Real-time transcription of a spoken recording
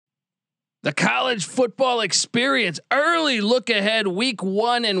The college football experience. Early look ahead, week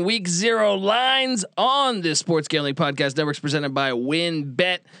 1 and week 0 lines on this Sports Gambling Podcast Network presented by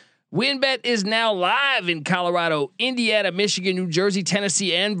WynnBET. WynnBET is now live in Colorado, Indiana, Michigan, New Jersey,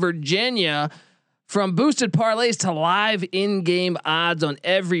 Tennessee, and Virginia. From boosted parlays to live in-game odds on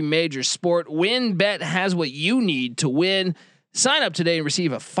every major sport, WynnBET has what you need to win. Sign up today and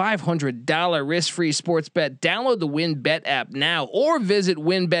receive a $500 risk-free sports bet. Download the WynnBET app now or visit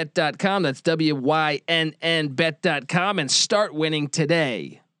wynnbet.com. That's WYNN bet.com and start winning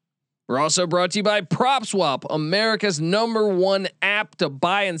today. We're also brought to you by PropSwap, America's #1 app to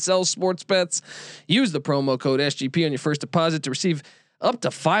buy and sell sports bets. Use the promo code SGP on your first deposit to receive up to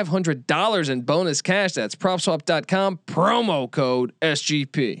 $500 in bonus cash. That's PropSwap.com, promo code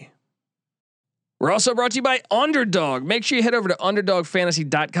SGP. We're also brought to you by Underdog. Make sure you head over to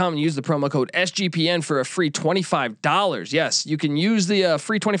UnderdogFantasy.com and use the promo code SGPN for a free $25. Yes, you can use the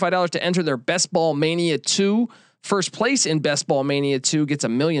free $25 to enter their Best Ball Mania 2. First place in Best Ball Mania 2 gets $1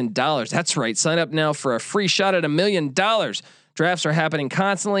 million. That's right. Sign up now for a free shot at $1 million. Drafts are happening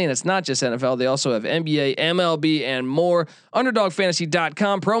constantly, and it's not just NFL. They also have NBA, MLB, and more.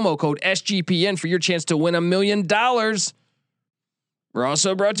 UnderdogFantasy.com, promo code SGPN for your chance to win $1 million. We're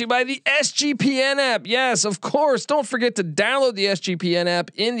also brought to you by the SGPN app. Yes, of course. Don't forget to download the SGPN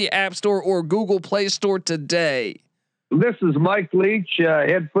app in the App Store or Google Play Store today. This is Mike Leach,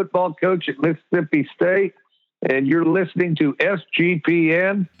 head football coach at Mississippi State, and you're listening to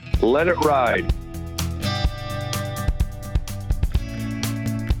SGPN. Let it ride.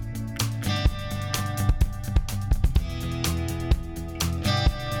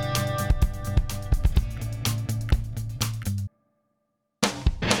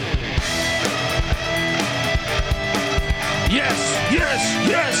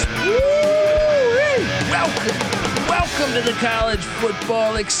 Yes. Welcome to the college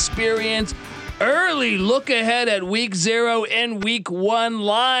football experience. Early look ahead at week 0 and week 1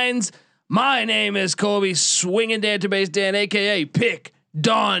 lines. My name is Colby Swinging Database Dan, aka Pick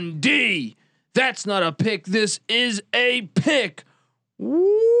Dundee. That's not a pick. This is a pick.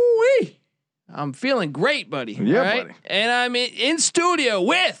 Woo-wee. I'm feeling great, buddy. Yeah, right? buddy. And I'm in studio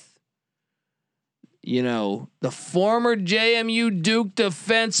with, the former JMU Duke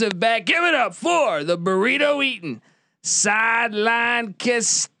defensive back. Give it up for the burrito eating, sideline kiss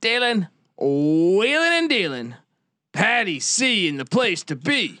stealing, wheeling and dealing, Patty C in the place to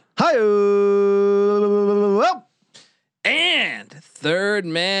be. Hi. And third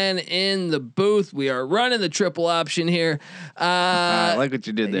man in the booth. We are running the triple option here. I like what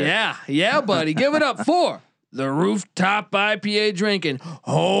you did there. Yeah, buddy. Give it up for the rooftop IPA drinking,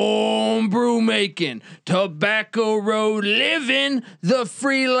 homebrew making, tobacco road living, the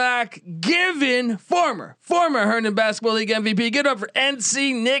free lock giving, former Herndon Basketball League MVP. Get up for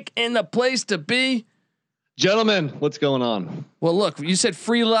NC Nick in the place to be. Gentlemen, what's going on? Well, look, you said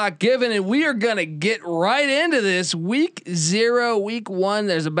free lock given, and we are gonna get right into this. Week 0, week 1.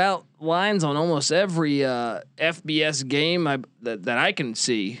 There's about lines on almost every FBS game that I can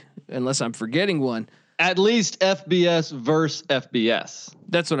see, unless I'm forgetting one. At least FBS versus FBS.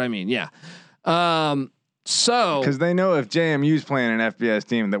 That's what I mean. Yeah. So Because they know if JMU's playing an FBS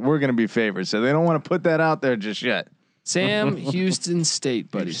team that we're going to be favored, so they don't want to put that out there just yet. Sam Houston State,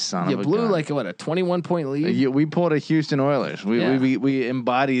 buddy. You blew like a 21-point lead. We pulled a Houston Oilers. We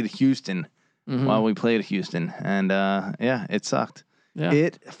embodied Houston while we played Houston, and it sucked. Yeah.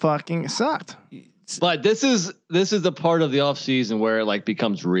 It fucking sucked. But this is the part of the offseason where it like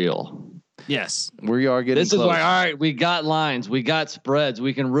becomes real. Yes. We are getting This close. is why, all right, we got lines, we got spreads.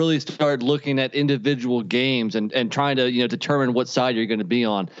 We can really start looking at individual games and trying to, determine what side you're going to be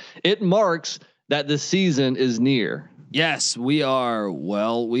on. It marks that the season is near. Yes, we are.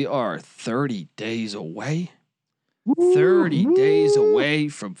 Well, we are 30 days away. 30 days away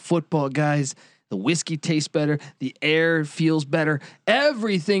from football, guys. The whiskey tastes better. The air feels better.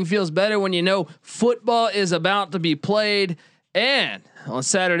 Everything feels better when you know football is about to be played. And on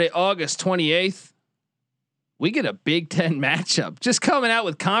Saturday, August 28th, we get a Big Ten matchup just coming out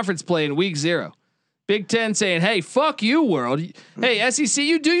with conference play in week 0. Big Ten saying, hey, fuck you, world. Hey, SEC,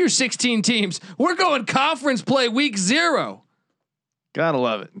 you do your 16 teams. We're going conference play week 0. Gotta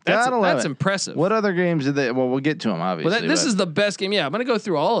love it. That's impressive. What other games did they? Well, we'll get to them obviously. Well, this is the best game. Yeah, I'm gonna go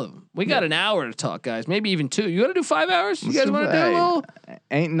through all of them. We got an hour to talk, guys. Maybe even 2. You want to do 5 hours? You guys want to do a little?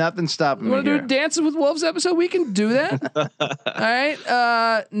 Ain't nothing stopping me. You want to do a Dances with Wolves episode? We can do that. All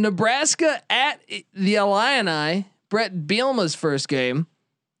right. Nebraska at the Illini. Brett Bielema's first game.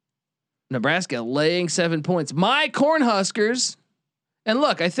 Nebraska laying 7 points. My Cornhuskers. And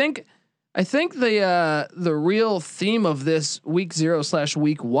look, I think the real theme of this week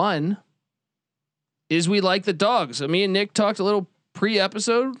 0/week 1 is we like the dogs. Me and Nick talked a little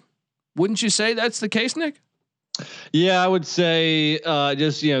pre-episode. Wouldn't you say that's the case, Nick? Yeah, I would say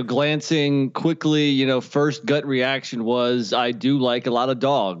just, glancing quickly, first gut reaction was I do like a lot of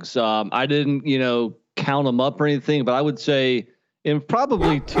dogs. I didn't, count them up or anything, but I would say in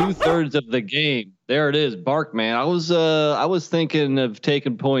probably 2/3 of the game, there it is, bark, man. I was thinking of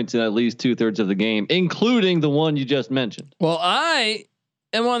taking points in at least 2/3 of the game, including the one you just mentioned. Well, I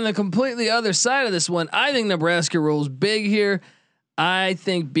am on the completely other side of this one. I think Nebraska rolls big here. I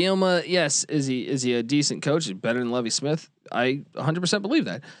think Bielema, yes, is he a decent coach? He's better than Lovie Smith. I 100% believe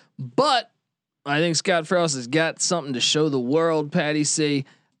that. But I think Scott Frost has got something to show the world, Patty C.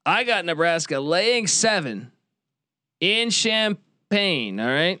 I got Nebraska laying 7 in Champaign. All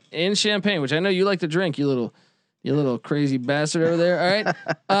right. In Champaign, which I know you like to drink, you little crazy bastard over there. All right.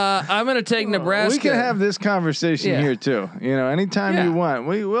 I'm going to take Nebraska. We can have this conversation here too. Anytime you want,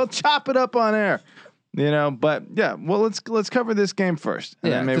 we'll chop it up on air. But yeah, well, let's cover this game first.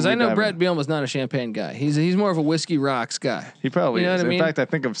 Yeah, because I know Brett Bielema's not a Champagne guy. He's more of a whiskey rocks guy. He probably is. In fact, I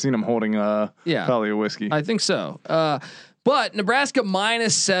think I've seen him holding probably a whiskey. I think so. But Nebraska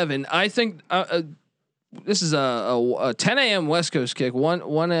 -7. I think this is a 10 a.m. West Coast kick.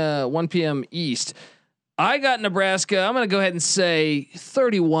 1 p.m. East. I got Nebraska. I'm going to go ahead and say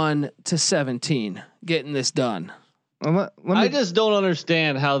 31-17, getting this done. I just don't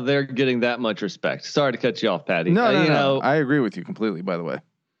understand how they're getting that much respect. Sorry to cut you off, Patty. No. I agree with you completely, by the way.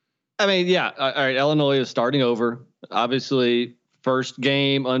 I mean, yeah. All right. Illinois is starting over. Obviously, first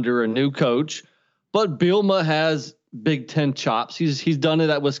game under a new coach, but Bielema has Big Ten chops. He's done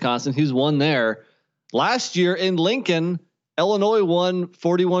it at Wisconsin. He's won there. Last year in Lincoln, Illinois won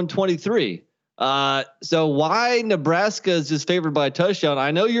 41-23. So why Nebraska is just favored by a touchdown?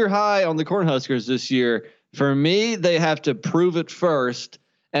 I know you're high on the Cornhuskers this year. For me, they have to prove it first.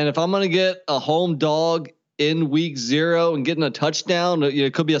 And if I'm going to get a home dog in week 0 and getting a touchdown,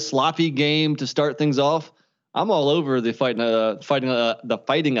 it could be a sloppy game to start things off. I'm all over the fighting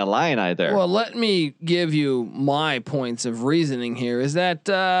Illini there. Well, let me give you my points of reasoning here. Is that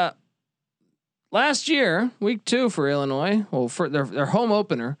last year, week 2 for Illinois, well, for their home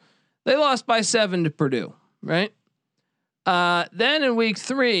opener, they lost by 7 to Purdue, right? Then in week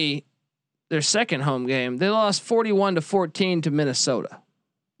 3. Their second home game, they lost 41-14 to Minnesota.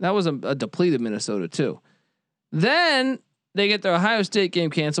 That was a depleted Minnesota too. Then they get their Ohio State game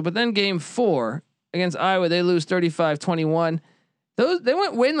canceled, but then game 4 against Iowa, they lose 35-21. They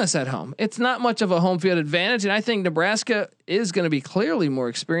went winless at home. It's not much of a home field advantage, and I think Nebraska is going to be clearly more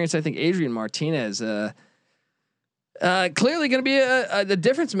experienced. I think Adrian Martinez clearly going to be a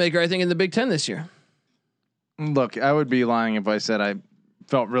difference maker. I think in the Big Ten this year. Look, I would be lying if I said I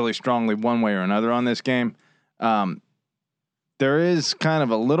felt really strongly one way or another on this game. There is kind of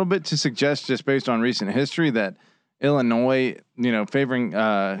a little bit to suggest just based on recent history that Illinois, favoring,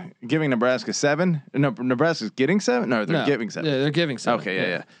 giving Nebraska 7. No, Nebraska's getting 7. No, they're giving 7. Yeah, they're giving 7.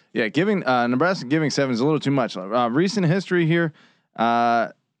 Okay. Yeah. Giving, Nebraska giving 7 is a little too much. Recent history here,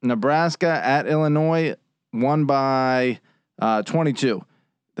 Nebraska at Illinois won by 22.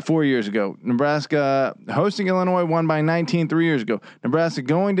 4 years ago. Nebraska hosting Illinois won by 19 3 years ago. Nebraska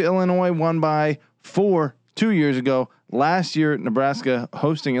going to Illinois won by 4 2 years ago. Last year, Nebraska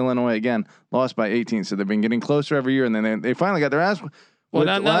hosting Illinois again lost by 18. So they've been getting closer every year, and then they finally got their ass. Well,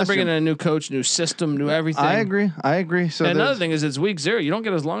 now they're bringing in a new coach, new system, new everything. I agree. So and another thing is it's week 0. You don't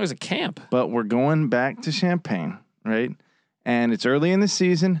get as long as a camp. But we're going back to Champaign, right? And it's early in the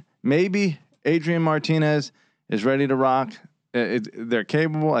season. Maybe Adrian Martinez is ready to rock. They're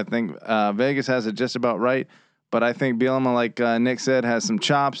capable. I think Vegas has it just about right, but I think Bielema, like Nick said, has some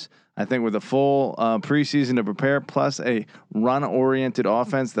chops. I think with a full preseason to prepare, plus a run-oriented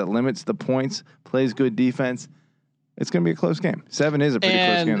offense that limits the points, plays good defense, it's going to be a close game. 7 is a pretty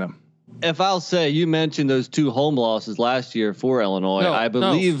close game, though. If I'll say, you mentioned those 2 home losses last year for Illinois. I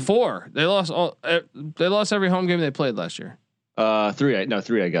believe 4. They lost every home game they played last year. 3, I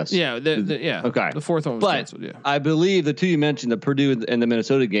guess. Yeah. Okay. The 4th one was canceled. Yeah. I believe the 2 you mentioned, the Purdue and the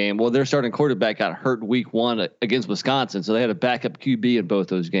Minnesota game. Well, their starting quarterback got hurt week 1 against Wisconsin, so they had a backup QB in both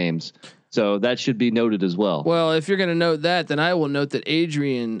those games. So that should be noted as well. Well, if you're going to note that, then I will note that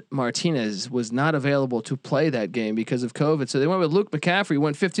Adrian Martinez was not available to play that game because of COVID. So they went with Luke McCaffrey,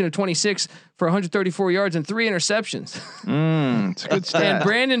 went 15 of 26 for 134 yards and 3 interceptions. It's a good stat. And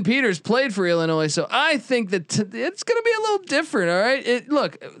Brandon Peters played for Illinois. So I think that it's going to be a little different. All right.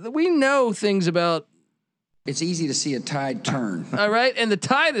 Look, we know things about. It's easy to see a tide turn. All right. And the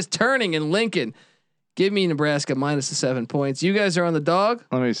tide is turning in Lincoln. Give me Nebraska minus the 7 points. You guys are on the dog.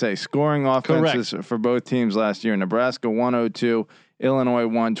 Let me say scoring offenses for both teams last year. Nebraska 102, Illinois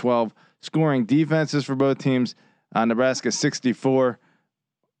 112. scoring defenses for both teams. Nebraska 64,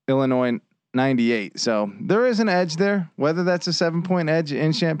 Illinois 98. So there is an edge there. Whether that's a 7-point edge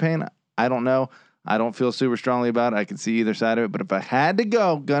in Champaign, I don't know. I don't feel super strongly about it. I can see either side of it. But if I had to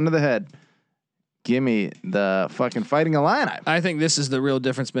go, gun to the head, give me the fucking Fighting Illini. I think this is the real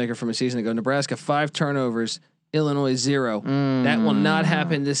difference maker from a season ago. Nebraska 5 turnovers, Illinois 0. That will not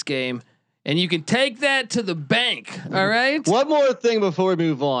happen this game. And you can take that to the bank. All right. One more thing before we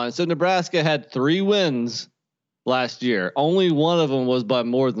move on. So Nebraska had 3 wins last year. Only one of them was by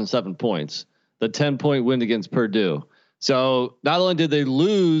more than 7 points. The 10-point win against Purdue. So not only did they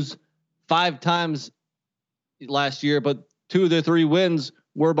lose 5 times last year, but 2 of their 3 wins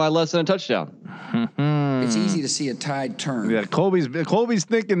were by less than a touchdown. It's easy to see a tide turn. Yeah, Colby's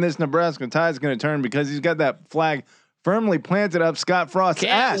thinking this Nebraska tide's going to turn because he's got that flag firmly planted up Scott Frost's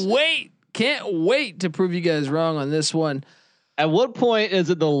ass. Can't wait to prove you guys wrong on this one. At what point is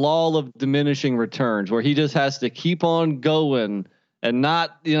it the law of diminishing returns where he just has to keep on going and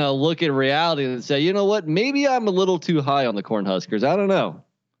not, look at reality and say, you know what, maybe I'm a little too high on the Cornhuskers. I don't know.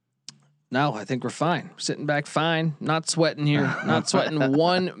 No, I think we're fine. We're sitting back fine. Not sweating here. Not sweating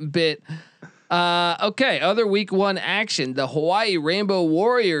one bit. Okay. Other week 1 action, the Hawaii Rainbow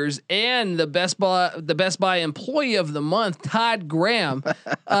Warriors and the Best Buy Employee of the Month, Todd Graham,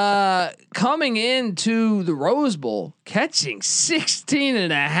 coming into the Rose Bowl, catching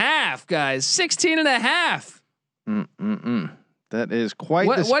 16.5, guys, 16.5. That is quite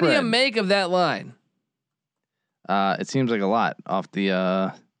the spread. What do you make of that line? It seems like a lot off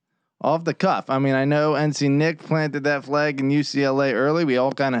the cuff. I mean, I know NC Nick planted that flag in UCLA early. We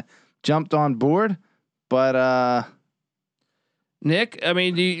all kind of jumped on board, but Nick, I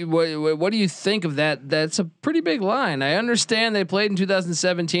mean, what do you think of that? That's a pretty big line. I understand they played in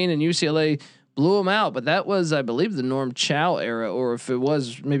 2017 and UCLA blew them out, but that was, I believe, the Norm Chow era, or if it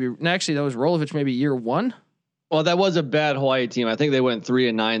was actually that was Rolovich, maybe year 1. Well, that was a bad Hawaii team. I think they went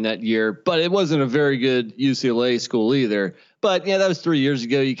 3-9 that year, but it wasn't a very good UCLA school either. But yeah, that was 3 years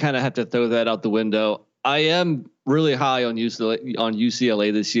ago. You kind of have to throw that out the window. I am really high on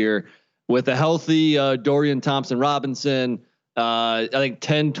UCLA this year with a healthy Dorian Thompson-Robinson. I think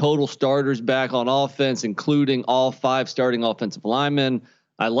 10 total starters back on offense, including all 5 starting offensive linemen.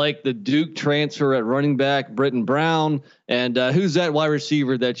 I like the Duke transfer at running back, Britton Brown, and who's that wide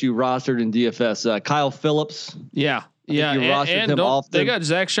receiver that you rostered in DFS? Kyle Phillips. Yeah, yeah, and they got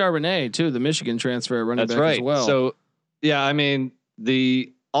Zach Charbonnet too, the Michigan transfer at running back right. as well. So, yeah, I mean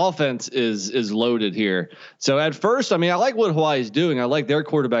the offense is loaded here. So at first, I mean, I like what Hawaii's doing. I like their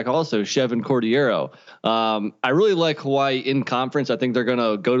quarterback also, Chevin Cordiero. I really like Hawaii in conference. I think they're going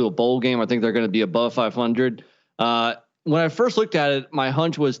to go to a bowl game. I think they're going to be above 500. When I first looked at it, my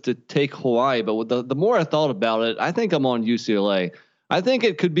hunch was to take Hawaii, but with the more I thought about it, I think I'm on UCLA. I think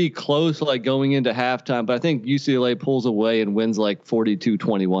it could be close, like going into halftime, but I think UCLA pulls away and wins like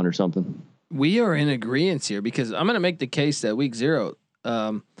 42-21 or something. We are in agreement here because I'm going to make the case that week 0,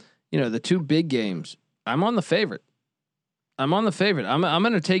 the 2 big games, I'm on the favorite. I'm going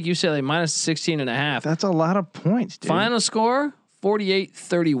to take UCLA minus 16.5. That's a lot of points, dude. Final score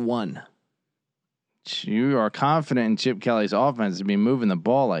 48-31. You are confident in Chip Kelly's offense to be moving the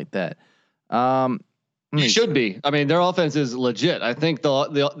ball like that. You should be. I mean, their offense is legit. I think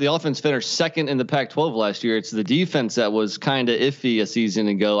the offense finished 2nd in the Pac-12 last year. It's the defense that was kind of iffy a season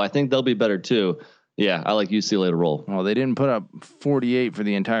ago. I think they'll be better too. Yeah, I like UCLA to roll. Well, they didn't put up 48 for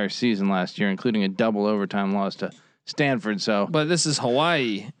the entire season last year, including a double overtime loss to Stanford. So, but this is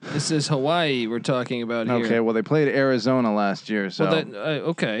Hawaii. We're talking about here. Okay, well, they played Arizona last year. So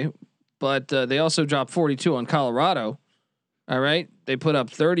okay, but they also dropped 42 on Colorado. All right, they put up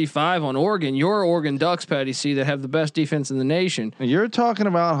 35 on Oregon. Your Oregon Ducks, Patty C, that have the best defense in the nation. You're talking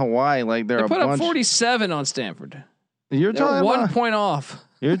about Hawaii like they're they put up 47 on Stanford. They're talking 1 point off.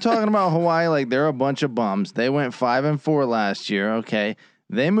 You're talking about Hawaii like they're a bunch of bums. They went 5-4 last year. Okay,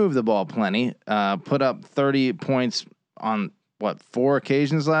 they moved the ball plenty. Put up 30 points on 4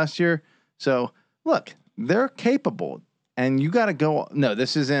 occasions last year. So look, they're capable, and you got to go. No,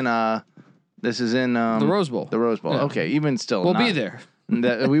 this is in the Rose Bowl. The Rose Bowl. Yeah. Okay, even still, we'll be there.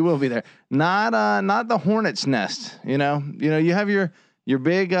 We will be there. Not the Hornets' nest. You have your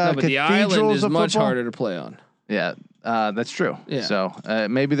big no, but the island is much football. Harder to play on. Yeah, that's true. Yeah. So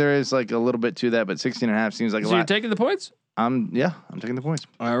maybe there is like a little bit to that, but 16.5 seems like a lot. So you're taking the points? I'm taking the points.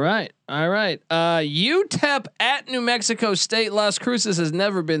 All right. UTEP at New Mexico State. Las Cruces has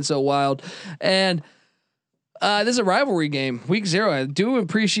never been so wild, and this is a rivalry game. Week 0. I do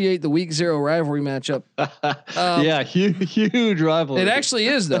appreciate the week 0 rivalry matchup. Yeah, huge rivalry. It actually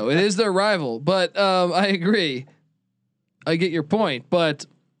is though. It is their rival, but I agree. I get your point, but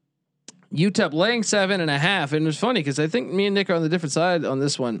UTEP laying 7.5, and it was funny because I think me and Nick are on the different side on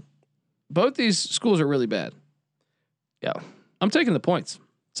this one. Both these schools are really bad. Yeah, I'm taking the points.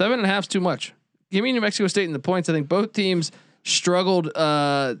 7.5 is too much. Give me New Mexico State in the points. I think both teams struggled.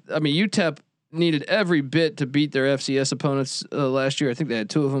 I mean, UTEP needed every bit to beat their FCS opponents last year. I think they had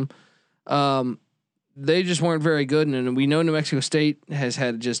 2 of them. They just weren't very good, and we know New Mexico State has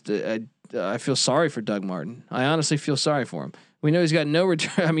had just. I feel sorry for Doug Martin. I honestly feel sorry for him. We know he's got no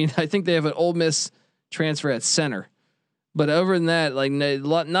return. I mean, I think they have an Ole Miss transfer at center, but other than that, like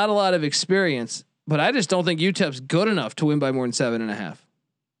not a lot of experience. But I just don't think UTEP's good enough to win by more than 7.5.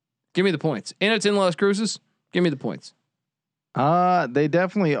 Give me the points, and it's in Las Cruces. Give me the points. They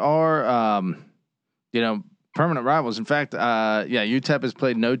definitely are. Permanent rivals. In fact, UTEP has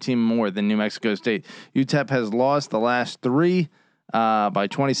played no team more than New Mexico State. UTEP has lost the last 3 by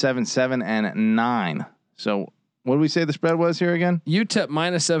 27, 7, and 9. So what did we say the spread was here again? UTEP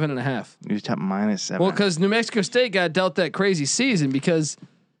minus 7.5. UTEP minus 7. Well, because New Mexico State got dealt that crazy season because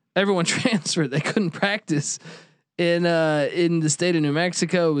everyone transferred. They couldn't practice in the state of New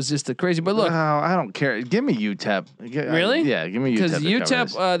Mexico. It was just a crazy. But look, I don't care. Give me UTEP. Really? Yeah, give me UTEP. Because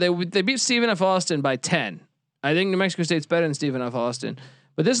UTEP, they beat Stephen F. Austin by 10. I think New Mexico State's better than Stephen F. Austin.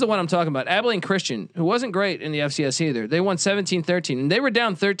 But this is the one I'm talking about. Abilene Christian, who wasn't great in the FCS either. They won 17-13, and they were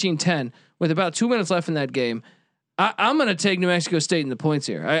down 13-10 with about 2 minutes left in that game. I'm going to take New Mexico State in the points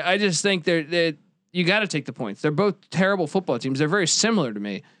here. I just think you got to take the points. They're both terrible football teams. They're very similar to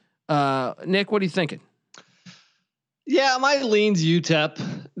me. Nick, what are you thinking? Yeah, my lean's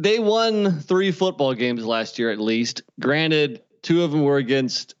UTEP. They won 3 football games last year at least. Granted, 2 of them were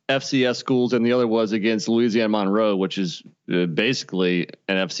against FCS schools, and the other was against Louisiana Monroe, which is basically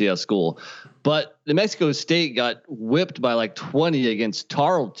an FCS school. But New Mexico State got whipped by like 20 against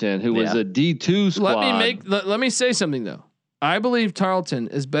Tarleton, who was a D2 squad. Let me say something though. I believe Tarleton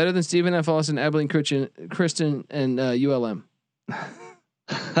is better than Stephen F. Austin, Abilene Christian, and ULM.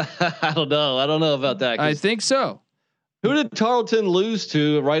 I don't know about that. I think so. Who did Tarleton lose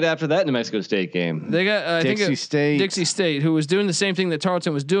to right after that New Mexico State game? They got Dixie State, who was doing the same thing that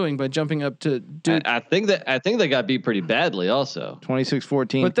Tarleton was doing by jumping up to Duke. I think they got beat pretty badly also.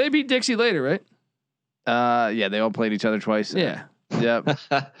 26-14. But they beat Dixie later, right? Yeah, they all played each other twice. Yeah. Yep.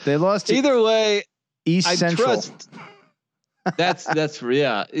 They lost to either way. East Central. That's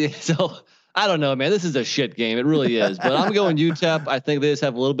yeah. So I don't know, man. This is a shit game. It really is. But I'm going UTEP. I think they just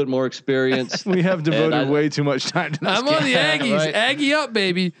have a little bit more experience. We have devoted way too much time to this I'm game. on the Aggies. Right? Aggie up,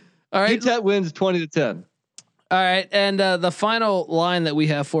 baby. All right. UTEP wins 20-10. All right. And the final line that we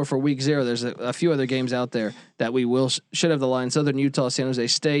have for week 0, there's a few other games out there that we should have the line. Southern Utah, San Jose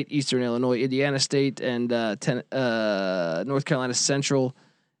State, Eastern Illinois, Indiana State, and North Carolina Central.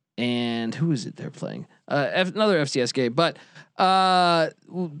 And who is it they're playing? Another FCS game. But the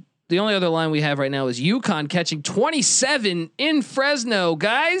only other line we have right now is UConn catching 27 in Fresno.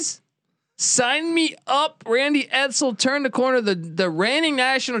 Guys, sign me up. Randy Edsall turned the corner. The reigning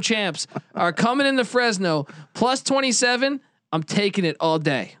national champs are coming into Fresno. Plus 27. I'm taking it all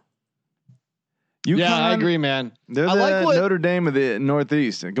day. UConn, yeah, I agree, man. They're the Notre Dame of the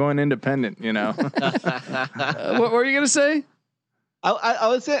Northeast. They're going independent, you know. What were you going to say? I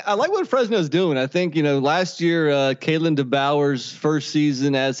would say I like what Fresno's doing. I think, last year, Kalen DeBoer's first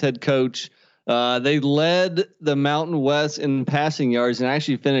season as head coach, they led the Mountain West in passing yards and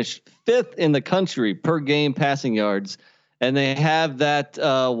actually finished 5th in the country per game passing yards. And they have that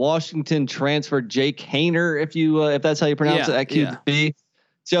Washington transfer Jake Haener, if that's how you pronounce it, at QB. Yeah.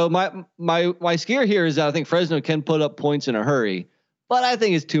 So my scare here is that I think Fresno can put up points in a hurry. But I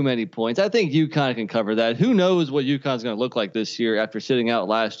think it's too many points. I think UConn can cover that. Who knows what UConn's going to look like this year after sitting out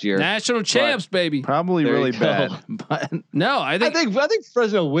last year? National champs, baby. Probably really bad. But no, I think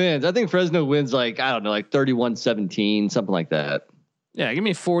Fresno wins. I think Fresno wins like 31-17, something like that. Yeah, give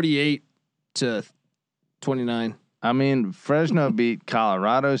me 48-29. I mean, Fresno beat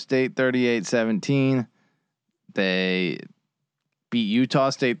Colorado State 38-17. They beat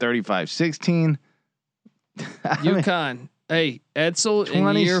Utah State 35-16. UConn. Hey, Edsall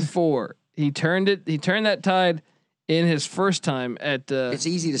in year 4, he turned that tide in his first time at. It's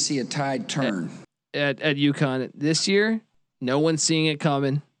easy to see a tide turn at UConn this year. No one's seeing it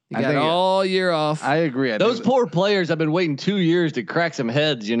coming. You got all year off. I agree. Those poor players have been waiting 2 years to crack some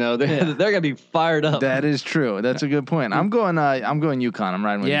heads. They're gonna be fired up. That is true. That's a good point. I'm going UConn. I'm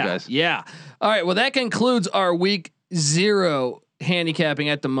riding with you guys. Yeah. All right. Well, that concludes our week 0 handicapping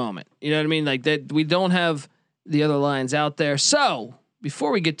at the moment. You know what I mean? Like that, we don't have the other lines out there. So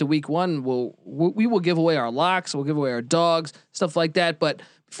before we get to week 1, we will give away our locks. We'll give away our dogs, stuff like that. But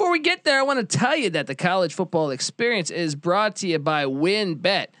before we get there, I want to tell you that the college football experience is brought to you by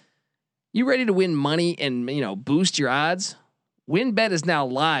WinBet. You ready to win money and boost your odds? WynnBET is now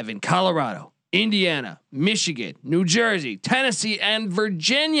live in Colorado, Indiana, Michigan, New Jersey, Tennessee, and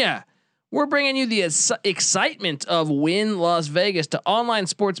Virginia. We're bringing you the excitement of Wynn Las Vegas to online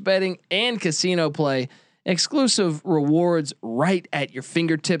sports betting and casino play. Exclusive rewards right at your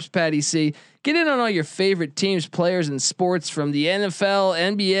fingertips, Patty C. Get in on all your favorite teams, players, and sports from the NFL,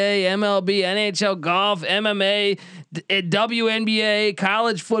 NBA, MLB, NHL, golf, MMA, WNBA,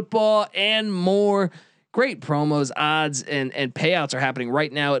 college football, and more. Great promos, odds, and payouts are happening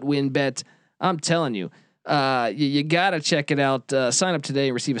right now at WynnBET. I'm telling you, you gotta check it out. Sign up today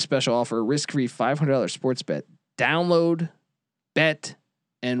and receive a special offer: risk-free $500 sports bet. Download, bet,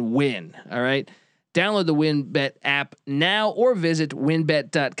 and win. All right. Download the WynnBET app now or visit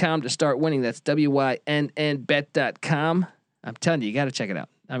wynnbet.com to start winning. That's WYNNBet.com. I'm telling you, you got to check it out.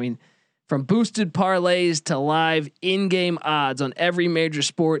 I mean, from boosted parlays to live in-game odds on every major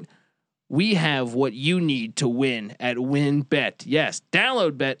sport, we have what you need to win at WynnBET. Yes,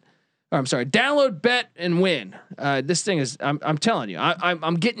 download bet and win. This thing is, I'm telling you,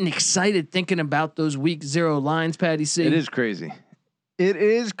 I'm getting excited thinking about those week 0 lines, Patty C. It is crazy. It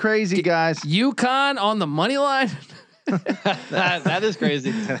is crazy, guys. UConn on the money line. that is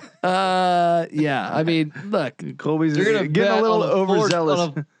crazy. Yeah. I mean, look, Colby's getting a little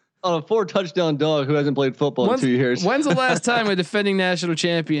overzealous on a 4 touchdown dog who hasn't played football in 2 years. When's the last time a defending national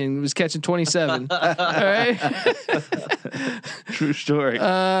champion was catching 27? All right. True story.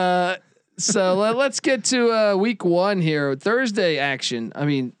 So let's get to week 1 here. Thursday action. I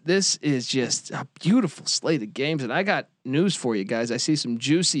mean, this is just a beautiful slate of games, and I got news for you guys. I see some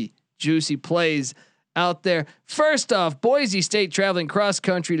juicy plays out there. First off, Boise State traveling cross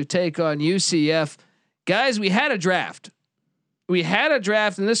country to take on UCF. Guys, we had a draft,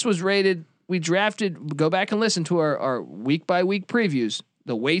 and this was rated. We drafted. Go back and listen to our week by week previews,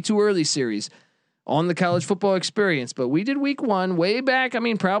 the Way Too Early series on the College Football Experience. But we did week 1 way back. I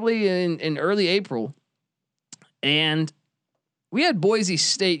mean, probably in early April, and we had Boise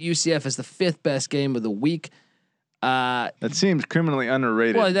State UCF as the 5th best game of the week. That seems criminally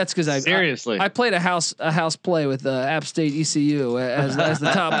underrated. Well, that's because I played a house play with App State ECU as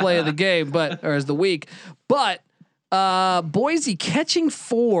the top play of the game, or as the week. But Boise catching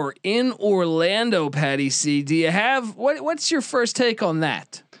 4 in Orlando. Patty C, do you have what's your first take on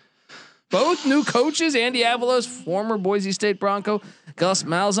that? Both new coaches, Andy Avalos, former Boise State Bronco, Gus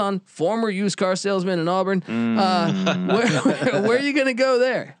Malzahn, former used car salesman in Auburn. Where are you going to go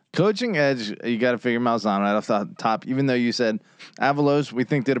there? Coaching edge, you got to figure Malzahn right off the top. Even though you said Avalos, we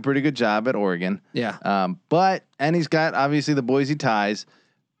think did a pretty good job at Oregon. Yeah. And he's got obviously the Boise ties.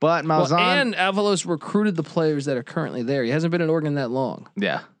 But Malzahn and Avalos recruited the players that are currently there. He hasn't been in Oregon that long.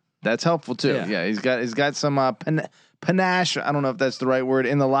 Yeah, that's helpful too. Yeah, he's got some panache. I don't know if that's the right word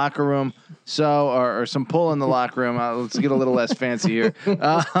in the locker room. So or some pull in the locker room. Let's get a little less fancy here.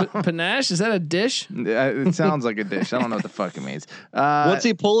 Panache, is that a dish? It sounds like a dish. I don't know what the fuck it means. What's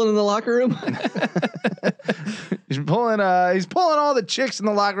he pulling in the locker room? He's pulling all the chicks in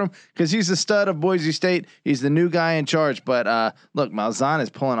the locker room because he's the stud of Boise State. He's the new guy in charge. But look, Malzahn is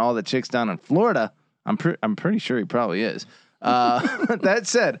pulling all the chicks down in Florida. I'm pretty sure he probably is. That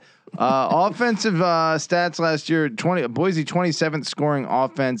said, offensive stats last year: Boise 27th scoring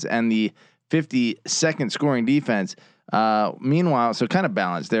offense and the 52nd scoring defense. Meanwhile, so kind of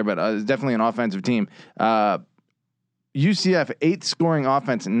balanced there, but definitely an offensive team. UCF 8th scoring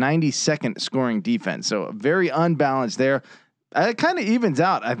offense, 92nd scoring defense. So very unbalanced there. It kind of evens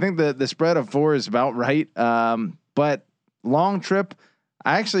out. I think the spread of 4 is about right. But long trip.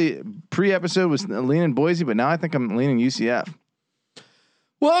 I actually pre-episode was leaning Boise, but now I think I'm leaning UCF.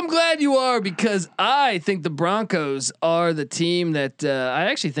 Well, I'm glad you are, because I think the Broncos are the team that I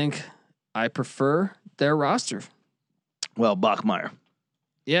actually think I prefer their roster. Well, Bachmeier.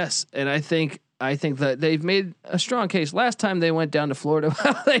 Yes, and I think that they've made a strong case. Last time they went down to Florida,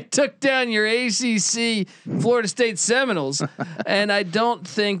 they took down your ACC Florida State Seminoles, and I don't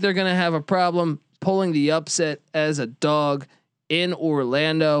think they're going to have a problem pulling the upset as a dog in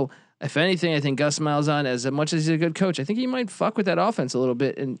Orlando. If anything, I think Gus Malzahn, as much as he's a good coach, I think he might fuck with that offense a little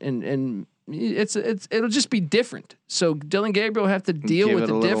bit, and it'll just be different. So Dylan Gabriel will have to deal with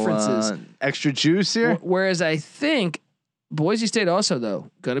the differences. Extra juice here. Whereas I think Boise State also, though,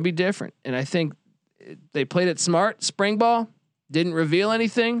 going to be different, and I think they played it smart. Spring ball didn't reveal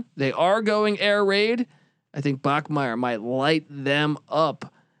anything. They are going air raid. I think Bachmeier might light them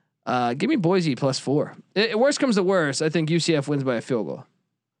up. Give me Boise +4. Worst comes to worst, I think UCF wins by a field goal.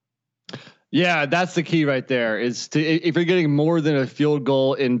 Yeah, that's the key right there. Is to, if you're getting more than a field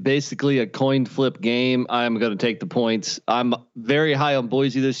goal in basically a coin flip game, I'm going to take the points. I'm very high on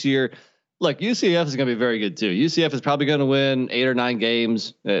Boise this year. look, UCF is going to be very good too. UCF is probably going to win 8 or 9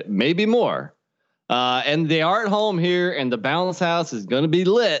 games, maybe more. And they are at home here, and the Bounce House is going to be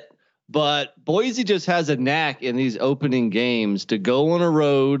lit. But Boise just has a knack in these opening games to go on a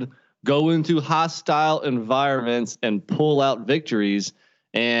road, go into hostile environments, and pull out victories.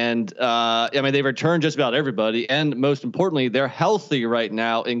 And I mean, they returned just about everybody, and most importantly, they're healthy right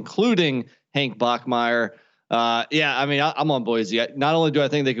now, including Hank Bachmeier. Yeah, I mean, I'm on Boise. Not only do I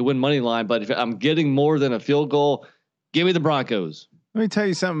think they could win money line, but if I'm getting more than a field goal, give me the Broncos. Let me tell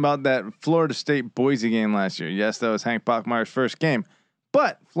you something about that Florida State Boise game last year. Yes, that was Hank Bachmeier's first game,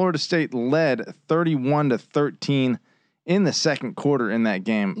 but Florida State led 31-13 in the second quarter in that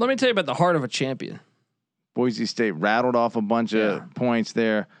game. Let me tell you about the heart of a champion. Boise State rattled off a bunch of points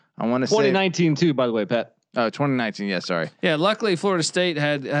there. I want to say 2019 too, by the way, Pat. Oh, 2019. Yeah, sorry. Yeah, luckily Florida State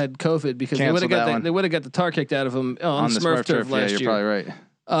had COVID because Canceled they would have got the tar kicked out of them on the Smurf turf last year. Yeah, you're probably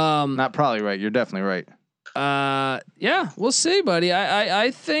right. Not probably right. You're definitely right. Yeah, we'll see, buddy.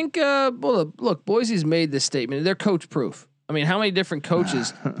 I think. Well, look, Boise's made this statement. They're coach proof. I mean, how many different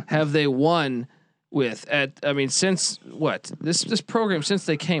coaches have they won with? Since what this program since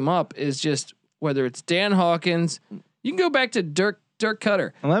they came up is just whether it's Dan Hawkins, you can go back to Dirk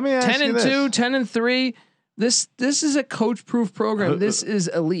Cutter. Let me ask 10-2, 10-3. This is a coach proof program. This is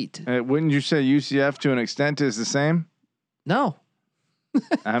elite. Wouldn't you say UCF to an extent is the same? No.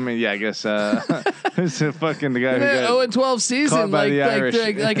 I mean, yeah, I guess who's the fucking the guy who got 0-12 season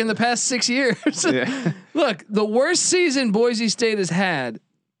like in the past 6 years. Yeah. Look, the worst season Boise State has had.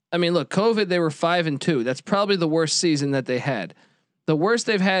 I mean, look, COVID, they were 5-2. That's probably the worst season that they had. The worst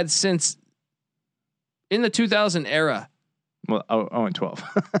they've had since in the 2000 era. Well, 0-12.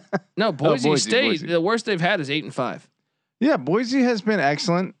 No, Boise State. The worst they've had is 8-5. Yeah, Boise has been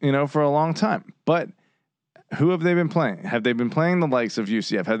excellent, for a long time. But who have they been playing? Have they been playing the likes of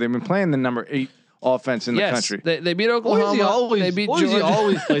UCF? Have they been playing the number 8 offense in the country? They beat Oklahoma. They beat Boise Georgia.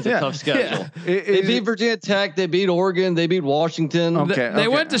 always plays a tough schedule. Yeah. They beat Virginia Tech. They beat Oregon. They beat Washington. Okay, they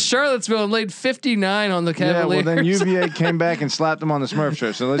went to Charlottesville and laid 59 on the Cavaliers. Yeah, well then UVA came back and slapped them on the Smurf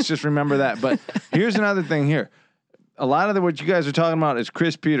shirt. So let's just remember that. But here's another thing here. A lot of what you guys are talking about is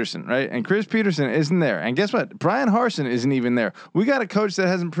Chris Peterson, right? And Chris Peterson isn't there. And guess what? Brian Harsin isn't even there. We got a coach that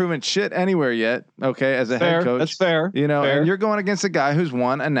hasn't proven shit anywhere yet. Okay, as a head coach, that's fair. Fair. And you're going against a guy who's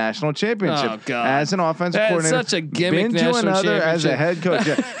won a national championship as an offensive coordinator. Such a gimmick. Been to another as a head coach.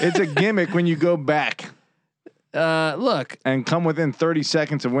 Yeah, it's a gimmick when you go back. Look, and come within 30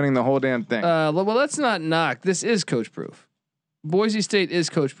 seconds of winning the whole damn thing. Well, let's not knock. This is coach proof. Boise State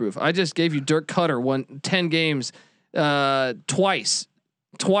is coach proof. I just gave you Dirk Cutter won 10 games. Twice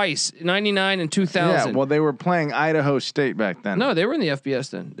 99 and 2000. Yeah, well, they were playing Idaho State back then. No, they were in the FBS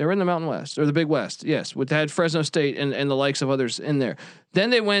then. They were in the Mountain West or the Big West. Yes, they had Fresno State and the likes of others in there.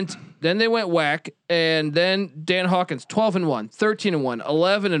 Then they went whack, and then Dan Hawkins 12-1, 13-1,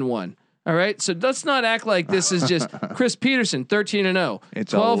 11-1. All right, so let's not act like this is just Chris Peterson 13-0, 12-1,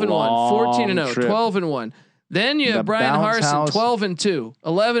 14-0, 12-1. Then you have Brian Harsin 12-2,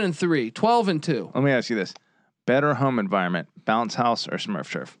 11-3, 12-2. Let me ask you this. Better home environment, Bounce House or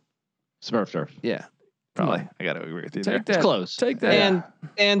Smurf Turf? Smurf Turf. Yeah. Probably. I got to agree with you there. It's close. Take that.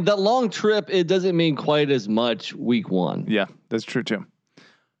 And the long trip, it doesn't mean quite as much week 1. Yeah, that's true too.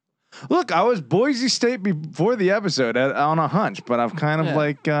 Look, I was Boise State before the episode on a hunch, but I've kind of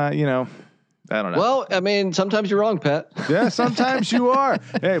I don't know. Well, I mean, sometimes you're wrong, Pat. Yeah, sometimes you are.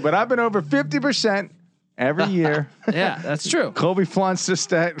 Hey, but I've been over 50% every year. Yeah, that's true. Colby flaunts this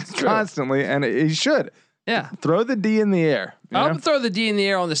stat constantly, and he should. Yeah. Throw the D in the air. I'm going to throw the D in the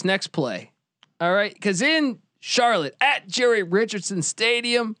air on this next play. All right. Because in Charlotte at Jerry Richardson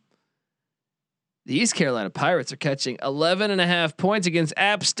Stadium, the East Carolina Pirates are catching 11.5 points against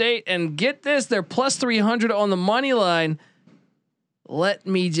App State. And get this, they're plus 300 on the money line. Let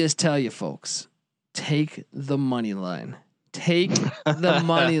me just tell you, folks, take the money line. Take the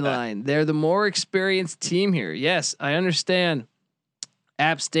money line. They're the more experienced team here. Yes, I understand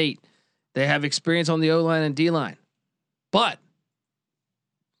App State. They have experience on the O-line and D-line, but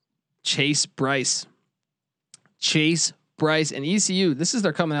Chase Bryce and ECU, this is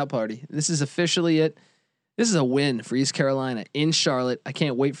their coming out party. This is officially it. This is a win for East Carolina in Charlotte. I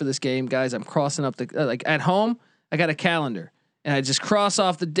can't wait for this game, guys. I'm crossing up the at home. I got a calendar and I just cross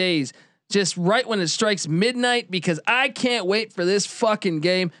off the days just right when it strikes midnight because I can't wait for this fucking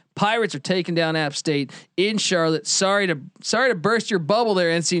game. Pirates are taking down App State in Charlotte. Sorry to burst your bubble there,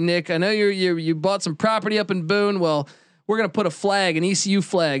 NC Nick. I know you bought some property up in Boone. Well, we're gonna put an ECU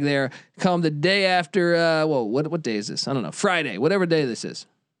flag there. Come the day after. What day is this? I don't know. Friday, whatever day this is.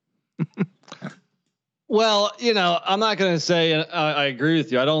 Well, I'm not going to say I agree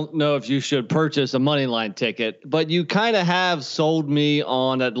with you. I don't know if you should purchase a money line ticket, but you kind of have sold me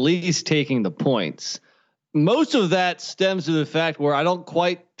on at least taking the points. Most of that stems to the fact where I don't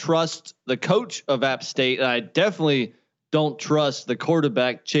quite trust the coach of App State, and I definitely don't trust the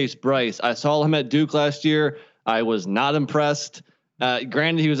quarterback, Chase Bryce. I saw him at Duke last year. I was not impressed.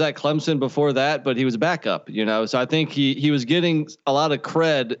 Granted, he was at Clemson before that, but he was a backup, So I think he was getting a lot of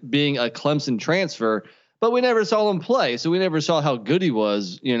cred being a Clemson transfer, but we never saw him play, so we never saw how good he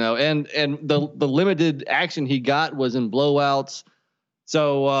was, And the limited action he got was in blowouts.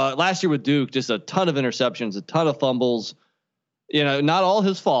 So last year with Duke, just a ton of interceptions, a ton of fumbles. Not all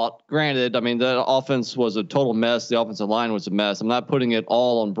his fault. Granted, I mean the offense was a total mess. The offensive line was a mess. I'm not putting it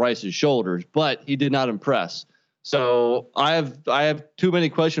all on Bryce's shoulders, but he did not impress. So I have too many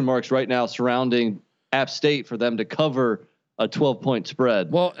question marks right now surrounding App State for them to cover a 12-point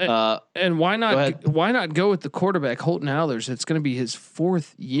spread. Well, and why not go with the quarterback Holton Ahlers? It's going to be his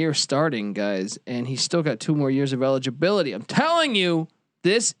 4th year starting, guys, and he's still got 2 more years of eligibility. I'm telling you,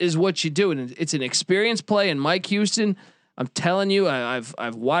 this is what you do, and it's an experience play. And Mike Houston, I'm telling you,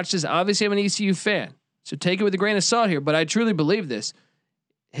 I've watched this. Obviously, I'm an ECU fan, so take it with a grain of salt here. But I truly believe this.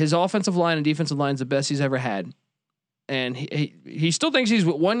 His offensive line and defensive line is the best he's ever had, and he still thinks he's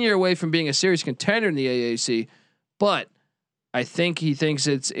 1 year away from being a serious contender in the AAC, but I think he thinks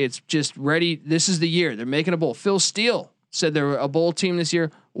it's just ready. This is the year they're making a bowl. Phil Steele said they're a bowl team this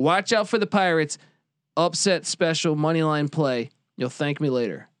year. Watch out for the Pirates. Upset special money line play. You'll thank me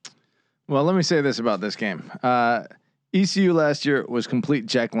later. Well, let me say this about this game. ECU last year was complete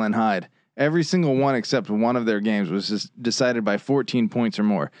Jekyll and Hyde. Every single one except one of their games was just decided by 14 points or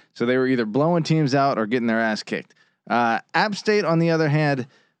more. So they were either blowing teams out or getting their ass kicked. App State, on the other hand,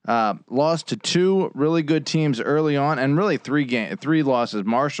 lost to 2 really good teams early on, and really 3 losses.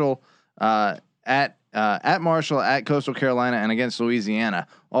 Marshall at Marshall, at Coastal Carolina, and against Louisiana.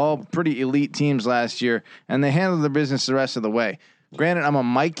 All pretty elite teams last year, and they handled their business the rest of the way. Granted, I'm a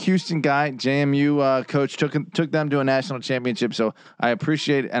Mike Houston guy. JMU coach took them to a national championship, so I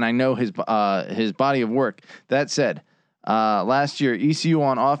appreciate and I know his body of work. That said, last year ECU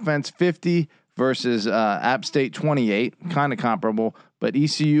on offense 50 versus App State 28, kind of comparable, but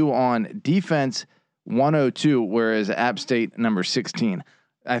ECU on defense 102, whereas App State number 16.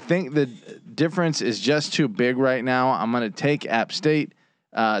 I think the difference is just too big right now. I'm going to take App State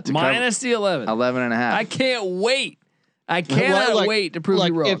to minus the 11 and a half. I can't wait. I cannot wait to prove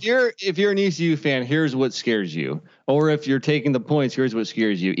you wrong. If you're an ECU fan, here's what scares you. Or if you're taking the points, here's what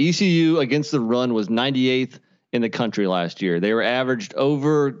scares you. ECU against the run was 98th in the country last year.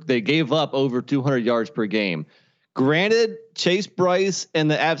 They gave up over 200 yards per game. Granted, Chase Bryce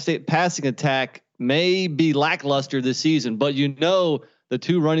and the App State passing attack may be lackluster this season, but the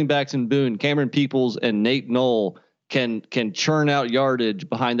 2 running backs in Boone, Cameron Peoples and Nate Knoll, can churn out yardage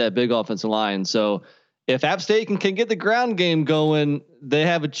behind that big offensive line. So if App State can get the ground game going, they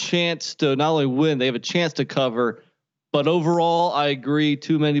have a chance to not only win, they have a chance to cover. But overall, I agree.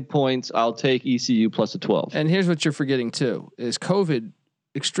 Too many points. I'll take ECU plus a 12. And here's what you're forgetting too: is COVID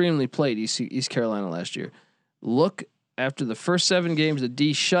extremely played East Carolina last year. Look, after the first 7 games, the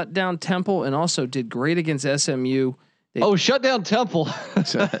D shut down Temple and also did great against SMU. Shut down Temple.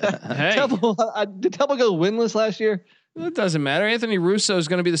 Hey. Temple, did Temple go winless last year? It doesn't matter. Anthony Russo is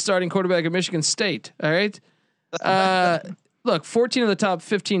going to be the starting quarterback at Michigan State. All right. Look, 14 of the top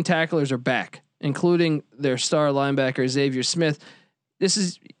 15 tacklers are back, including their star linebacker Xavier Smith. This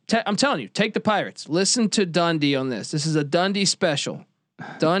is, I'm telling you, take the Pirates. Listen to Dundee on this. This is a Dundee special.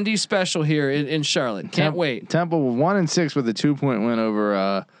 Dundee special here in Charlotte. Can't wait. Temple 1-6 with a 2-point win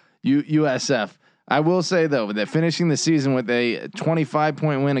over USF. I will say though that finishing the season with a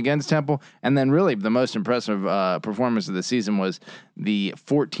 25-point win against Temple, and then really the most impressive performance of the season was the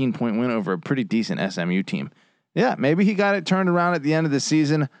 14-point win over a pretty decent SMU team. Yeah, maybe he got it turned around at the end of the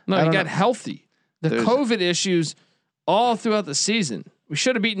season. No, he got healthy. There's COVID issues all throughout the season. We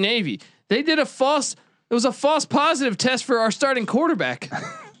should have beat Navy. They did it was a false positive test for our starting quarterback.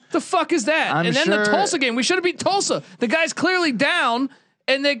 The fuck is that? The Tulsa game, we should have beat Tulsa. The guy's clearly down.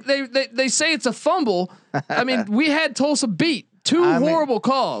 And they say it's a fumble. I mean, we had Tulsa beat. Two horrible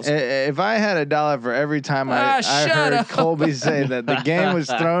calls. If I had $1 for every time I heard Colby say that the game was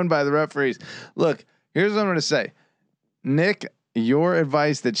thrown by the referees. Look, here's what I'm going to say. Nick, your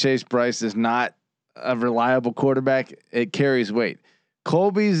advice that Chase Bryce is not a reliable quarterback, it carries weight.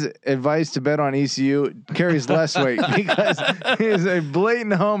 Colby's advice to bet on ECU carries less weight because he is a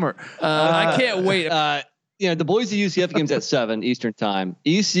blatant homer. I can't wait. The Boise UCF game's at 7 Eastern time.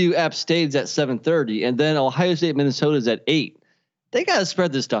 ECU App State's at 7:30, and then Ohio State Minnesota is at 8. they got to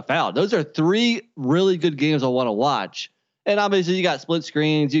spread this stuff out. Those are 3 really good games I want to watch. And obviously you got split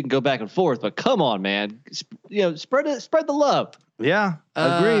screens, you can go back and forth, but come on, man, spread the love. Yeah,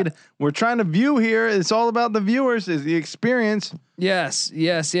 agreed. We're trying to view here. It's all about the viewers, is the experience. Yes.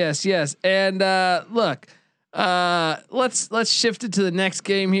 And look, let's shift it to the next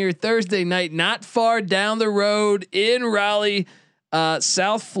game here. Thursday night, not far down the road in Raleigh,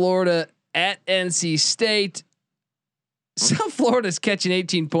 South Florida at NC State. South Florida's catching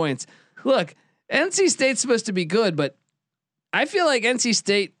 18 points. Look, NC State's supposed to be good, but I feel like NC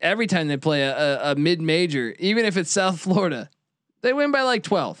State, every time they play a mid-major, even if it's South Florida, they win by like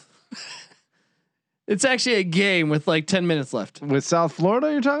 12. It's actually a game with like 10 minutes left. With South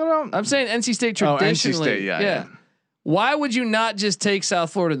Florida, you're talking about? I'm saying NC State traditionally. NC State, yeah. Why would you not just take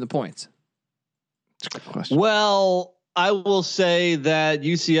South Florida in the points? That's a good question. Well, I will say that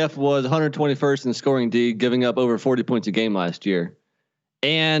UCF was 121st in scoring D, giving up over 40 points a game last year.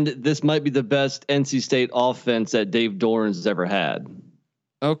 And this might be the best NC State offense that Dave Doran's has ever had.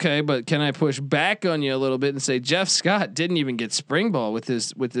 Okay, but can I push back on you a little bit and say Jeff Scott didn't even get spring ball with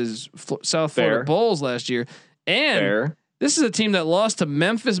his South Florida Bulls last year, and this is a team that lost to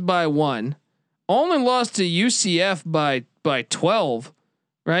Memphis by 1, only lost to UCF by 12,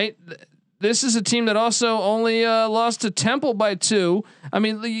 right? This is a team that also only lost to Temple by 2. I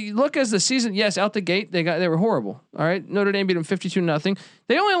mean, you look as the season. Yes, out the gate they were horrible. All right, Notre Dame beat them 52-0.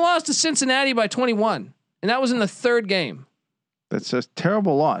 They only lost to Cincinnati by 21, and that was in the 3rd game. That's a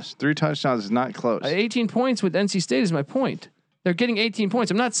terrible loss. 3 touchdowns is not close. 18 points with NC State is my point. They're getting 18 points.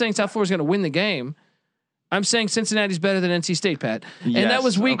 I'm not saying South Florida's going to win the game. I'm saying Cincinnati's better than NC State, Pat. And that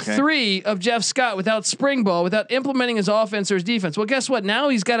was week 3 of Jeff Scott without spring ball, without implementing his offense or his defense. Well, guess what? Now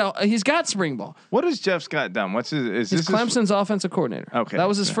he's got spring ball. What has Jeff Scott done? He's Clemson's offensive coordinator. Okay. That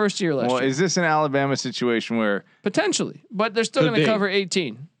was his first year last year. Well, is this an Alabama situation where potentially, but they're still going to cover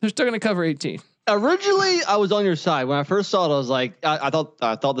 18. They're still going to cover 18. Originally, I was on your side when I first saw it. I was like, I thought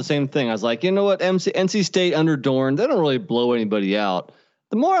the same thing. I was like, you know what, NC State under Dorn, they don't really blow anybody out.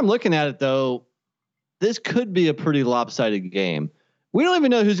 The more I'm looking at it, though, this could be a pretty lopsided game. We don't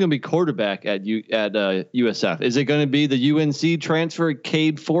even know who's going to be quarterback at USF. Is it going to be the UNC transfer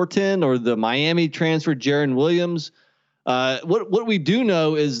Cade Fortin or the Miami transfer Jaron Williams? What we do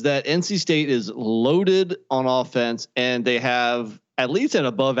know is that NC State is loaded on offense, and they have at least an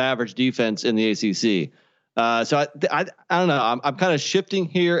above average defense in the ACC. So I don't know. I'm kind of shifting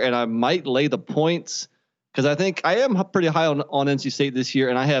here, and I might lay the points because I think I am pretty high on NC State this year,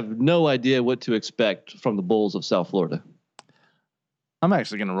 and I have no idea what to expect from the Bulls of South Florida. I'm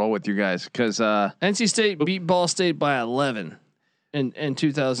actually going to roll with you guys because NC State beat Ball State by 11 in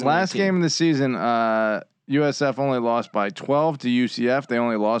 2000. Last game of the season, USF only lost by 12 to UCF. They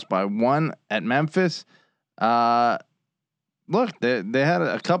only lost by 1 at Memphis. Look, they had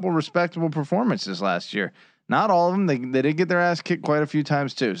a couple respectable performances last year. Not all of them. They did get their ass kicked quite a few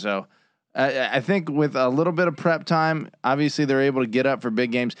times too. So I think with a little bit of prep time, obviously they're able to get up for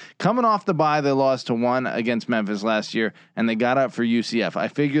big games. Coming off the bye, they lost to 1 against Memphis last year, and they got up for UCF. I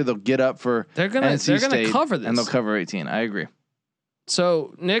figure they'll get up for NC State, cover this, and they'll cover 18. I agree.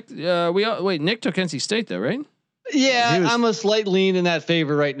 So Nick, Nick took NC State though, right? Yeah, I'm a slight lean in that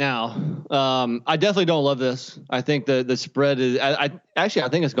favor right now. I definitely don't love this. I think the spread is. I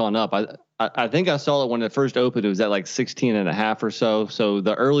think it's gone up. I think I saw it when it first opened. It was at like 16.5 or so. So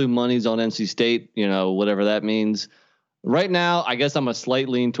the early money's on NC State. Whatever that means. Right now, I guess I'm a slight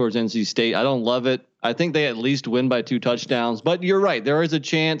lean towards NC State. I don't love it. I think they at least win by 2 touchdowns. But you're right. There is a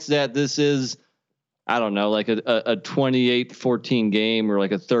chance that this is, I don't know, like a 28-14 game or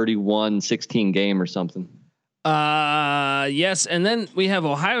like a 31-16 game or something. Yes, and then we have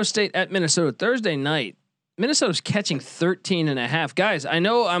Ohio State at Minnesota Thursday night. Minnesota's catching 13.5. Guys, I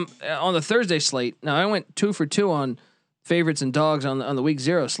know I'm on the Thursday slate. Now I went 2 for 2 on favorites and dogs on the week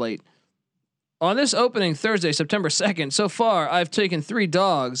 0 slate. On this opening Thursday, September 2nd, so far I've taken 3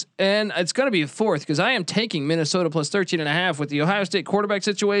 dogs, and it's going to be a 4th because I am taking Minnesota plus 13.5 with the Ohio State quarterback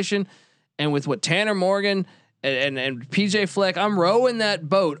situation and with what Tanner Morgan and PJ Fleck. I'm rowing that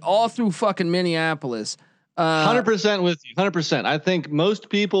boat all through fucking Minneapolis. 100% with you. 100%. I think most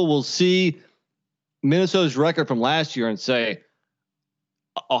people will see Minnesota's record from last year and say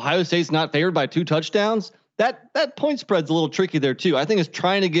Ohio State's not favored by 2 touchdowns. That point spread's a little tricky there too. I think it's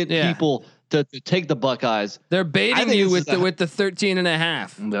trying to get people to take the Buckeyes. They're baiting you with the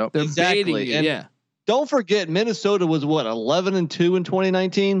 13.5. Nope. They're exactly. baiting you. And yeah. Don't forget, Minnesota was 11-2 in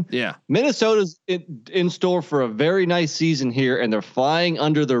 2019. Yeah. Minnesota's in store for a very nice season here, and they're flying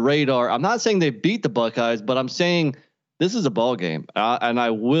under the radar. I'm not saying they beat the Buckeyes, but I'm saying this is a ball game, and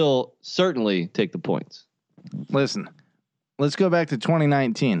I will certainly take the points. Listen, let's go back to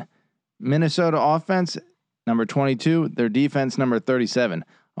 2019. Minnesota offense number 22, their defense number 37.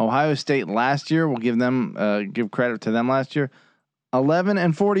 Ohio State last year, we'll give credit to them last year,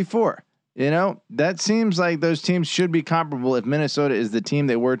 11-44. You know, that seems like those teams should be comparable if Minnesota is the team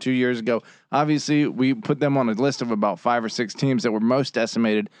they were 2 years ago. Obviously, we put them on a list of about 5 or 6 teams that were most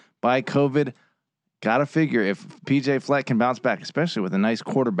decimated by COVID. Got to figure if PJ Fleck can bounce back, especially with a nice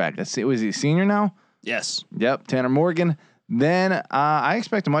quarterback. Was he a senior now? Yes. Yep, Tanner Morgan. Then I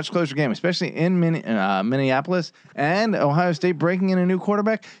expect a much closer game, especially in Minneapolis and Ohio State breaking in a new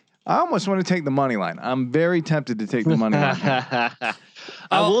quarterback. I almost want to take the money line. I'm very tempted to take the money line.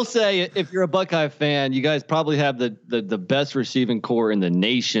 I will say, if you're a Buckeye fan, you guys probably have the best receiving core in the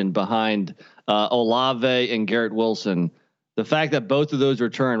nation behind Olave and Garrett Wilson. The fact that both of those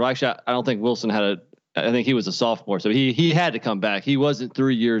returned, well, actually, I don't think Wilson I think he was a sophomore, so he had to come back. He wasn't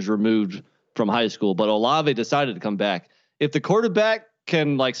 3 years removed from high school, but Olave decided to come back. If the quarterback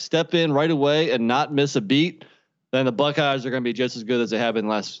can step in right away and not miss a beat, then the Buckeyes are going to be just as good as they have been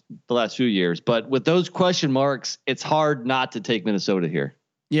the last few years. But with those question marks, it's hard not to take Minnesota here.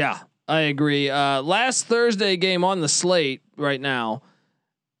 Yeah, I agree. Last Thursday game on the slate right now.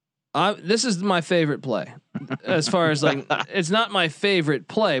 This is my favorite play. As far as it's not my favorite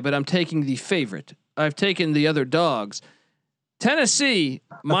play, but I'm taking the favorite. I've taken the other dogs. Tennessee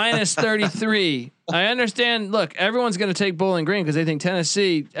minus 33. I understand. Look, everyone's going to take Bowling Green because they think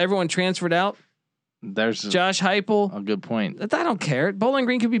Tennessee. Everyone transferred out. There's Josh Heupel. A good point. I don't care. Bowling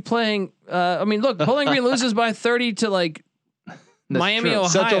Green could be playing. Look, Bowling Green loses by 30 to Miami, true. Ohio,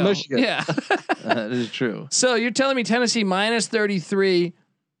 Central Michigan. Yeah, That is true. So you're telling me Tennessee minus 33.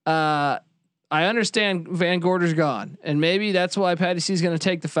 I understand Van Gorder's gone, and maybe that's why Patty C is going to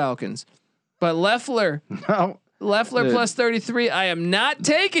take the Falcons. But Leffler. No. Leffler plus 33. I am not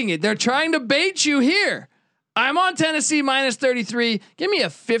taking it. They're trying to bait you here. I'm on Tennessee minus 33. Give me a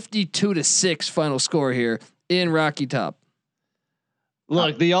 52-6 final score here in Rocky Top.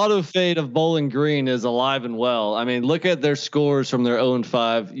 Look, the auto fade of Bowling Green is alive and well. I mean, look at their scores from their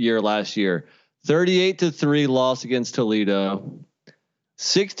 0-5 year last year. 38-3 loss against Toledo.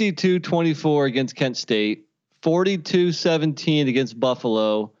 62-24 against Kent State. 42-17 against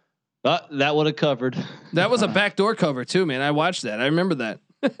Buffalo. That would have covered. That was a backdoor cover too, man. I watched that. I remember that.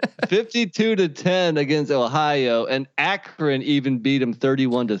 52-10 against Ohio, and Akron even beat him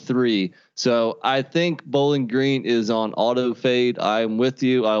 31-3. So I think Bowling Green is on auto fade. I'm with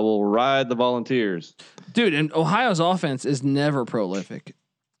you. I will ride the Volunteers, dude. And Ohio's offense is never prolific.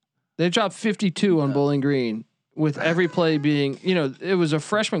 They dropped 52 on Bowling Green. With every play being, it was a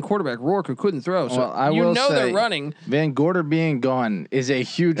freshman quarterback, Rourke, who couldn't throw. So they're running. Van Gorder being gone is a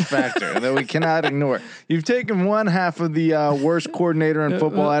huge factor that we cannot ignore. You've taken one half of the worst coordinator in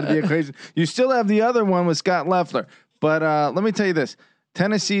football out of the equation. You still have the other one with Scott Leffler. But let me tell you this: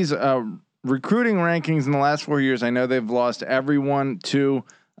 Tennessee's recruiting rankings in the last 4 years. I know they've lost everyone to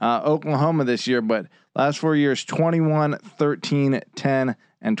Oklahoma this year, but last 4 years: 21, 13, 10,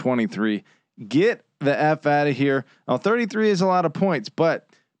 and 23. Get the F out of here. Now 33 is a lot of points, but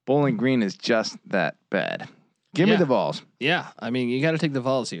Bowling Green is just that bad. Give me the Vols. Yeah. I mean, you got to take the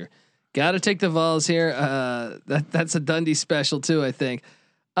Vols here. That's a Dundee special too, I think.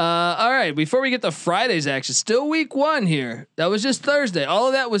 All right. Before we get to Friday's action, still week 1 here. That was just Thursday. All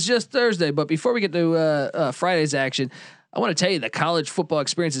of that was just Thursday. But before we get to Friday's action, I want to tell you the college football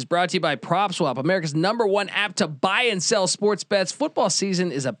experience is brought to you by PropSwap, America's #1 app to buy and sell sports bets. Football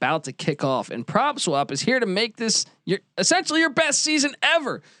season is about to kick off, and PropSwap is here to make this essentially your best season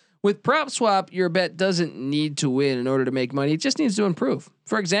ever. With PropSwap, your bet doesn't need to win in order to make money. It just needs to improve.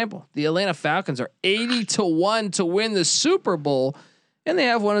 For example, the Atlanta Falcons are 80-1 to win the Super Bowl, and they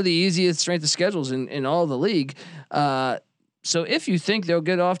have one of the easiest strength of schedules in all of the league. So if you think they'll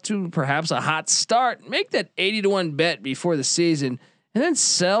get off to perhaps a hot start, make that 80-1 bet before the season and then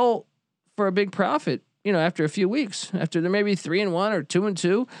sell for a big profit, after a few weeks, after they're maybe 3-1 or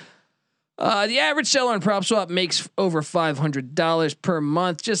 2-2. The average seller on PropSwap makes over $500 per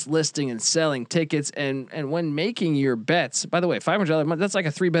month just listing and selling tickets. And when making your bets, by the way, $500 a month, that's like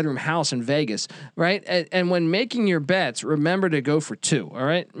a 3-bedroom house in Vegas, right? And when making your bets, remember to go for 2. All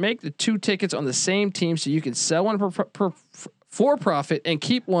right. Make the 2 tickets on the same team so you can sell one for profit and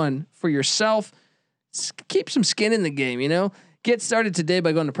keep one for yourself. Keep some skin in the game, Get started today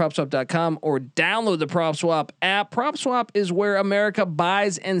by going to PropSwap.com or download the PropSwap app. PropSwap is where America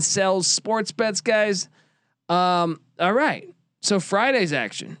buys and sells sports bets, guys. All right. So Friday's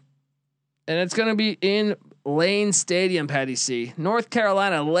action, and it's going to be in Lane Stadium, Patty C. North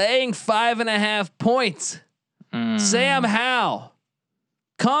Carolina laying 5.5 points. Sam Howell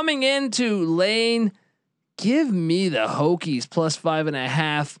coming into Lane Give me the Hokies plus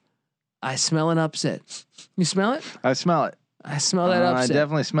 5.5. I smell an upset. You smell it? I smell it. I smell that upset. I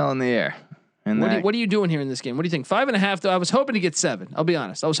definitely smell in the air. And what are you doing here in this game? What do you think? 5.5 though. I was hoping to get 7. I'll be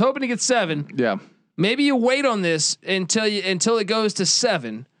honest. I was hoping to get 7. Yeah. Maybe you wait on this until it goes to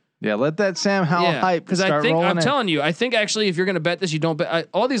 7. Yeah. Let that Sam Howell hype because start rolling. I'm telling you, I think actually if you're going to bet this, you don't bet.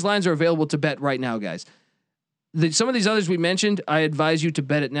 All these lines are available to bet right now, guys. Some of these others we mentioned, I advise you to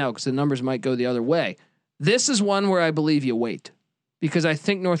bet it now because the numbers might go the other way. This is one where I believe you wait because I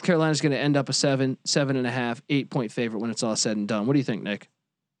think North Carolina is going to end up a 7, 7.5, 8-point favorite when it's all said and done. What do you think, Nick?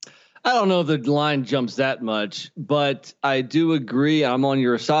 I don't know if the line jumps that much, but I do agree. I'm on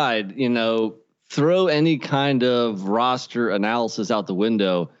your side. Throw any kind of roster analysis out the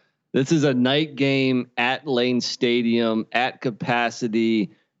window. This is a night game at Lane Stadium at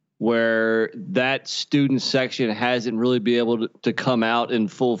capacity where that student section hasn't really been able to come out in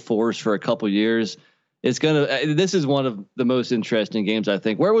full force for a couple years. This is one of the most interesting games, I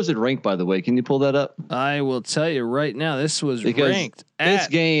think. Where was it ranked, by the way? Can you pull that up? I will tell you right now. This was ranked. This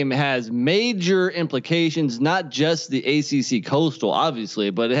game has major implications, not just the ACC Coastal, obviously,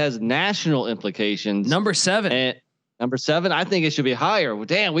 but it has national implications. Number 7. And number 7, I think it should be higher. Well,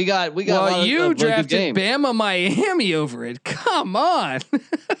 damn, we got. Well, you drafted Bama Miami over it. Come on.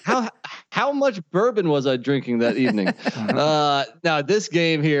 How much bourbon was I drinking that evening? Now this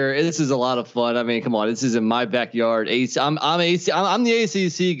game here, this is a lot of fun. I mean, come on, this is in my backyard. I'm the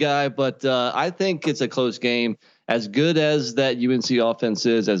ACC guy, but I think it's a close game. As good as that UNC offense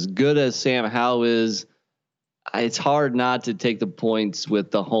is, as good as Sam Howell is, it's hard not to take the points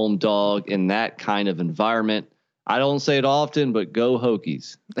with the home dog in that kind of environment. I don't say it often, but go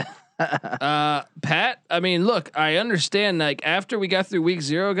Hokies. Pat, I mean, look, I understand. Like after we got through week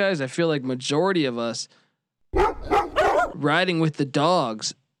 0, guys, I feel like majority of us riding with the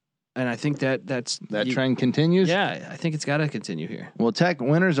dogs, and I think that's trend continues. Yeah, I think it's got to continue here. Well, Tech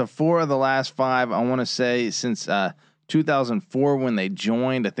winners of 4 of the last 5. I want to say since 2004 when they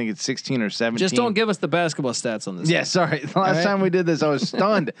joined. I think it's 16 or 17. Just don't give us the basketball stats on this. Yeah, sorry. The last time we did this, I was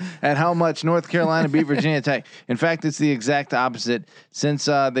stunned at how much North Carolina beat Virginia Tech. In fact, it's the exact opposite. Since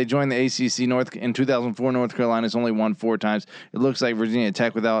they joined the ACC in 2004, North Carolina's only won 4 times. It looks like Virginia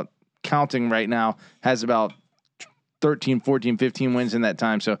Tech, without counting right now, has about 13, 14, 15 wins in that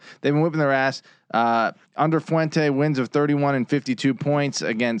time. So they've been whipping their ass. Under Fuente, wins of 31 and 52 points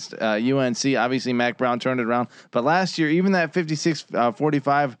against UNC. Obviously, Mac Brown turned it around. But last year, even that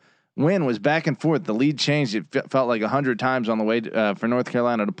 56-45 win was back and forth. The lead changed. It felt like 100 times on the way for North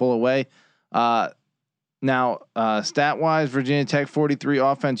Carolina to pull away. Now, stat-wise, Virginia Tech 43,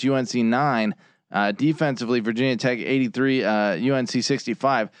 offense UNC 9. Defensively, Virginia Tech 83, UNC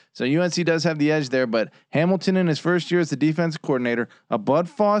 65. So UNC does have the edge there, but Hamilton in his first year as the defensive coordinator, a Bud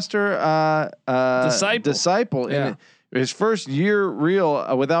Foster disciple in his first year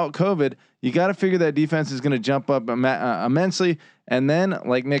real without COVID, you got to figure that defense is going to jump up immensely. And then,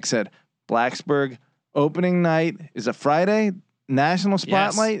 like Nick said, Blacksburg opening night is a Friday national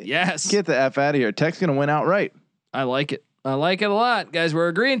spotlight. Yes. Get the F out of here. Tech's going to win outright. I like it. I like it a lot, guys. We're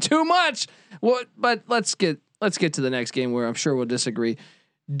agreeing too much. But let's get to the next game where I'm sure we'll disagree.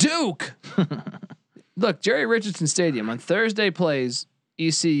 Duke. Look, Jerry Richardson Stadium on Thursday plays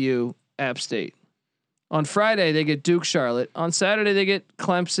ECU App State. On Friday they get Duke Charlotte. On Saturday they get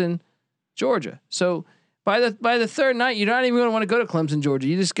Clemson Georgia. So by the third night, you're not even going to want to go to Clemson Georgia.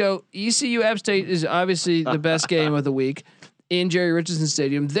 You just go ECU App State is obviously the best game of the week in Jerry Richardson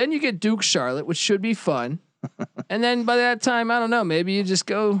Stadium. Then you get Duke Charlotte, which should be fun. And then by that time, I don't know, maybe you just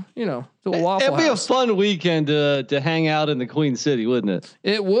go, to a Waffle It'd be House. a fun weekend to hang out in the Queen City, wouldn't it?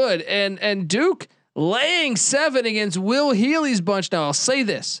 It would. And Duke laying 7 against Will Healy's bunch. Now I'll say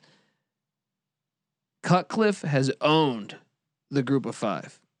this. Cutcliffe has owned the group of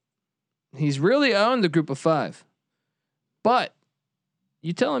 5. He's really owned the group of 5. But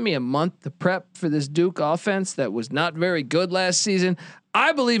you telling me a month to prep for this Duke offense that was not very good last season?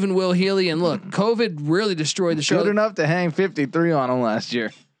 I believe in Will Healy, and look, COVID really destroyed the Charlotte. Good enough to hang 53 on him last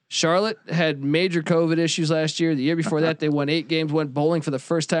year. Charlotte had major COVID issues last year. The year before that, they won 8 games, went bowling for the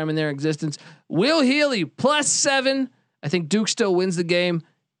first time in their existence. Will Healy +7. I think Duke still wins the game.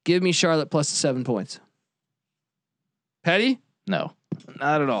 Give me Charlotte plus the 7 points. Petty? No,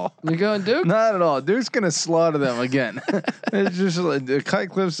 not at all. You're going Duke? Not at all. Duke's gonna slaughter them again. It's just the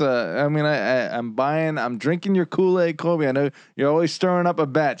Cutcliffe's. I mean, I'm buying. I'm drinking your Kool-Aid, Kobe. I know you're always stirring up a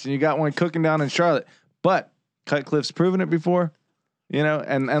batch, and you got one cooking down in Charlotte. But Cutcliffe's proven it before,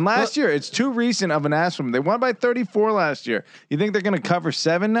 And last year, it's too recent of an ass from them. They won by 34 last year. You think they're gonna cover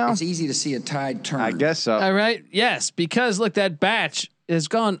 7 now? It's easy to see a tide turn. I guess so. All right. Yes, because look, that batch has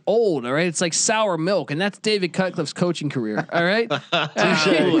gone old. All right, it's like sour milk, and that's David Cutcliffe's coaching career. All right.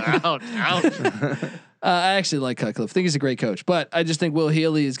 ouch. I actually like Cutcliffe. I think he's a great coach, but I just think Will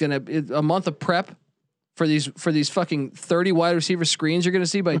Healy is gonna a month of prep for these fucking 30 wide receiver screens you're gonna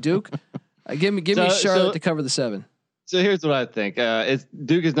see by Duke. Give me Charlotte to cover the 7. So here's what I think. It's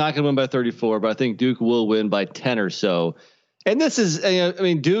Duke is not going to win by 34, but I think Duke will win by 10 or so. And this is, I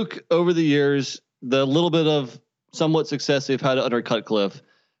mean, Duke over the years, the little bit of somewhat success they've had under Cutcliffe.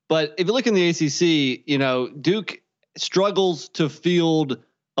 But if you look in the ACC, Duke struggles to field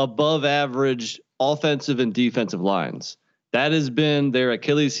above average offensive and defensive lines. That has been their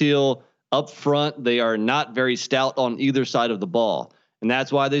Achilles heel up front. They are not very stout on either side of the ball. And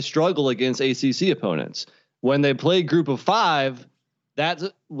that's why they struggle against ACC opponents. When they play group of 5, that's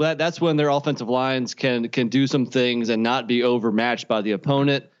when their offensive lines can do some things and not be overmatched by the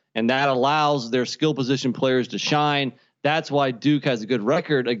opponent. And that allows their skill position players to shine. That's why Duke has a good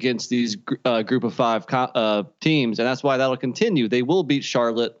record against these group of 5 teams. And that's why that'll continue. They will beat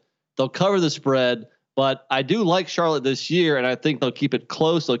Charlotte. They'll cover the spread, but I do like Charlotte this year. And I think they'll keep it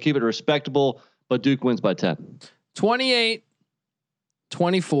close. They'll keep it respectable, but Duke wins by 10.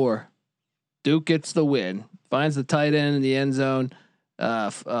 28-24. Duke gets the win. Finds the tight end in the end zone on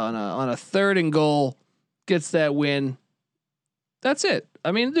a 3rd and goal. Gets that win. That's it.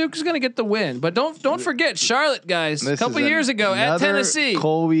 I mean, Duke's going to get the win, but don't forget Charlotte, guys. A couple years ago at Tennessee,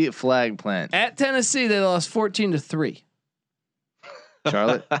 Colby flag plant at Tennessee, they lost 14-3.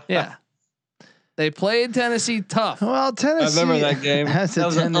 Charlotte, yeah, they played Tennessee tough. Well, Tennessee. I remember that game. That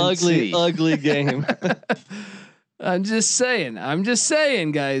was an ugly game. I'm just saying,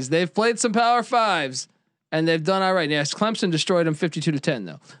 guys. They've played some Power 5s, and they've done all right. Yes, Clemson destroyed them 52-10,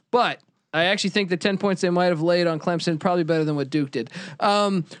 though. But I actually think the 10 points they might have laid on Clemson probably better than what Duke did.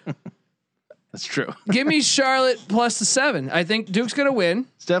 That's true. Give me Charlotte plus the 7. I think Duke's going to win.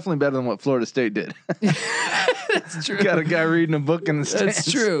 It's definitely better than what Florida State did. That's true. Got a guy reading a book in the stands.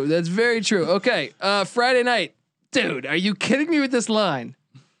 That's true. That's very true. Okay, Friday night, dude. Are you kidding me with this line?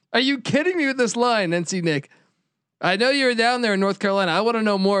 NC Nick? I know you're down there in North Carolina. I want to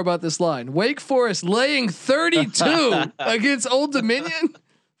know more about this line. Wake Forest laying 32 against Old Dominion.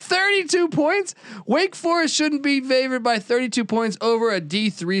 32 points. Wake Forest shouldn't be favored by 32 points over a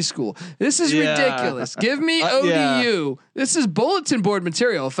D3 school. This is ridiculous. Give me ODU. Yeah. This is bulletin board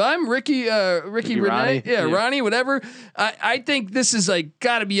material. If I'm Ricky Renee, Ronnie, whatever. I think this is like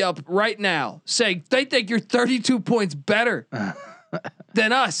got to be up right now. Saying they think you're 32 points better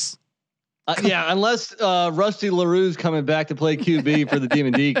than us. Unless Rusty LaRue's coming back to play QB for the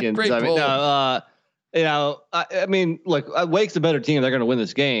Demon Deacons. I mean, look, Wake's a better team. They're going to win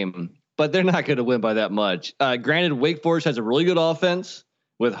this game, but they're not going to win by that much. Granted, Wake Forest has a really good offense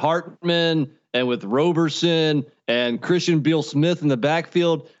with Hartman and with Roberson and Christian Beal-Smith in the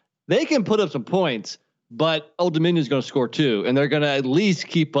backfield. They can put up some points, but Old Dominion is going to score 2, and they're going to at least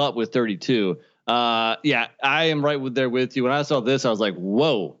keep up with 32. I am right there with you. When I saw this, I was like,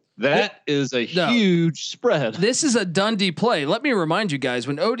 whoa. That is a huge spread. This is a Dundee play. Let me remind you guys,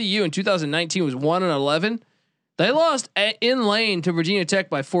 when ODU in 2019 was 1-11, they lost in Lane to Virginia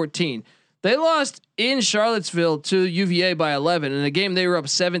Tech by 14. They lost in Charlottesville to UVA by 11 in a game they were up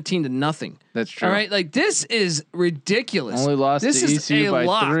 17-0. That's true. All right, like this is ridiculous. Only lost this to is ECU a by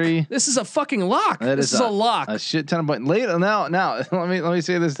lock. 3. This is a fucking lock. This is a lock. A shit ton of points. Later now, let me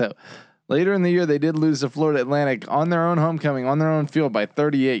say this though. Later in the year, they did lose to Florida Atlantic on their own homecoming, on their own field by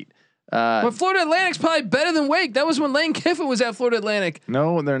 38. But Florida Atlantic's probably better than Wake. That was when Lane Kiffin was at Florida Atlantic.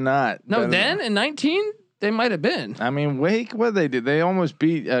 No, they're not. No, then in 19, they might have been. I mean, Wake, what they did? They almost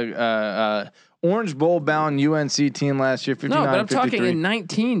beat Orange Bowl bound UNC team last year. 59-53. No, but I'm talking in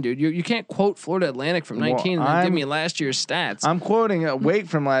 19, dude. You can't quote Florida Atlantic from 19 and then give me last year's stats. I'm quoting Wake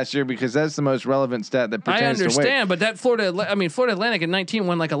from last year because that's the most relevant stat that pertains to Wake. I understand, but that Florida Atlantic in 19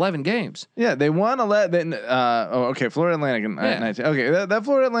 won like 11 games. Yeah, they won 11. Okay, Florida Atlantic in 19. Okay, that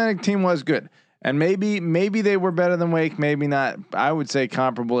Florida Atlantic team was good. And maybe they were better than Wake, maybe not. I would say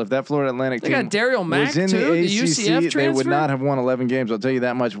comparable. If that Florida Atlantic team got Daryl Mack was in too, the ACC, UCF they would not have won 11 games. I'll tell you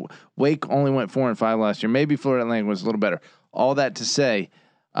that much. Wake only went 4-5 last year. Maybe Florida Atlantic was a little better. All that to say,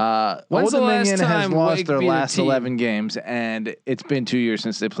 Old Dominion has lost their last 11 games, and it's been 2 years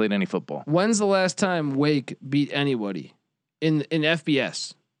since they played any football. When's the last time Wake beat anybody in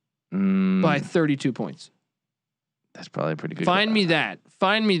FBS by 32 points? That's probably pretty good. Find me that.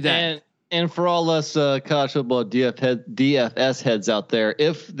 And for all us college football DFS heads out there,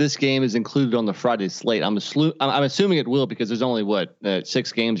 if this game is included on the Friday slate, I'm assuming it will because there's only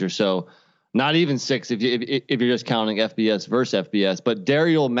 6 games or so, not even 6 if you're just counting FBS versus FBS. But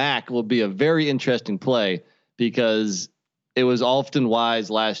Daryl Mack will be a very interesting play because it was often wise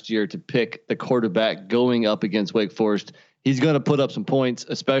last year to pick the quarterback going up against Wake Forest. He's going to put up some points,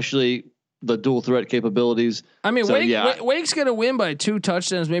 especially the dual threat capabilities. I mean, So, Wake's going to win by 2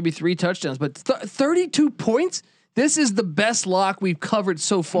 touchdowns, maybe 3 touchdowns, but 32 points. This is the best lock we've covered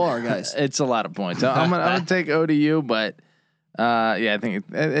so far, guys. It's a lot of points. I'm gonna take ODU, but yeah, I think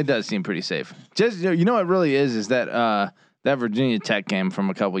it does seem pretty safe. Just you know what really is that that Virginia Tech game from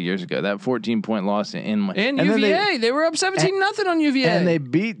a couple years ago, that 14-point loss in and UVA, they were up 17-0 on UVA, and they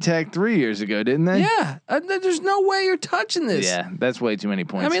beat Tech 3 years ago, didn't they? Yeah, there's no way you're touching this. Yeah, that's way too many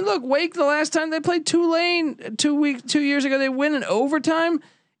points. I mean, look, Wake, the last time they played Tulane 2 years ago, they win in overtime.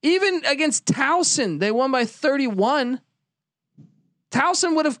 Even against Towson, they won by 31.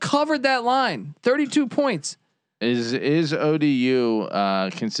 Towson would have covered that line. 32 points. Is ODU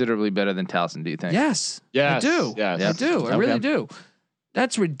considerably better than Towson? Do you think? Yes. Yes. I do. Yes. I do. I really do.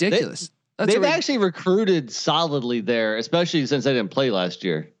 That's ridiculous. They've actually recruited solidly there, especially since they didn't play last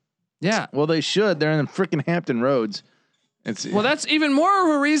year. Yeah. Well, they should. They're in freaking Hampton Roads. Well, that's even more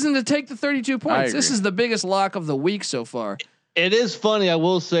of a reason to take the 32 points. This agree. is the biggest lock of the week so far. It is funny. I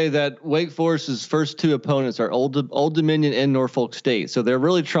will say that Wake Forest's first 2 opponents are Old Dominion and Norfolk State, so they're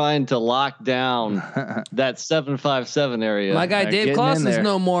really trying to lock down that 757 area. My guy Dave Clausen's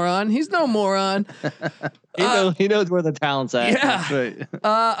no moron. He's no moron. He knows where the talent's at. Yeah. That's right.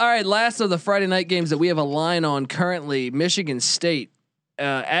 All right. Last of the Friday night games that we have a line on currently: Michigan State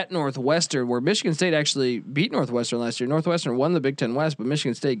at Northwestern, where Michigan State actually beat Northwestern last year. Northwestern won the Big Ten West, but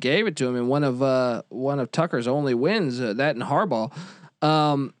Michigan State gave it to him in one of Tucker's only wins. That and Harbaugh.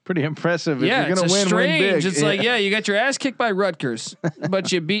 Pretty impressive. Yeah, if you're gonna it's win big. It's like, yeah, you got your ass kicked by Rutgers,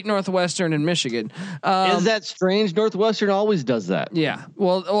 but you beat Northwestern and Michigan. Is that strange? Northwestern always does that. Yeah.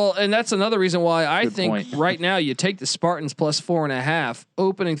 Well, and that's another reason why I Good think point. right now you take the Spartans plus 4.5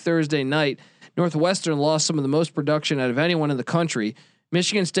 opening Thursday night. Northwestern lost some of the most production out of anyone in the country.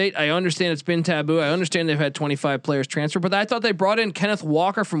 Michigan State, I understand it's been taboo. I understand they've had 25 players transfer, but I thought they brought in Kenneth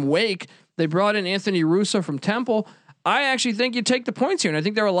Walker from Wake. They brought in Anthony Russo from Temple. I actually think you take the points here, and I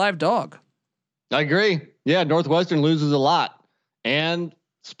think they're a live dog. I agree. Yeah, Northwestern loses a lot, and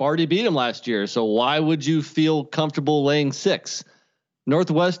Sparty beat them last year. So why would you feel comfortable laying 6?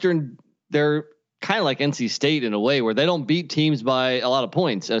 Northwestern, they're kind of like NC State in a way where they don't beat teams by a lot of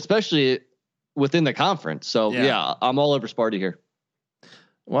points, and especially within the conference. So yeah I'm all over Sparty here.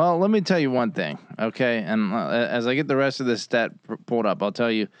 Well, let me tell you one thing, okay? And as I get the rest of this stat pulled up, I'll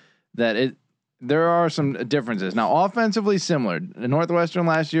tell you that there are some differences. Now, offensively similar. Northwestern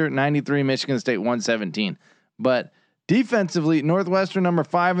last year, 93, Michigan State 117. But defensively, Northwestern number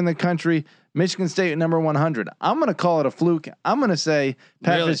 5 in the country, Michigan State number 100. I'm going to call it a fluke. I'm going to say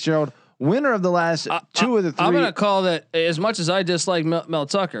Pat Fitzgerald, winner of the last 2 of the 3. I'm going to call that, as much as I dislike Mel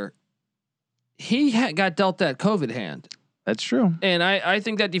Tucker, he got dealt that COVID hand. That's true. And I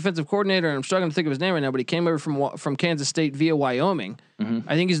think that defensive coordinator, and I'm struggling to think of his name right now, but he came over from Kansas State via Wyoming. Mm-hmm.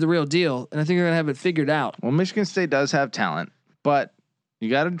 I think he's the real deal, and I think they're gonna have it figured out. Well, Michigan State does have talent, but you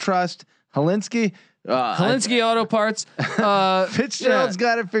got to trust Helinski. Auto Parts. Fitzgerald's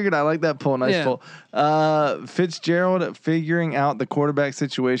got it figured out. I like that pull. Nice pull. Fitzgerald figuring out the quarterback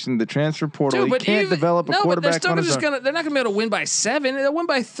situation, the transfer portal. Dude, he can't develop a quarterback on his own. They're not gonna be able to win by 7. They'll win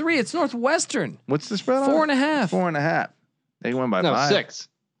by 3. It's Northwestern. What's the spread? 4.5. 4.5. They can win by 5. 6.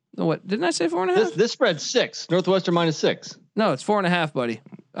 No, what didn't I say 4.5? This spread's 6. Northwestern minus 6. No, it's 4.5, buddy.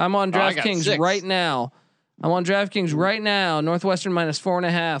 I'm on DraftKings right now. Northwestern minus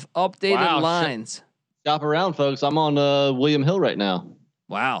 4.5. Updated lines. Shop around, folks. I'm on William Hill right now.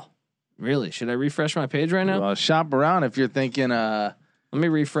 Wow. Really? Should I refresh my page right now? Well, shop around if you're thinking. Let me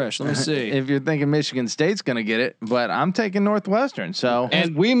refresh. Let me see. If you're thinking Michigan State's going to get it, but I'm taking Northwestern. So,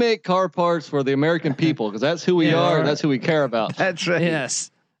 and we make car parts for the American people because that's who we are. And that's who we care about. That's right. Yes.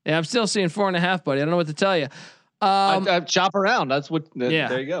 Yeah, I'm still seeing 4.5, buddy. I don't know what to tell you. I shop around. That's what. Yeah.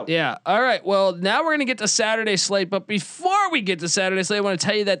 There you go. Yeah. All right. Well, now we're gonna get to Saturday slate, but before we get to Saturday slate, I want to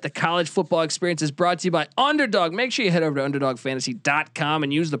tell you that the college football experience is brought to you by Underdog. Make sure you head over to UnderdogFantasy.com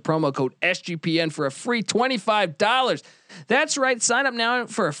and use the promo code SGPN for a free $25. That's right. Sign up now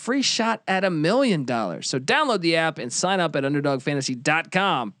for a free shot at $1 million. So download the app and sign up at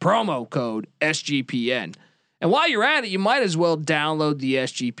UnderdogFantasy.com. Promo code SGPN. And while you're at it, you might as well download the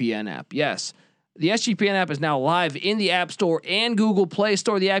SGPN app. Yes. The SGPN app is now live in the App Store and Google Play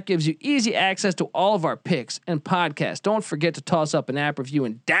Store. The app gives you easy access to all of our picks and podcasts. Don't forget to toss up an app review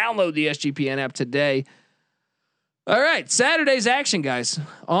and download the SGPN app today. All right, Saturday's action, guys,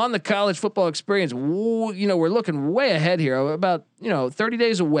 on the college football experience. We're looking way ahead here, about 30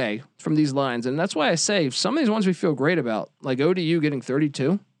 days away from these lines, and that's why I say some of these ones we feel great about, like ODU getting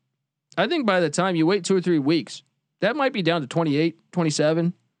 32. I think by the time you wait 2 or 3 weeks, That might be down to 28,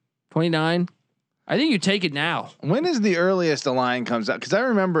 27, 29. I think you take it now. When is the earliest the line comes out? Because I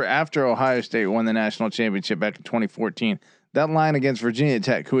remember after Ohio State won the national championship back in 2014, that line against Virginia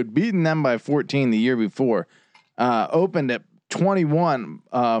Tech, who had beaten them by 14 the year before, opened at 21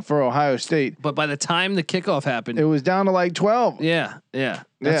 for Ohio State. But by the time the kickoff happened, it was down to like 12. Yeah. That's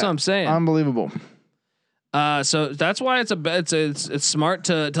what I'm saying. Unbelievable. So that's why it's smart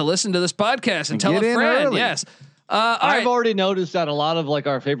to listen to this podcast and tell a get in friend. early. Yes. I've already noticed that a lot of like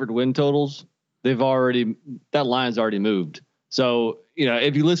our favorite win totals, that line's already moved. So,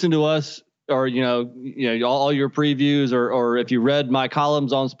 if you listen to us or, all your previews or if you read my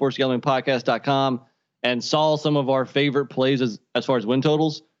columns on sportsgamblingpodcast.com and saw some of our favorite plays as far as win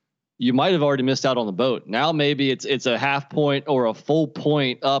totals, you might have already missed out on the boat. Now maybe it's a half point or a full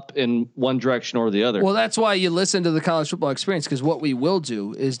point up in one direction or the other. Well, that's why you listen to the College Football Experience, because what we will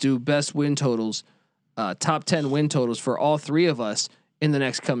do is do best win totals, top 10 win totals for all three of us in the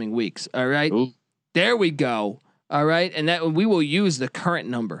next coming weeks. All right. Ooh. There we go. All right. And that we will use the current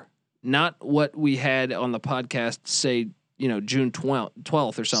number, not what we had on the podcast, say, June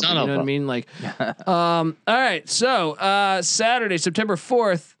 12th or something. You know what I mean? Like, all right. So, Saturday, September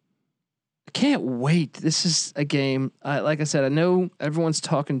 4th, I can't wait. This is a game. Like I said, I know everyone's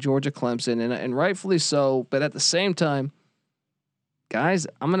talking Georgia Clemson and rightfully so, but at the same time, guys,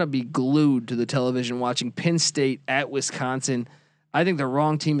 I'm going to be glued to the television watching Penn State at Wisconsin. I think the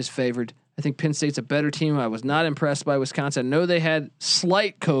wrong team is favored. I think Penn State's a better team. I was not impressed by Wisconsin. I know they had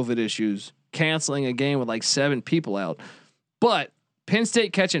slight COVID issues, canceling a game with like 7 people out, but Penn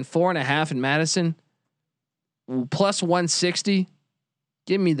State catching 4.5 in Madison, plus 160.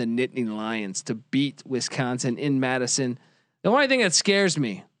 Give me the Nittany Lions to beat Wisconsin in Madison. The only thing that scares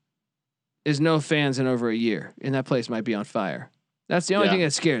me is no fans in over a year, and that place might be on fire. That's the only thing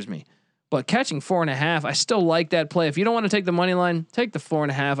that scares me. But catching 4.5, I still like that play. If you don't want to take the money line, take the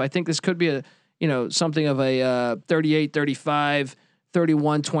 4.5. I think this could be something of a 38, 35,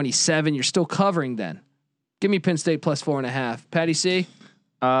 31, 27. You're still covering then. Give me Penn State plus 4.5. Patty C.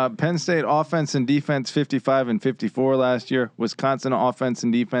 Penn State offense and defense 55 and 54 last year. Wisconsin offense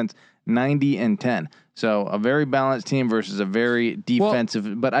and defense 90 and 10. So a very balanced team versus a very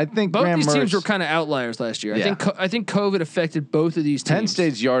defensive. But I think both these teams were kind of outliers last year. Yeah. I think COVID affected both of these teams. Penn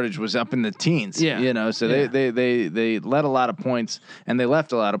State's yardage was up in the teens. Yeah. So they let a lot of points and they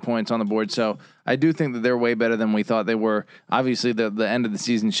left a lot of points on the board. So I do think that they're way better than we thought they were. Obviously, the end of the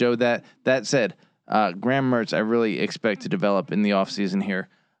season showed that. That said, Graham Mertz, I really expect to develop in the offseason here.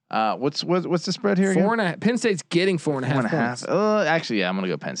 What's the spread here? 4.5. Penn State's getting 4.5 points. Actually, yeah, I'm gonna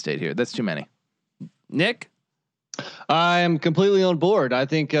go Penn State here. That's too many. Nick, I am completely on board. I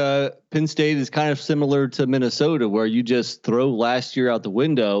think Penn State is kind of similar to Minnesota, where you just throw last year out the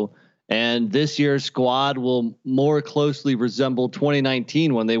window, and this year's squad will more closely resemble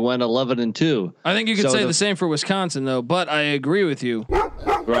 2019 when they went 11-2. I think you could say the same for Wisconsin, though. But I agree with you.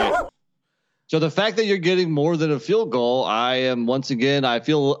 Right. So the fact that you're getting more than a field goal, I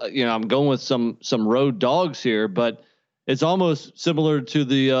feel I'm going with some road dogs here, but it's almost similar to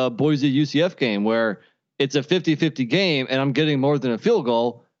the Boise UCF game where it's a 50-50 game and I'm getting more than a field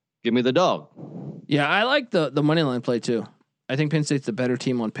goal. Give me the dog. Yeah, I like the money line play too. I think Penn State's the better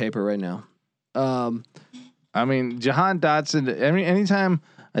team on paper right now. I mean, Jahan Dotson. Anytime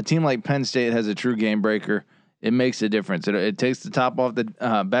a team like Penn State has a true game breaker, it makes a difference. It takes the top off the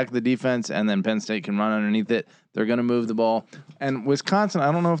back of the defense, and then Penn State can run underneath it. They're going to move the ball. And Wisconsin,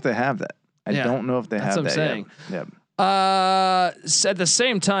 I don't know if they have that. I don't know if they have that. That's what I'm saying. Yet. At the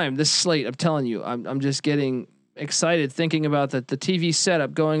same time, this slate, I'm telling you, I'm just getting excited thinking about the TV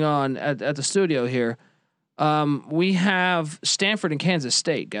setup going on at the studio here. We have Stanford and Kansas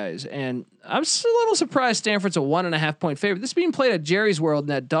State, guys, and I'm just a little surprised Stanford's a 1.5 point favorite. This is being played at Jerry's World in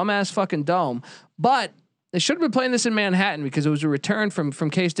that dumbass fucking dome, but they should have been playing this in Manhattan because it was a return from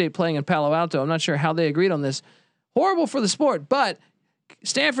K-State playing in Palo Alto. I'm not sure how they agreed on this. Horrible for the sport, but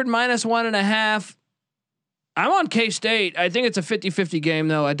Stanford minus 1.5. I'm on K-State. I think it's a 50-50 game,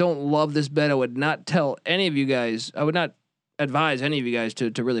 though. I don't love this bet. I would not tell any of you guys. I would not advise any of you guys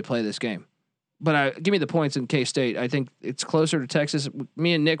to really play this game. But give me the points in K-State. I think it's closer to Texas.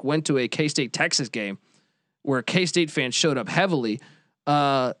 Me and Nick went to a K-State Texas game where K-State fans showed up heavily.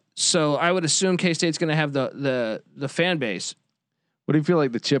 So I would assume K-State's going to have the fan base. What do you feel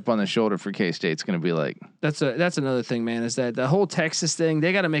like the chip on the shoulder for K-State's going to be like? That's another thing, man, is that the whole Texas thing,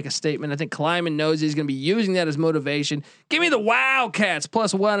 they got to make a statement. I think Kleiman knows he's going to be using that as motivation. Give me the Wildcats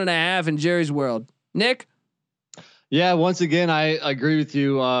plus 1.5 in Jerry's World. Nick? Yeah, once again, I agree with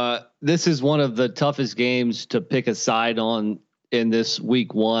you. This is one of the toughest games to pick a side on in this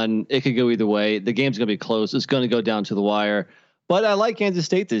week one. It could go either way. The game's going to be close. It's going to go down to the wire. But I like Kansas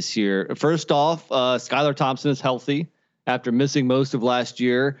State this year. First off, Skylar Thompson is healthy after missing most of last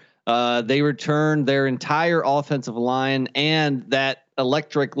year. They returned their entire offensive line and that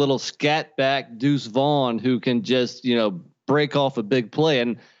electric little scat back Deuce Vaughn, who can just, break off a big play.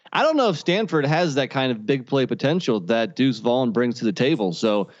 And I don't know if Stanford has that kind of big play potential that Deuce Vaughn brings to the table.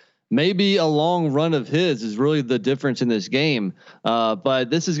 So maybe a long run of his is really the difference in this game. But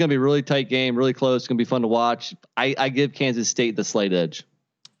this is going to be a really tight game, really close. It's going to be fun to watch. I give Kansas State the slight edge.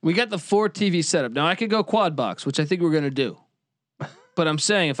 We got the 4 TV setup. Now I could go quad box, which I think we're going to do. But I'm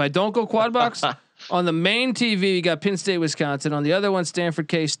saying if I don't go quad box on the main TV, you got Penn State, Wisconsin. On the other one, Stanford,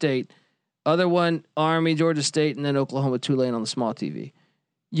 K-State. Other one, Army, Georgia State, and then Oklahoma, Tulane on the small TV.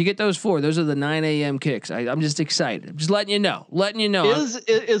 You get those 4. Those are the 9 a.m. kicks. I'm just excited. I'm just letting you know.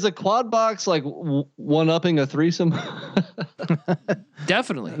 Is a quad box like one upping a threesome?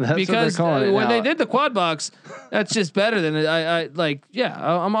 Definitely, That's because when they did the quad box, that's just better than I like. Yeah,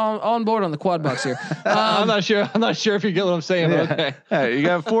 I'm on board on the quad box here. I'm not sure if you get what I'm saying. Yeah. But okay. Hey, you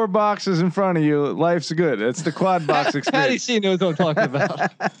got 4 boxes in front of you. Life's good. It's the quad box experience. Patty C knows what I'm talking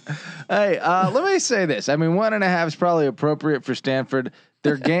about. Hey, let me say this. I mean, 1.5 is probably appropriate for Stanford.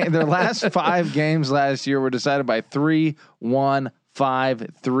 Their last 5 games last year were decided by 3, 1, 5,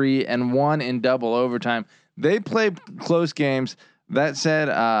 3, and 1 in double overtime. They played close games. That said,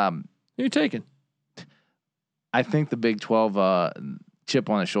 Who are you taking? I think the Big 12 chip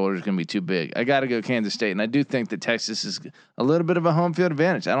on the shoulder is going to be too big. I got to go Kansas State, and I do think that Texas is a little bit of a home field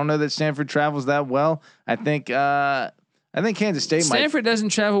advantage. I don't know that Stanford travels that well. I think Kansas State. Stanford doesn't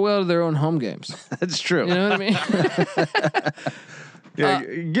travel well to their own home games. That's true. You know what I mean? Yeah,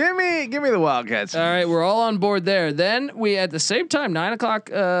 give me the Wildcats. All right, we're all on board there. Then we at the same time,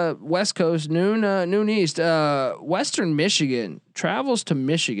 9:00 West Coast, noon East. Western Michigan travels to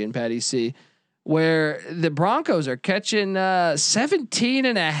Michigan, Patty C, where the Broncos are catching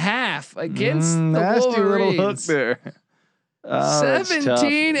 17.5 against the nasty Wolverines. little hook there.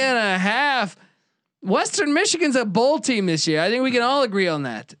 17.5. Western Michigan's a bowl team this year. I think we can all agree on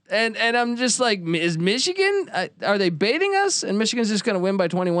that. And I'm just like, is Michigan? Are they baiting us? And Michigan's just going to win by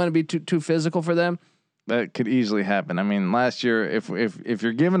 21 and be too physical for them. That could easily happen. I mean, last year, if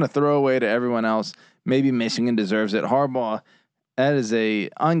you're giving a throwaway to everyone else, maybe Michigan deserves it. Harbaugh, that is a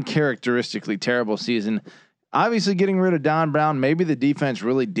uncharacteristically terrible season. Obviously, getting rid of Don Brown, maybe the defense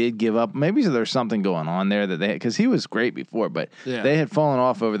really did give up. Maybe there's something going on there that because he was great before, but they had fallen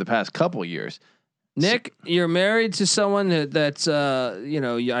off over the past couple years. Nick, you're married to someone that's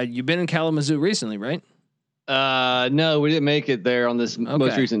you've been in Kalamazoo recently, right? No, we didn't make it there on this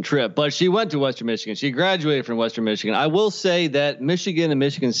most recent trip, but she went to Western Michigan. She graduated from Western Michigan. I will say that Michigan and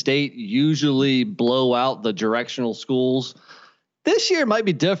Michigan State usually blow out the directional schools. This year might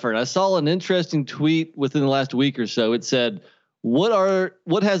be different. I saw an interesting tweet within the last week or so. It said, what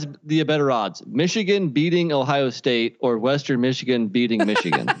has the better odds? Michigan beating Ohio State or Western Michigan beating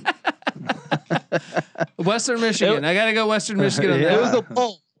Michigan? Western Michigan. I got to go Western Michigan. On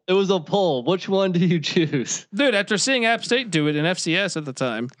that. It was a poll. Which one do you choose? Dude, after seeing App State do it in FCS at the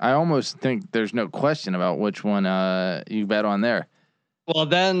time. I almost think there's no question about which one you bet on there. Well,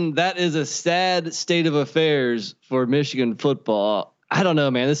 then that is a sad state of affairs for Michigan football. I don't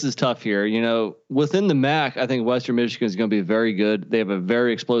know, man. This is tough here. Within the MAC, I think Western Michigan is going to be very good. They have a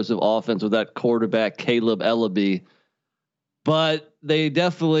very explosive offense with that quarterback, Caleb Ellaby. But they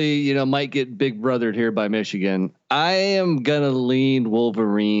definitely, might get big brothered here by Michigan. I am going to lean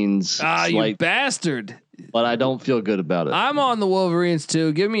Wolverines. You bastard. But I don't feel good about it. I'm on the Wolverines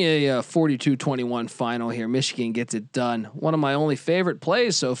too. Give me a 42-21 final here. Michigan gets it done. One of my only favorite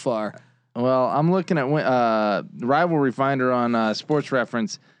plays so far. Well, I'm looking at rivalry finder on Sports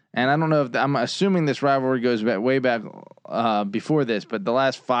Reference, and I don't know if I'm assuming this rivalry goes way back before this, but the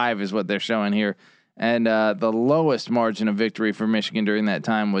last 5 is what they're showing here. And the lowest margin of victory for Michigan during that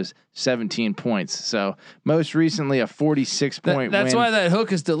time was 17 points. So most recently a 46-point That's win. why that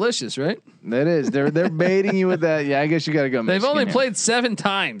hook is delicious, right? That is. They're baiting you with that. Yeah, I guess you got to go Michigan. They've only here. played 7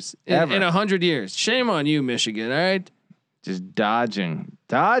 times in 100 years. Shame on you, Michigan. All right. Just dodging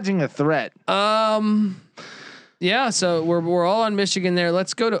a threat. Yeah, so we're all on Michigan there.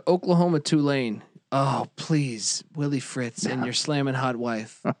 Let's go to Oklahoma Tulane. Oh, please, Willie Fritz and your slamming hot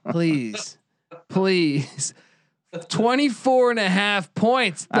wife. Please. 24.5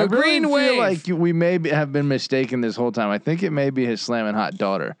 points. The Green Wave. Feel like we may have been mistaken this whole time. I think it may be his slamming hot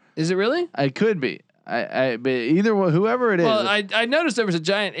daughter. Is it really? It could be. But either one, whoever it is. Well, I noticed there was a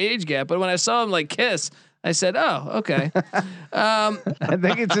giant age gap, but when I saw him kiss, I said, oh, okay. I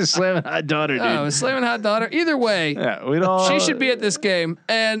think it's his slamming hot daughter, dude. Oh, slamming hot daughter. Either way, Yeah, we don't. she should be at this game.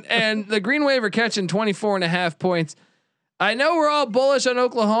 And the Green Wave are catching 24.5 points. I know we're all bullish on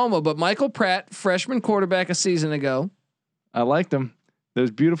Oklahoma, but Michael Pratt, freshman quarterback a season ago. I liked him.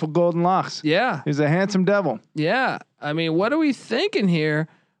 Those beautiful golden locks. Yeah. He's a handsome devil. Yeah. I mean, what are we thinking here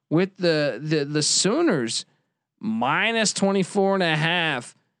with the Sooners minus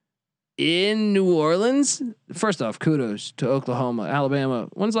 24.5 in New Orleans? First off, kudos to Oklahoma, Alabama.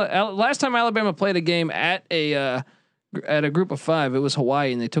 When's last time Alabama played a game at a group of 5? It was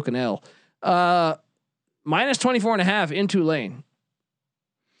Hawaii and they took an L. Minus 24.5 in Tulane.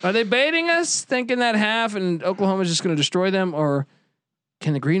 Are they baiting us, thinking that half and Oklahoma's just going to destroy them, or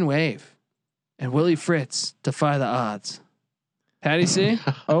can the Green Wave and Willie Fritz defy the odds? Patty C?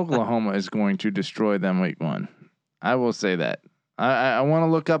 Oklahoma is going to destroy them week 1. I will say that. I want to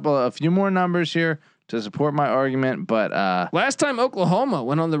look up a few more numbers here to support my argument, but Last time Oklahoma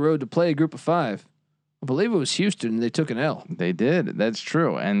went on the road to play a group of 5, I believe it was Houston, and they took an L. they did. That's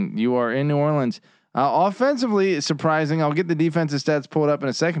true. And you are in New Orleans. Offensively, surprising. I'll get the defensive stats pulled up in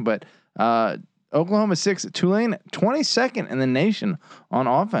a second, but Oklahoma 6th, Tulane 22nd in the nation on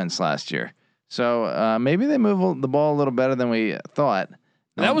offense last year. So maybe they move the ball a little better than we thought.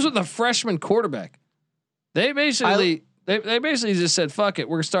 That was with a freshman quarterback. They basically they basically just said, "Fuck it,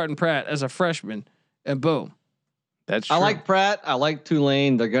 we're starting Pratt as a freshman," and boom. That's true. I like Pratt. I like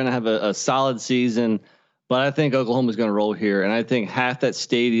Tulane. They're going to have a solid season, but I think Oklahoma's going to roll here, and I think half that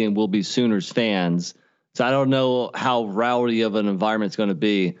stadium will be Sooners fans. So I don't know how rowdy of an environment it's going to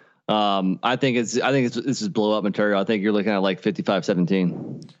be. I think this is blow up material. I think you're looking at like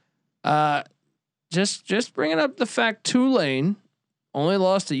 55-17. Just bringing up the fact Tulane only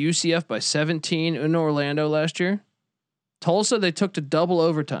lost to UCF by 17 in Orlando last year. Tulsa, they took to double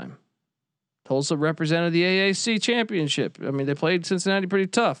overtime. Tulsa represented the AAC championship. I mean, they played Cincinnati pretty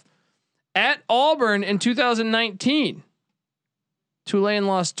tough. At Auburn in 2019, Tulane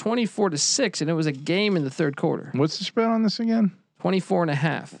lost 24-6, and it was a game in the third quarter. What's the spread on this again?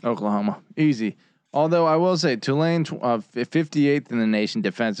 24.5. Oklahoma, easy. Although I will say Tulane 58th in the nation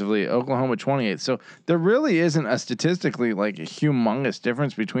defensively, Oklahoma 28th. So there really isn't a statistically like a humongous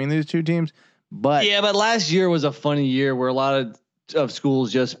difference between these two teams. But Yeah, but last year was a funny year where a lot of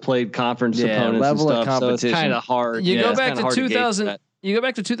schools just played conference opponents level and of stuff. So it's competition. kind of hard. You Yeah, go it's back kinda to hard to gauge 2000. that. You go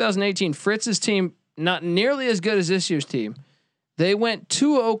back to 2018. Fritz's team not nearly as good as this year's team. They went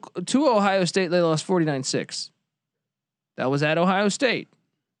to Ohio State. They lost 49-6. That was at Ohio State.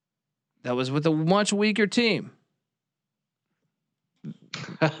 That was with a much weaker team.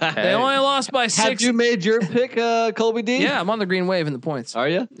 They only lost by 6. Have you made your pick, Colby D? Yeah, I'm on the Green Wave in the points. Are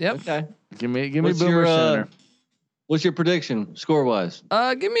you? Yep. Okay. give me What's Boomer your, Sooner. What's your prediction score wise?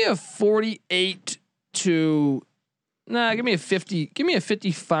 Give me a 48 to. Nah, give me a 50. Give me a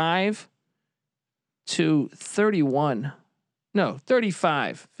 55 to 31. No,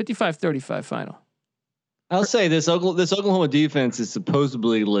 35. 55-35 final. I'll say this Oklahoma defense is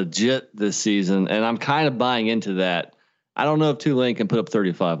supposedly legit this season, and I'm kind of buying into that. I don't know if Tulane can put up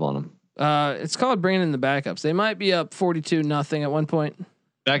 35 on them. It's called bringing in the backups. They might be up 42-0 at one point.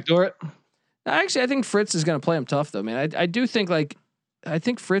 Backdoor it? Actually, I think Fritz is going to play him tough, though, man. I do think I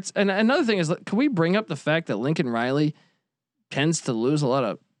think Fritz. And another thing is, can we bring up the fact that Lincoln Riley tends to lose a lot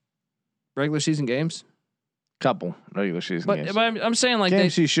of regular season games? Couple regular season games. But I'm saying like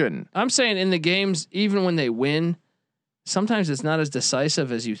Games he shouldn't. I'm saying in the games, even when they win, sometimes it's not as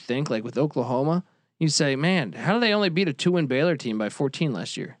decisive as you think. Like with Oklahoma, you say, man, how do they only beat a 2-win Baylor team by 14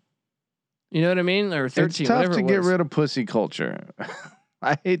 last year? You know what I mean? Or 13, It's tough whatever to it get was. rid of pussy culture.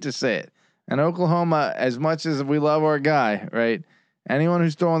 I hate to say it. And Oklahoma, as much as we love our guy, right? Anyone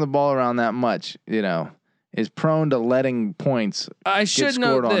who's throwing the ball around that much, is prone to letting points. I should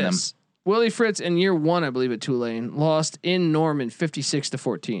note scored on this. Willie Fritz in year 1, I believe at Tulane, lost in Norman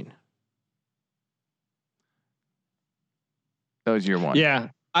 56-14. That was year 1. Yeah.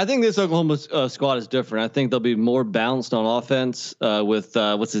 I think this Oklahoma squad is different. I think they'll be more balanced on offense with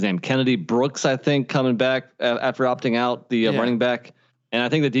what's his name, Kennedy Brooks. I think coming back after opting out, the running back, and I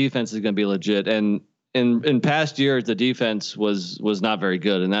think the defense is going to be legit. And in past years, the defense was not very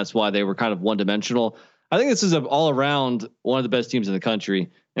good, and that's why they were kind of one dimensional. I think this is all around one of the best teams in the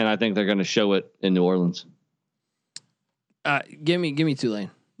country, and I think they're going to show it in New Orleans. Give me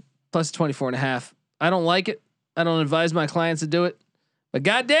Tulane plus 24.5. I don't like it. I don't advise my clients to do it. But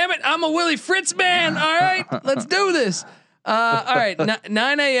God damn it, I'm a Willie Fritz man. All right, let's do this. All right,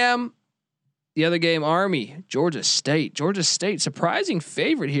 9 a.m. The other game, Army, Georgia State. Georgia State, surprising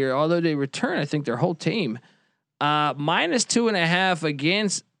favorite here, although they return, I think, their whole team. -2.5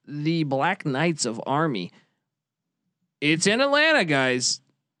 against the Black Knights of Army. It's in Atlanta, guys.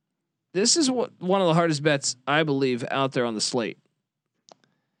 This is one of the hardest bets I believe out there on the slate.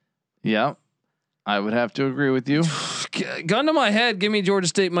 Yeah, I would have to agree with you. Gun to my head, give me Georgia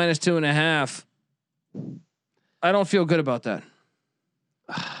State minus 2.5. I don't feel good about that.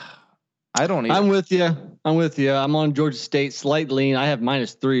 I don't either. I'm with you. I'm on Georgia State, slight lean. I have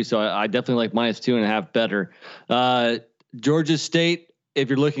 -3, so I definitely like -2.5 better. Georgia State, if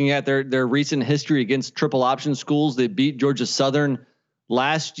you're looking at their recent history against triple option schools, they beat Georgia Southern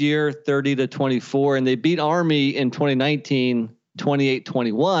last year 30-24, and they beat Army in 2019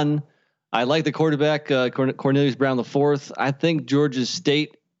 28-21. I like the quarterback Cornelius Brown IV. I think Georgia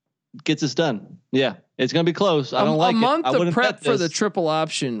State gets this done. Yeah, it's going to be close. I don't like a month it. of prep for the triple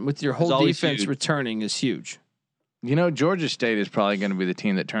option with your whole defense returning is huge. You know, Georgia State is probably going to be the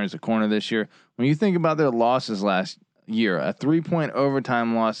team that turns the corner this year. When you think about their losses last year, a 3-point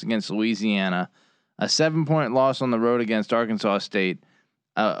overtime loss against Louisiana, a 7-point loss on the road against Arkansas State,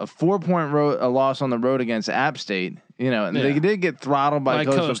 a 4-point loss on the road against App State. You know, and they did get throttled by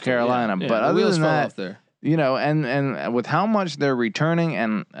Coastal Carolina, but other than that, you know, and with how much they're returning,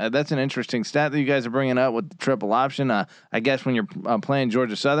 and that's an interesting stat that you guys are bringing up with the triple option. I guess when you're playing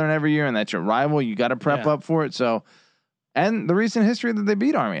Georgia Southern every year and that's your rival, you got to prep up for it. So, and the recent history that they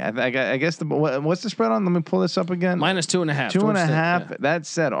beat Army, I guess what's the spread on? Let me pull this up again. -2.5. 2.5. Yeah. That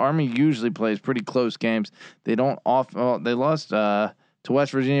said, Army usually plays pretty close games. They don't they lost to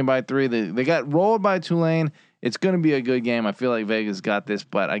West Virginia by 3. They got rolled by Tulane. It's going to be a good game. I feel like Vegas got this,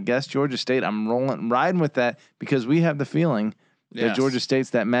 but I guess Georgia State, I'm riding with that because we have the feeling that Georgia State's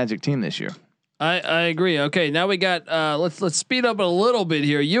that magic team this year. I agree. Okay, now we got let's speed up a little bit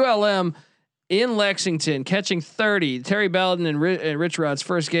here. ULM in Lexington catching 30. Terry Bowden and Rich Rod's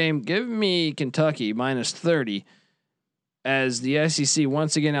first game. Give me Kentucky -30 as the SEC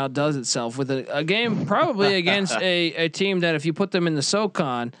once again outdoes itself with a game probably against a team that if you put them in the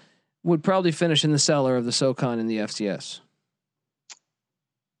SoCon would probably finish in the cellar of the SoCon in the FCS.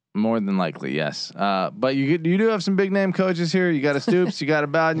 More than likely, yes. But you do have some big name coaches here. You got a Stoops, you got a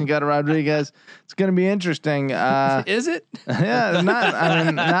Bowden, you got a Rodriguez. It's going to be interesting. Is it? Yeah,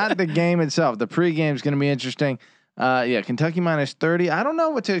 not the game itself. The pregame is going to be interesting. Kentucky -30. I don't know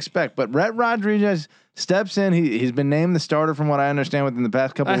what to expect, but Rhett Rodriguez steps in. He's been named the starter from what I understand within the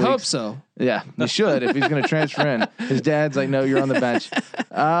past couple of weeks. I hope so. Yeah, he should if he's going to transfer in. His dad's like, no, you're on the bench.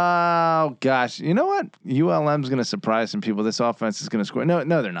 Oh gosh, you know what? ULM's going to surprise some people. This offense is going to score. No,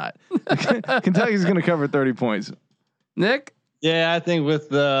 they're not. Kentucky's going to cover 30 points. Nick? Yeah, I think with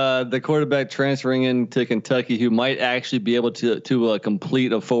the quarterback transferring into Kentucky, who might actually be able to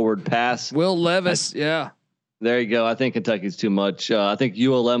complete a forward pass. Will Levis, yeah. There you go. I think Kentucky's too much. I think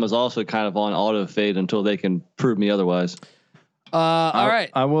ULM is also kind of on auto fade until they can prove me otherwise. All right.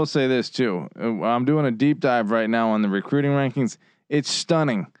 I will say this too. I'm doing a deep dive right now on the recruiting rankings. It's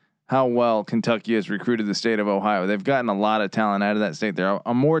stunning how well Kentucky has recruited the state of Ohio. They've gotten a lot of talent out of that state. They're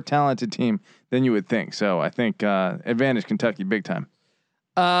a more talented team than you would think. So I think advantage Kentucky big time.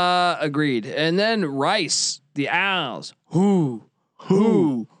 Agreed. And then Rice, the Owls, who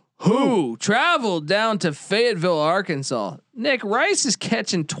traveled down to Fayetteville, Arkansas. Nick, Rice is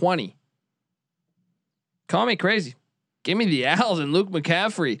catching 20. Call me crazy. Give me the Owls and Luke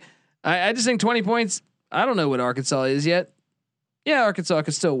McCaffrey. I just think 20 points. I don't know what Arkansas is yet. Yeah, Arkansas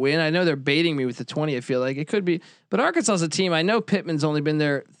could still win. I know they're baiting me with the 20. I feel like it could be, but Arkansas is a team. I know Pittman's only been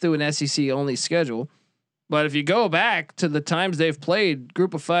there through an SEC only schedule, but if you go back to the times they've played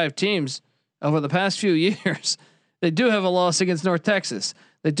group of 5 teams over the past few years, they do have a loss against North Texas.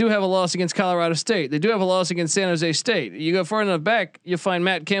 They do have a loss against Colorado State. They do have a loss against San Jose State. You go far enough back, you find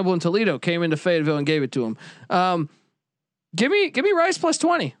Matt Campbell in Toledo came into Fayetteville and gave it to him. Give me Rice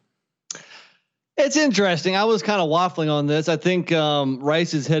 +20. It's interesting. I was kind of waffling on this. I think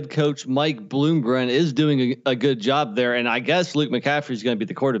Rice's head coach Mike Bloomgren is doing a good job there, and I guess Luke McCaffrey is going to be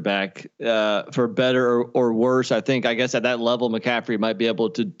the quarterback for better or worse. I guess at that level, McCaffrey might be able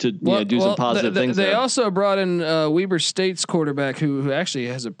to do some positive things. They also brought in Weber State's quarterback, who actually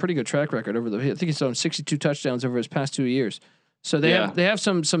has a pretty good track record over I think he's thrown 62 touchdowns over his past 2 years. So they have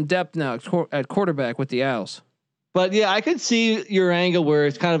some depth now at quarterback with the Owls. But yeah, I could see your angle where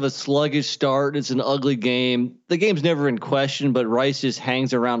it's kind of a sluggish start. It's an ugly game. The game's never in question, but Rice just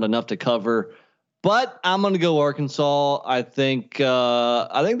hangs around enough to cover. But I'm going to go Arkansas. I think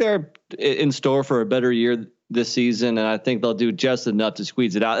they're in store for a better year this season, and I think they'll do just enough to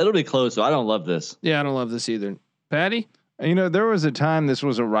squeeze it out. It'll be close, so I don't love this. Yeah, I don't love this either. Patty? You know, there was a time this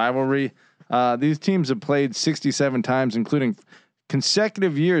was a rivalry. These teams have played 67 times, including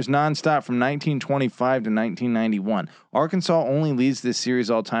consecutive years nonstop from 1925 to 1991. Arkansas only leads this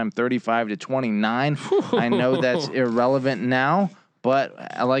series all time 35-29. I know that's irrelevant now, but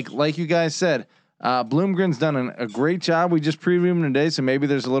like you guys said, Bloomgren's done a great job. We just previewed him today, so maybe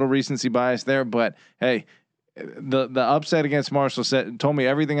there's a little recency bias there. But hey, the upset against Marshall told me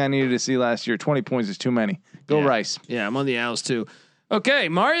everything I needed to see last year. 20 points is too many. Go Rice. Yeah, I'm on the Owls too. Okay,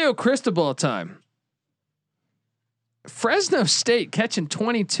 Mario Cristobal time. Fresno State catching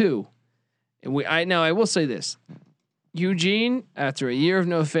 22. And I will say this. Eugene, after a year of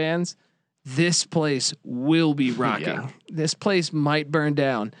no fans, this place will be rocking. Yeah. This place might burn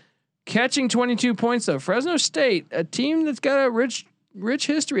down. Catching 22 points though. Fresno State, a team that's got a rich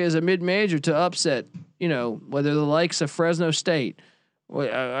history as a mid-major to upset, whether the likes of Fresno State.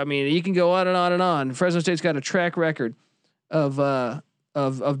 I mean, you can go on and on and on. Fresno State's got a track record of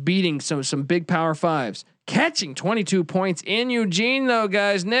beating some big Power Fives. Catching 22 points in Eugene, though,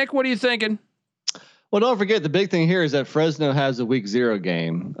 guys. Nick, what are you thinking? Well, don't forget the big thing here is that Fresno has a week 0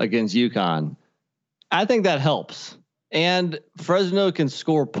 game against UConn. I think that helps. And Fresno can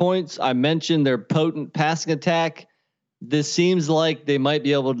score points. I mentioned their potent passing attack. This seems like they might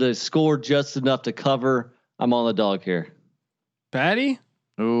be able to score just enough to cover. I'm on the dog here. Patty?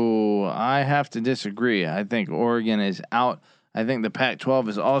 Oh, I have to disagree. I think Oregon is out. I think the Pac-12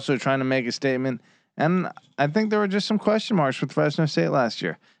 is also trying to make a statement. And I think there were just some question marks with Fresno State last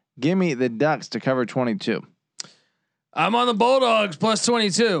year. Give me the Ducks to cover 22. I'm on the Bulldogs plus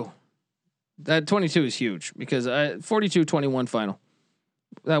 22. That 22 is huge because 42-21 final.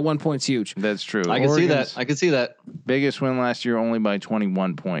 That 1 point's huge. That's true. I can see that. Biggest win last year only by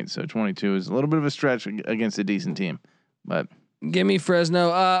 21 points. So 22 is a little bit of a stretch against a decent team. But give me Fresno.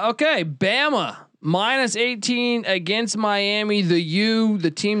 Okay, Bama. Minus 18 against Miami.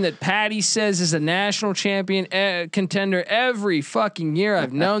 The team that Patty says is a national champion contender every fucking year.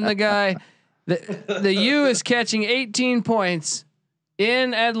 I've known the guy. The U is catching 18 points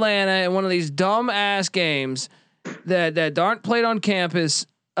in Atlanta in one of these dumb ass games that aren't played on campus.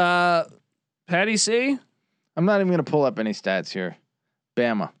 Patty C. I'm not even gonna pull up any stats here.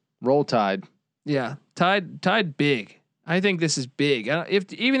 Bama, roll Tide. Yeah, Tide big. I think this is big.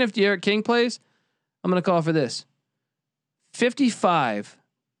 Even if De'Aaron King plays, I'm going to call for this.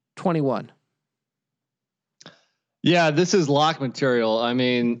 55-21. Yeah, this is lock material. I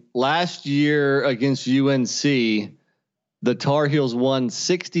mean, last year against UNC, the Tar Heels won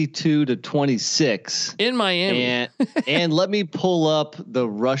 62-26 in Miami. And let me pull up the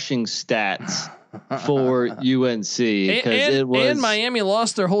rushing stats for UNC because it was. And Miami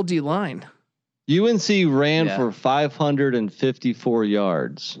lost their whole D line. UNC ran for 554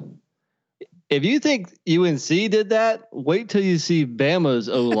 yards. If you think UNC did that, wait till you see Bama's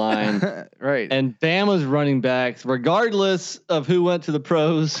O-line, right? And Bama's running backs, regardless of who went to the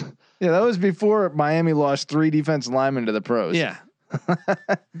pros. Yeah, that was before Miami lost 3 defensive linemen to the pros. Yeah.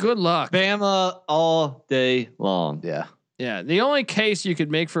 Good luck. Bama all day long. Yeah. Yeah. The only case you could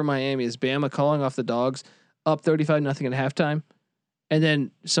make for Miami is Bama calling off the Dogs up 35-0 at halftime. And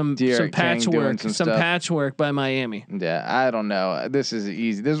then some patchwork by Miami. Yeah, I don't know. This is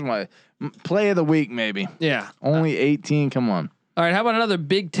easy. This is my play of the week, maybe. Yeah, only 18. Come on. All right, how about another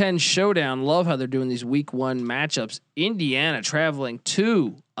Big Ten showdown? Love how they're doing these week 1 matchups. Indiana traveling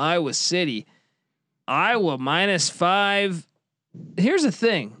to Iowa City. Iowa -5. Here's the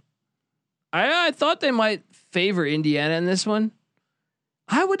thing. I thought they might favor Indiana in this one.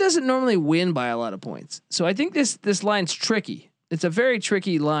 Iowa doesn't normally win by a lot of points, so I think this line's tricky. It's a very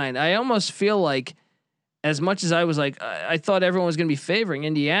tricky line. I almost feel like, as much as I was like, I thought everyone was going to be favoring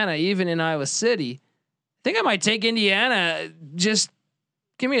Indiana, even in Iowa City. I think I might take Indiana. Just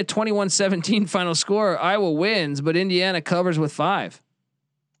give me a 21-17 final score. Iowa wins, but Indiana covers with 5.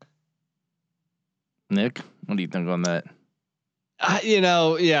 Nick, what do you think on that? I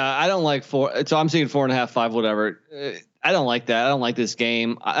don't like 4. So I'm seeing 4.5, 5, whatever. I don't like that. I don't like this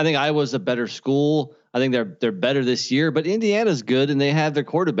game. I think Iowa's a better school. I think they're better this year, but Indiana's good and they have their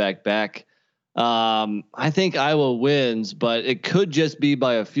quarterback back. I think Iowa wins, but it could just be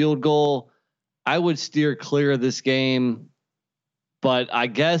by a field goal. I would steer clear of this game, but I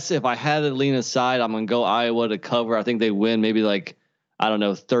guess if I had to lean aside, I'm going to go Iowa to cover. I think they win maybe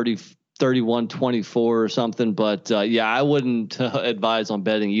 31-24 or something, but I wouldn't advise on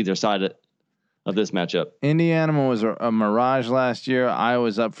betting either side of this matchup. Indiana was a mirage last year.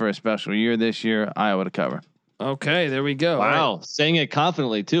 Iowa's up for a special year this year. Iowa to cover. Okay, there we go. Wow, right. Saying it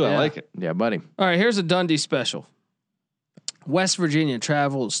confidently too. Yeah. I like it. Yeah, buddy. All right, here's a Dundee special. West Virginia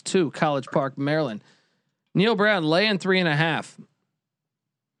travels to College Park, Maryland. Neil Brown laying 3.5.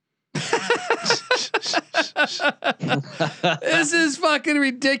 This is fucking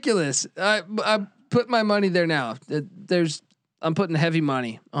ridiculous. I put my money there now. I'm putting heavy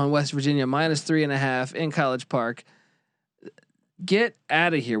money on West Virginia -3.5 in College Park. Get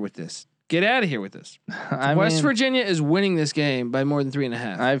out of here with this. West Virginia is winning this game by more than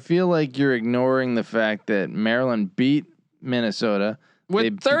 3.5. I feel like you're ignoring the fact that Maryland beat Minnesota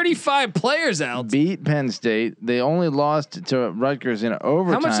with 35 players out. Beat Penn State. They only lost to Rutgers in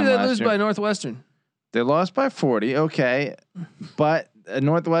overtime. How much did they lose year. by Northwestern? They lost by 40. Okay, but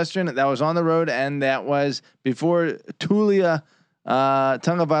Northwestern, that was on the road, and that was before Tulia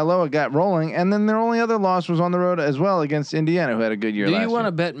Tagovailoa got rolling, and then their only other loss was on the road as well against Indiana, who had a good year. Do last you want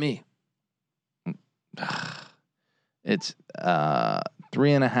to year. bet me? It's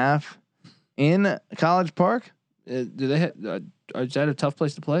 3.5 in College Park. Do they? Is that a tough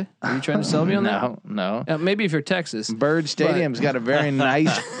place to play? Are you trying to sell me on that? No. Maybe if you're Texas. Bird Stadium's got a very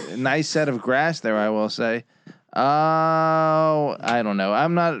nice set of grass there, I will say. I don't know.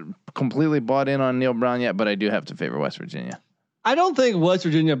 I'm not completely bought in on Neil Brown yet, but I do have to favor West Virginia. I don't think West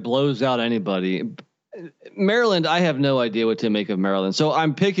Virginia blows out anybody. Maryland, I have no idea what to make of Maryland. So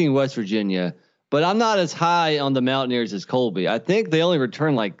I'm picking West Virginia, but I'm not as high on the Mountaineers as Colby. I think they only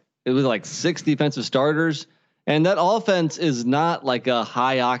returned like 6 defensive starters. And that offense is not like a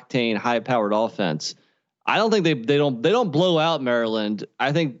high octane, high powered offense. I don't think they don't blow out Maryland.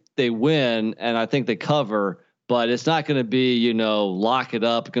 I think they win and I think they cover, but it's not going to be, lock it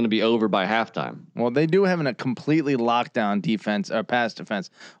up. It's going to be over by halftime. Well, they do have a completely lockdown defense or pass defense.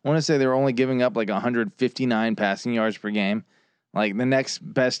 I want to say they're only giving up like 159 passing yards per game. Like the next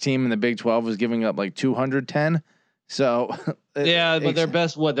best team in the Big 12 was giving up like 210. So yeah, but their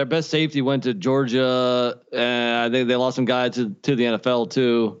best safety went to Georgia, and I think they lost some guys to the NFL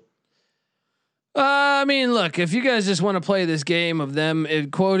too. I mean, look, if you guys just want to play this game of them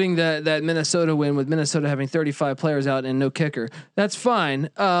quoting that Minnesota win with Minnesota having 35 players out and no kicker, that's fine.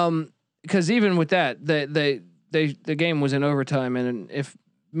 Because even with that, the game was in overtime, and if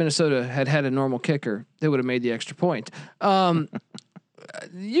Minnesota had a normal kicker, they would have made the extra point.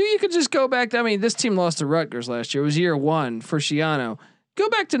 You could just go back. I mean, this team lost to Rutgers last year. It was year 1 for Schiano. Go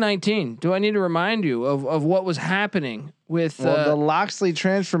back to 19. Do I need to remind you of what was happening with the Loxley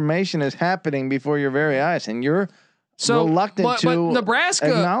transformation is happening before your very eyes, and you're reluctant to but Nebraska,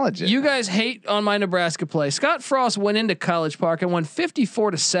 acknowledge it. You guys hate on my Nebraska play. Scott Frost went into College Park and won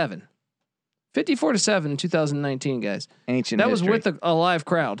 54-7. 54-7 in 2019, guys. Ancient that history. was with a live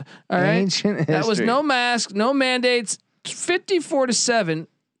crowd. All right. Ancient history. That was no mask, no mandates. 54-7,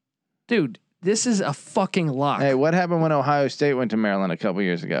 dude. This is a fucking lock. Hey, what happened when Ohio State went to Maryland a couple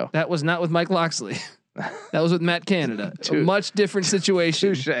years ago? That was not with Mike Loxley. That was with Matt Canada. A much different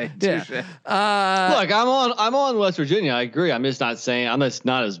situation. Touche. Yeah. Look, I'm on West Virginia. I agree. I'm just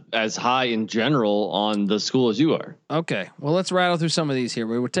not as high in general on the school as you are. Okay. Well, let's rattle through some of these here.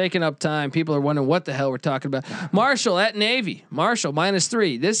 We're taking up time. People are wondering what the hell we're talking about. Marshall at Navy. Marshall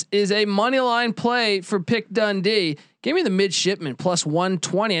 -3. This is a money line play for Pick Dundee. Give me the midshipman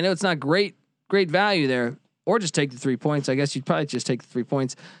 +120. I know it's not great value there, or just take the 3 points. I guess you'd probably just take the 3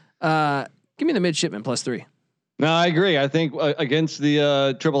 points. Give me the midshipman +3. No, I agree. I think against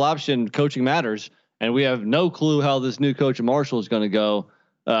the triple option, coaching matters, and we have no clue how this new coach at Marshall is going to go.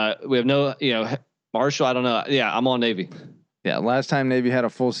 We have no, Marshall. I don't know. Yeah, I'm on Navy. Yeah, last time Navy had a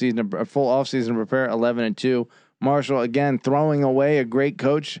full off season to prepare, 11-2. Marshall again throwing away a great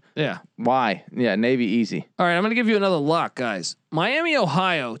coach. Yeah. Why? Yeah, Navy easy. All right, I'm going to give you another lock, guys. Miami,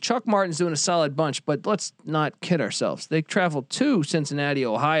 Ohio. Chuck Martin's doing a solid bunch, but let's not kid ourselves. They traveled to Cincinnati,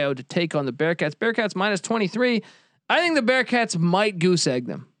 Ohio to take on the Bearcats. Bearcats -23. I think the Bearcats might goose egg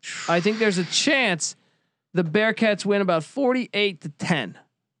them. I think there's a chance the Bearcats win about 48-10.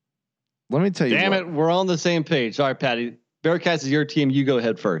 Let me tell you. Damn it, we're on the same page. Sorry, Patty. Bearcats is your team. You go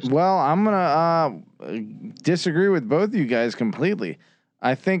ahead first. Well, I'm gonna disagree with both of you guys completely.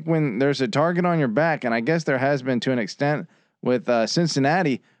 I think when there's a target on your back, and I guess there has been to an extent with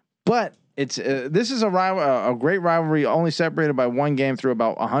Cincinnati, but it's this is a great rivalry, only separated by one game through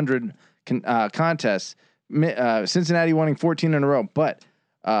about 100 contests. Cincinnati winning 14 in a row, but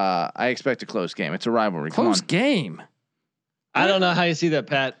I expect a close game. It's a rivalry. Close game. I don't know how you see that,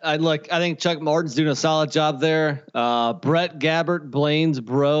 Pat. I think Chuck Martin's doing a solid job there. Brett Gabbert, Blaine's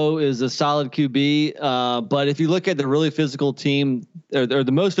bro, is a solid QB. But if you look at the really physical team, or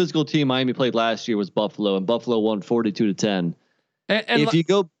the most physical team Miami played last year was Buffalo, and Buffalo won 42-10. And if you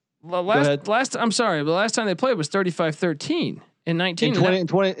go, last I'm sorry, the last time they played was 35-13. in 19. In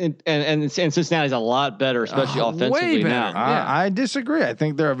 20 and Cincinnati's a lot better, especially offensively way better. now. Yeah. I disagree. I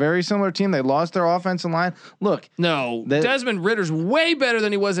think they're a very similar team. They lost their offensive line. Look, No, Desmond Ritter's way better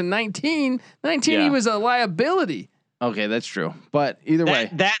than he was in 19. 19, Yeah. he was a liability. okay, that's true. But either way,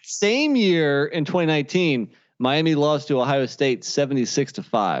 That same year in 2019, Miami lost to Ohio State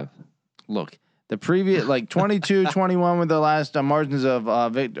 76-5. look, the previous like 22-21 with the last margins of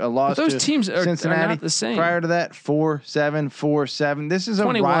loss. But those to teams are Cincinnati. not the same. Prior to that, 4-7, 4-7. This is a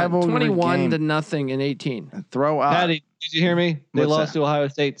 21 rivalry game. to nothing in 18. Throw out. Patty, did you hear me? They What's lost that? to Ohio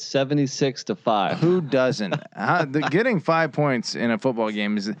State 76-5. Who doesn't? Getting 5 points in a football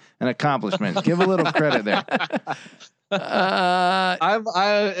game is an accomplishment. Give a little credit there. I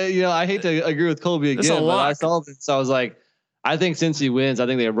hate to agree with Colby That's a again, but I lock. saw this, so I was like, I think Cincy wins. I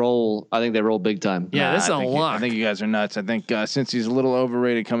think they roll big time. Yeah, that's a I think lock. I think you guys are nuts. I think Cincy's a little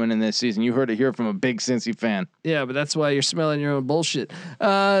overrated coming in this season. You heard it here from a big Cincy fan. Yeah, but that's why you're smelling your own bullshit.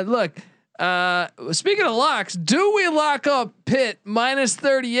 Look, speaking of locks, do we lock up Pitt minus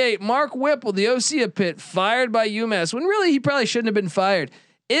 38? Mark Whipple, the OC of Pitt, fired by UMass when really he probably shouldn't have been fired.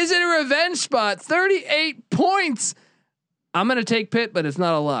 Is it a revenge spot? 38 points. I'm gonna take Pitt, but it's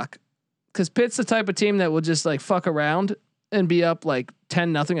not a lock because Pitt's the type of team that will just like fuck around and be up like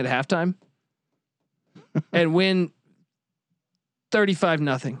 10-0 at halftime and win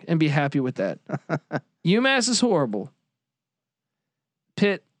 35-0 and be happy with that. UMass is horrible.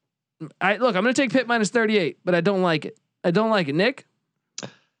 Pitt, I'm going to take Pitt minus 38, but I don't like it. Nick?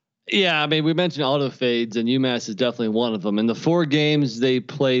 Yeah, I mean, we mentioned auto fades, and UMass is definitely one of them. In the 4 games they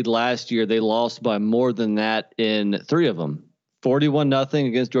played last year, they lost by more than that in 3 of them. 41-0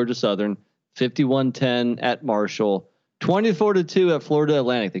 against Georgia Southern, 51-10 at Marshall, 24-2 at Florida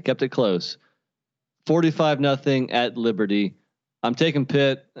Atlantic. They kept it close. 45-0 at Liberty. I'm taking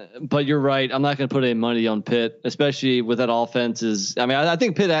Pitt, but you're right. I'm not going to put any money on Pitt, especially with that offense. I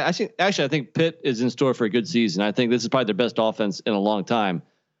think Pitt. I think Pitt is in store for a good season. I think this is probably their best offense in a long time.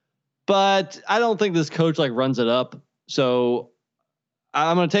 But I don't think this coach runs it up. So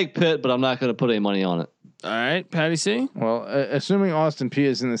I'm going to take Pitt, but I'm not going to put any money on it. All right, Patty C. Well, assuming Austin P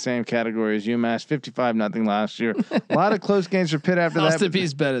is in the same category as UMass, 55-0 last year. A lot of close games for Pitt after that. Austin P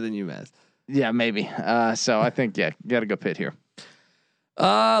is better than UMass. Yeah, maybe. So I think got to go Pitt here.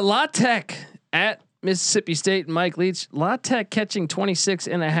 La Tech at Mississippi State and Mike Leach. La Tech catching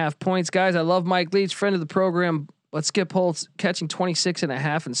 26.5 points. Guys, I love Mike Leach, friend of the program. Let's Skip Holtz catching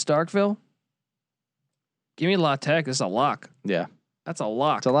 26.5 in Starkville. Give me La Tech. This is a lock. Yeah, that's a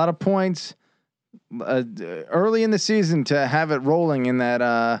lock. It's a lot of points early in the season to have it rolling in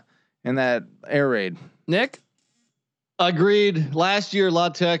that air raid. Nick? Agreed. Last year, La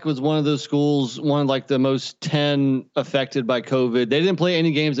Tech was one of those schools, one of like the most 10 affected by COVID. They didn't play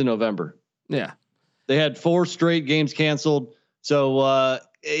any games in November. Yeah. They had 4 straight games canceled. So,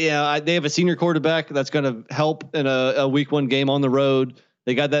 they have a senior quarterback that's going to help in a week 1 game on the road.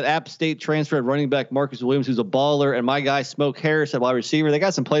 They got that App State transfer at running back Marcus Williams, who's a baller, and my guy Smoke Harris at wide receiver. They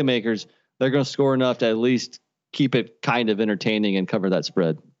got some playmakers. They're going to score enough to at least keep it kind of entertaining and cover that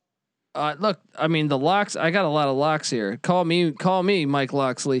spread. Look, I mean the locks. I got a lot of locks here. Call me, Mike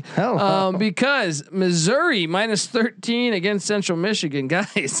Loxley. Because Missouri minus 13 against Central Michigan,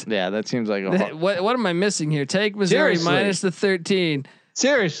 guys. Yeah, that seems like a what am I missing here? Take Missouri minus the 13.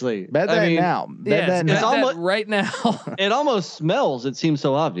 Seriously, bet that now. Bet that it's now. almost right now. It almost smells. It seems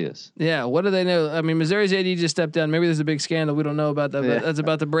so obvious. Yeah. What do they know? I mean, Missouri's AD just stepped down. Maybe there's a big scandal we don't know about that. But that's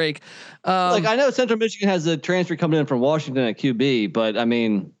about to break. I know Central Michigan has a transfer coming in from Washington at QB, but I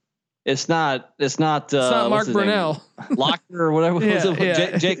mean, it's not Mark Brunell. Locker or whatever.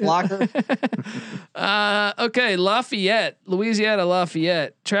 Jake Locker. Okay. Louisiana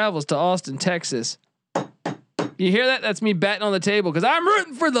Lafayette travels to Austin, Texas. You hear that? That's me betting on the table because I'm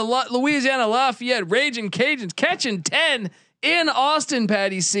rooting for the Louisiana Lafayette Raging Cajuns catching 10 in Austin.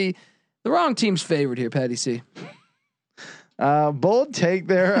 Patty C. The wrong team's favored here. Patty C. Bold take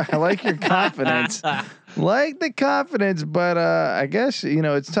there. I like your confidence. Like the confidence, but I guess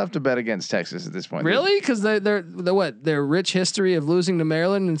it's tough to bet against Texas at this point. Really? Because they're their rich history of losing to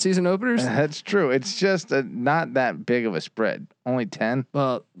Maryland in season openers. That's true. It's just not that big of a spread. Only 10.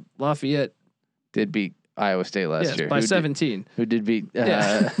 Well, Lafayette did beat Iowa State last year by 17. Who did beat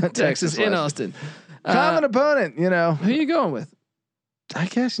Texas in Austin? Common opponent. Who are you going with? I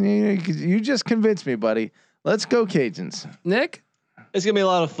guess you just convinced me, buddy. Let's go Cajuns. Nick? It's going to be a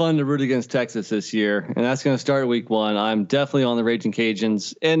lot of fun to root against Texas this year, and that's going to start week 1. I'm definitely on the Raging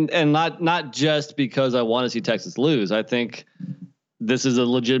Cajuns, and not just because I want to see Texas lose. I think this is a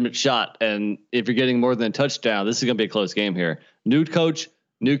legitimate shot, and if you're getting more than a touchdown, this is going to be a close game here. New coach,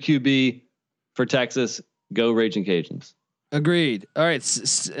 new QB for Texas. Go Raging Cajuns. Agreed. All right.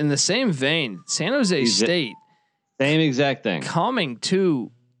 In the same vein, San Jose State, same exact thing.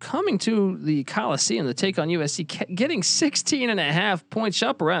 coming to the Coliseum to take on USC, getting 16.5 points.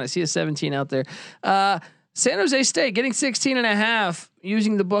 Shop around. I see a 17 out there. San Jose State getting 16.5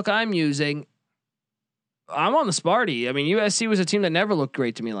 using the book I'm using. I'm on the Sparty. I mean, USC was a team that never looked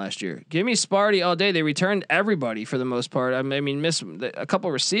great to me last year. Give me Sparty all day. They returned everybody for the most part. I mean, missed a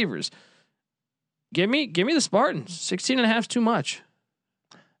couple receivers. Give me the Spartans. 16.5 is too much.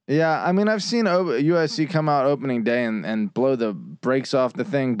 Yeah, I mean, I've seen USC come out opening day and blow the brakes off the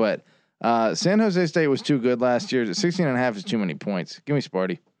thing, but San Jose State was too good last year. 16.5 is too many points. Give me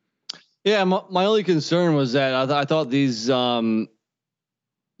Sparty. Yeah, my only concern was that I thought these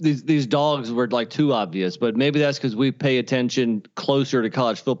dogs were like too obvious, but maybe that's because we pay attention closer to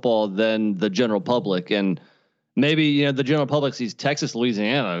college football than the general public, and maybe the general public sees Texas,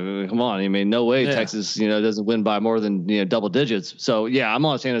 Louisiana. Come on, I mean, no way Texas doesn't win by more than double digits. So yeah, I'm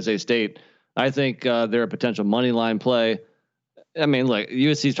on San Jose State. I think they're a potential money line play. I mean, look,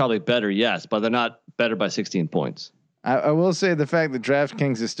 USC is probably better, yes, but they're not better by 16 points. I will say the fact that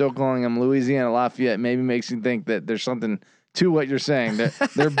DraftKings is still calling them Louisiana Lafayette maybe makes you think that there's something to what you're saying.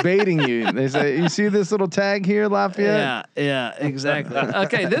 They're baiting you. They say, you see this little tag here, Lafayette? Yeah, exactly.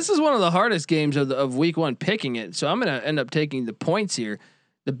 Okay, this is one of the hardest games of week one picking it. So I'm going to end up taking the points here.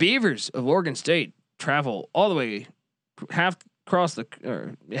 The Beavers of Oregon State travel all the way half across the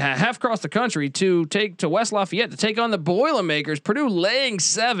country to West Lafayette to take on the Boilermakers. Purdue laying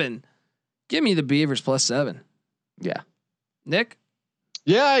 7. Give me the Beavers +7. Yeah. Nick?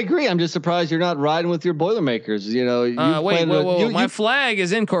 Yeah, I agree. I'm just surprised you're not riding with your Boilermakers. Wait. My flag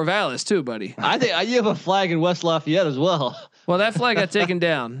is in Corvallis too, buddy. I think you have a flag in West Lafayette as well. Well, that flag got taken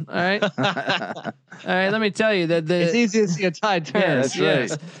down. All right. All right. Let me tell you that it's easy to see a tide turn.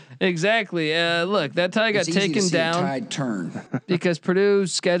 Yes, exactly. Look, that tie got taken down. Tide turn because Purdue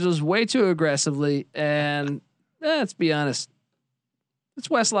schedules way too aggressively, and let's be honest. It's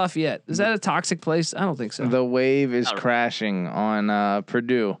West Lafayette. Is that a toxic place? I don't think so. The wave is crashing on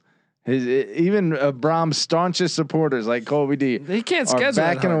Purdue. Even Brahm's staunchest supporters like Colby D. They can't schedule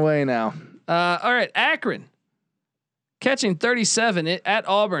are backing away now. All right, Akron catching 37 at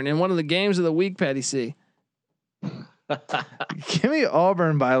Auburn in one of the games of the week. Patty C. Give me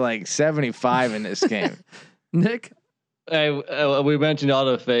Auburn by like 75 in this game. Nick. Hey, we mentioned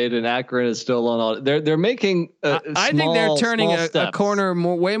auto fade, and Akron is still on auto. They're making. I think they're turning a corner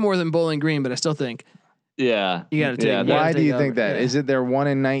way more than Bowling Green, but I still think. Yeah, you got to take. Yeah, why do you think that? Yeah. Is it their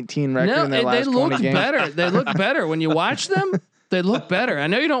 1-19 record in their last 20 games? They look better. They look better when you watch them. They look better. I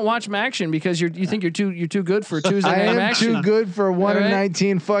know you don't watch action because you think you're too good for Tuesday night action. I am too good for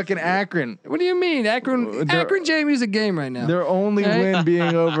 1-19 fucking Akron. What do you mean, Akron Jamie's a game right now. Their only win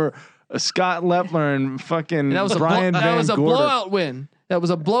being over Scott Lepler and fucking Brian Van Gorder. That was a blowout win. That was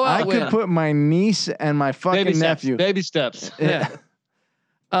a blowout win. I could put my niece and my fucking nephew. Baby steps. Yeah.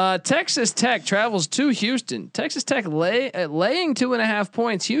 Texas Tech travels to Houston. Texas Tech laying 2.5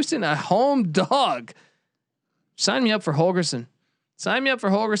 points. Houston, a home dog. Sign me up for Holgorsen.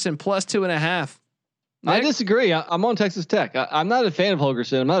 +2.5. I disagree. I'm on Texas Tech. I'm not a fan of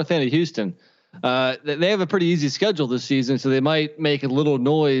Holgorsen. I'm not a fan of Houston. They have a pretty easy schedule this season, so they might make a little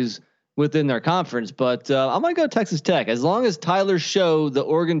noise within their conference, but I'm gonna go Texas Tech as long as Tyler Show, the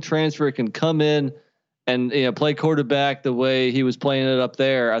Oregon transfer, can come in and play quarterback the way he was playing it up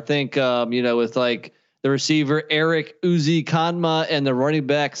there. I think with like the receiver Eric Uzi Kanma and the running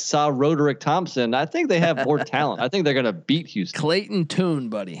back Saw Roderick Thompson, I think they have more talent. I think they're gonna beat Houston. Clayton Tune,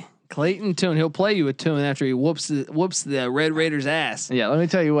 buddy. Clayton Tune. He'll play you a tune after he whoops the Red Raiders ass. Yeah, let me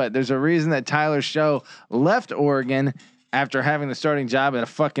tell you what. There's a reason that Tyler Show left Oregon after having the starting job at a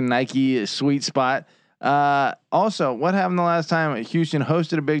fucking Nike sweet spot. Also, what happened the last time Houston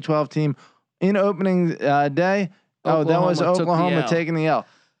hosted a Big 12 team in opening day? That was Oklahoma taking the L.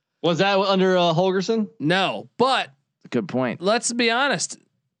 Was that under Holgorsen? No, but good point. Let's be honest.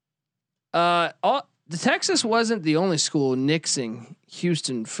 The Texas wasn't the only school nixing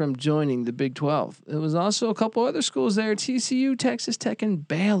Houston from joining the Big 12. It was also a couple other schools there: TCU, Texas Tech, and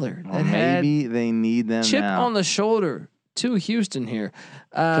Baylor. That maybe they need them chip now. On the shoulder to Houston here,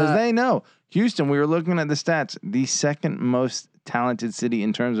 because they know Houston. We were looking at the stats; the second most talented city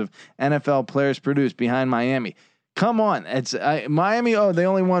in terms of NFL players produced, behind Miami. Come on, it's Miami. Oh, they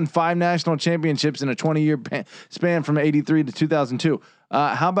only won 5 national championships in a 20-year span from '83 to 2002.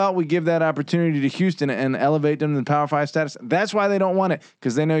 How about we give that opportunity to Houston and elevate them to the Power 5 status? That's why they don't want it,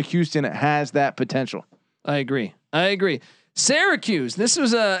 because they know Houston has that potential. I agree. Syracuse. This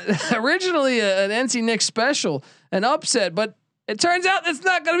was originally an NC Nick special, an upset, but it turns out it's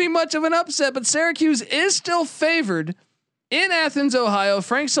not going to be much of an upset. But Syracuse is still favored In Athens, Ohio,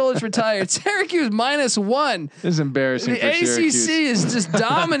 Frank Solich retired. Syracuse -1. This is embarrassing. The for ACC Syracuse. is just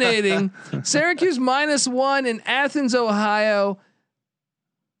dominating. Syracuse -1 in Athens, Ohio.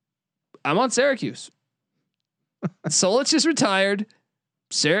 I'm on Syracuse. Solich is retired.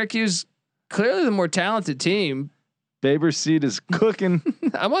 Syracuse, clearly the more talented team. Baber's seat is cooking.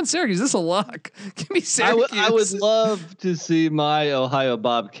 I'm on Syracuse. This is a lock. Give me Syracuse. I would love to see my Ohio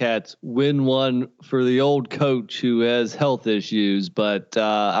Bobcats win one for the old coach who has health issues, but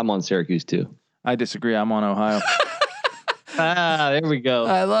I'm on Syracuse too. I disagree. I'm on Ohio. There we go.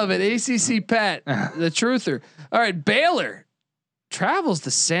 I love it. ACC Pat, the truther. All right, Baylor travels to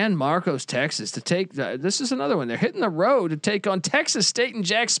San Marcos, Texas to take. This is another one. They're hitting the road to take on Texas State and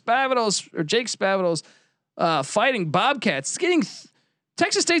Jake Spavital's fighting Bobcats. It's getting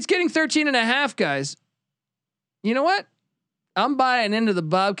Texas State's getting 13.5, guys. You know what? I'm buying into the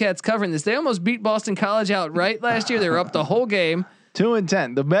Bobcats covering this. They almost beat Boston College outright last year. They were up the whole game.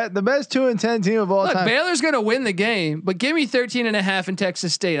 2-10. The best 2-10 team of all Look, time. Baylor's going to win the game, but give me 13.5 in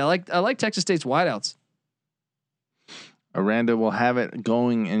Texas State. I like Texas State's wideouts. Aranda will have it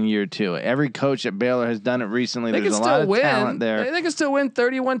going in year 2. Every coach at Baylor has done it recently. They There's can a lot still of win. talent there. They can still win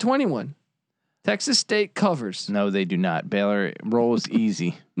 31-21. Texas State covers. No, they do not. Baylor rolls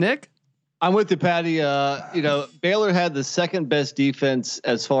easy. Nick? I'm with you, Patty. Baylor had the second best defense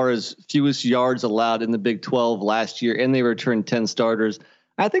as far as fewest yards allowed in the Big 12 last year, and they returned 10 starters.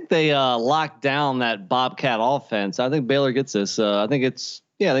 I think they locked down that Bobcat offense. I think Baylor gets this. I think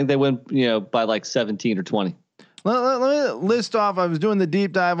they win, by like 17 or 20. Let me list off. I was doing the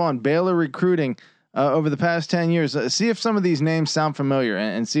deep dive on Baylor recruiting over the past 10 years. See if some of these names sound familiar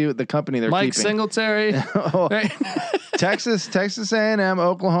and see what the company they're Mike keeping. Singletary. Right. Texas A&M,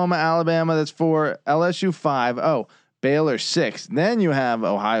 Oklahoma, Alabama. That's 4. LSU 5. Oh, Baylor 6. Then you have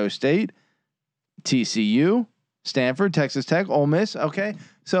Ohio State, TCU, Stanford, Texas Tech, Ole Miss. Okay,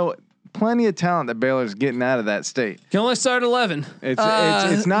 so plenty of talent that Baylor's getting out of that state. Can only start 11. It's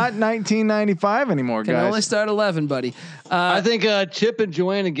not 1995 anymore, Can guys. only start 11, buddy. I think Chip and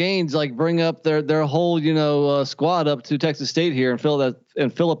Joanna Gaines bring up their whole squad up to Texas State here and fill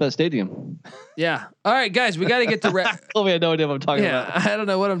up that stadium. Yeah. All right, guys, we got to get to. Tell me I no idea what I'm talking about. I don't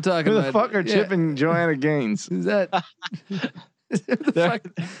know what I'm talking Who about. the fuck are Chip and Joanna Gaines? Is that?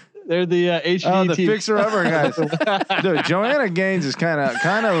 They're the HGTV. Oh, the fixer upper guys. Dude, Joanna Gaines is kind of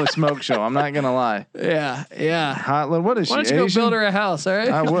a smoke show. I'm not gonna lie. Yeah. Hot. What is she? Why don't you Asian? go build her a house? All right.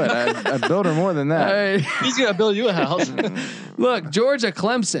 I would. I'd build her more than that. All right. He's gonna build you a house. Look, Georgia,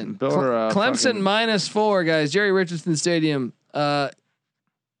 Clemson. Build her a Clemson fucking- -4, guys. Jerry Richardson Stadium. I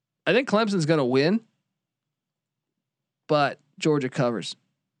think Clemson's gonna win, but Georgia covers.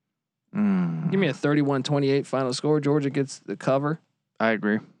 Give me a 31-28 final score. Georgia gets the cover. I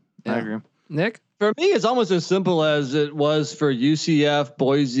agree. Yeah. I agree. Nick? For me, it's almost as simple as it was for UCF,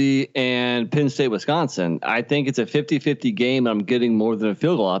 Boise, and Penn State, Wisconsin. I think it's a 50-50 game. I'm getting more than a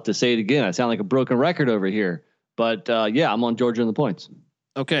field goal. I'll have to say it again. I sound like a broken record over here, but I'm on Georgia in the points.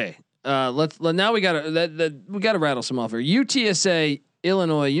 Okay. Now we gotta rattle some off here. UTSA,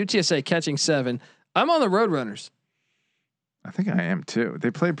 Illinois, UTSA catching 7. I'm on the Roadrunners. I think I am too. They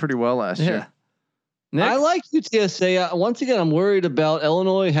played pretty well last year. Nick? I like UTSA. Once again, I'm worried about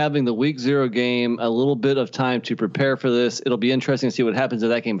Illinois having the week 0 game, a little bit of time to prepare for this. It'll be interesting to see what happens in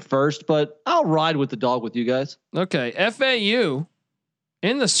that game first, but I'll ride with the dog with you guys. Okay. FAU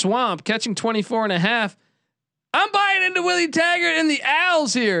in the swamp catching 24.5. I'm buying into Willie Taggart and the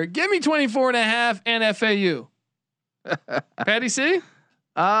Owls here. Give me 24.5 and FAU. Patty C?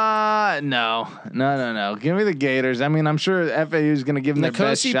 No. Give me the Gators. I mean, I'm sure FAU is going to give them their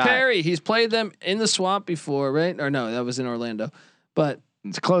best N'Kosi shot. Perry. He's played them in the swamp before, right? Or no, that was in Orlando. But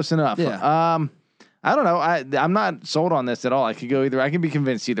It's close enough. Yeah. I don't know. I'm not sold on this at all. I could go either. I can be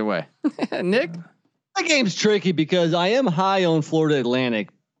convinced either way. Nick? That game's tricky because I am high on Florida Atlantic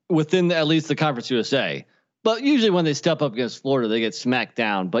within at least the Conference USA. But usually when they step up against Florida, they get smacked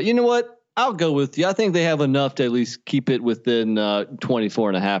down. But you know what? I'll go with you. I think they have enough to at least keep it within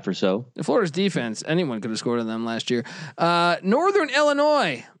 24.5 or so. Florida's defense, anyone could have scored on them last year. Northern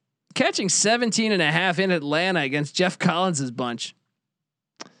Illinois catching 17.5 in Atlanta against Jeff Collins's bunch.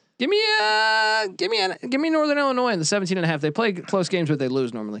 Give me Northern Illinois in the 17.5. They play close games, but they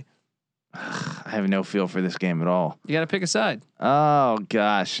lose normally. I have no feel for this game at all. You got to pick a side. Oh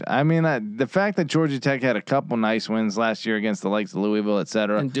gosh. I mean, the fact that Georgia Tech had a couple nice wins last year against the likes of Louisville, et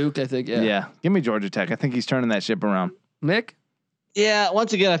cetera. And Duke, I think. Yeah. Give me Georgia Tech. I think he's turning that ship around. Nick? Yeah,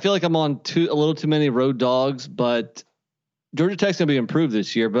 once again, I feel like I'm on a little too many road dogs, but Georgia Tech's going to be improved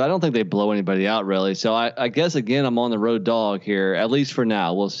this year, but I don't think they blow anybody out really. So I guess, again, I'm on the road dog here, at least for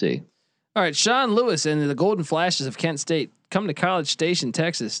now. We'll see. All right. Sean Lewis and the Golden Flashes of Kent State come to College Station,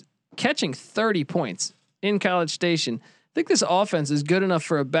 Texas, catching 30 points in College Station. I think this offense is good enough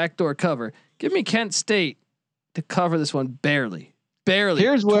for a backdoor cover. Give me Kent State to cover this one barely.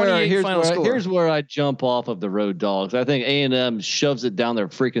 Here's where I jump off of the road dogs. I think A&M shoves it down their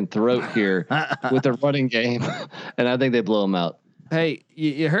freaking throat here with their running game, and I think they blow them out. Hey,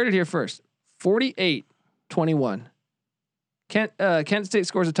 you heard it here first. 48-21. Kent State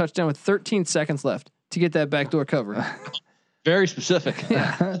scores a touchdown with 13 seconds left to get that backdoor cover. Very specific.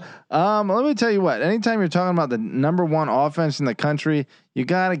 Let me tell you what. Anytime you're talking about the number one offense in the country, you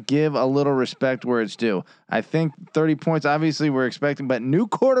got to give a little respect where it's due. I think 30 points, obviously, we're expecting, but new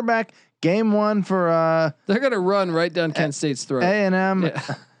quarterback, game one for. They're gonna run right down Kent State's throat. A&M. Yeah.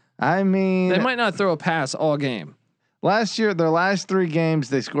 I mean, they might not throw a pass all game. Last year, their last 3 games,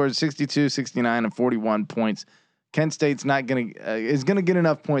 they scored 62, 69, and 41 points. Kent State's not is gonna get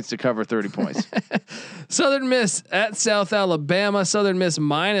enough points to cover 30 points. Southern Miss at South Alabama. Southern Miss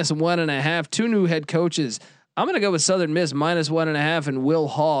 -1.5. 2 new head coaches. I'm gonna go with Southern Miss -1.5 and Will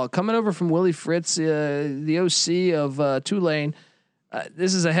Hall coming over from Willie Fritz, the OC of Tulane.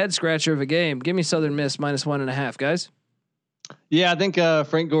 This is a head scratcher of a game. Give me Southern Miss -1.5, guys. Yeah, I think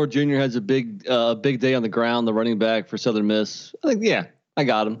Frank Gore Jr. has a big day on the ground. The running back for Southern Miss. I think I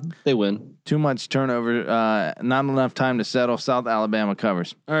got them. They win. Too much turnover. Not enough time to settle. South Alabama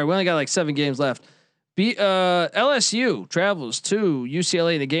covers. All right, we only got like 7 games left. LSU travels to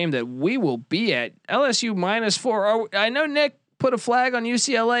UCLA in a game that we will be at. LSU -4. I know Nick put a flag on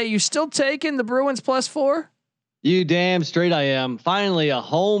UCLA. You still taking the Bruins +4? You damn straight I am. Finally a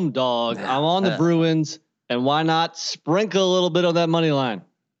home dog. I'm on the Bruins, and why not sprinkle a little bit of that money line?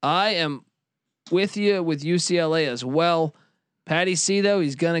 I am with you with UCLA as well. Patty C though,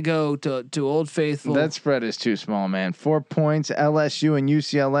 he's gonna go to Old Faithful. That spread is too small, man. 4 points, LSU and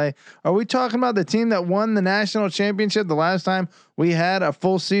UCLA. Are we talking about the team that won the national championship the last time we had a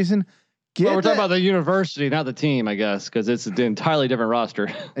full season? Well, we're talking about the university, not the team, I guess, because it's an entirely different roster.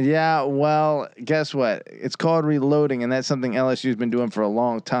 Yeah, well, guess what? It's called reloading, and that's something LSU's been doing for a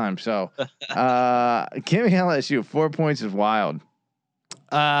long time. So, give me LSU. 4 points is wild.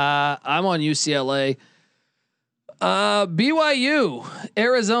 I'm on UCLA. BYU,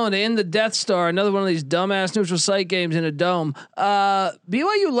 Arizona in the Death Star. Another one of these dumbass neutral site games in a dome.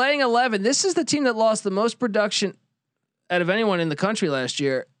 BYU laying 11. This is the team that lost the most production out of anyone in the country last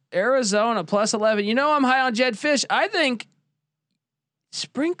year. Arizona +11. You know I'm high on Jed Fish. I think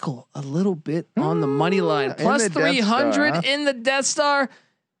sprinkle a little bit on the money line. +300 in the Death Star.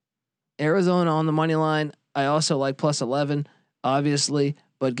 Arizona on the money line. I also like +11, obviously,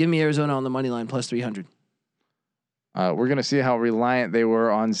 but give me Arizona on the money line +300. We're going to see how reliant they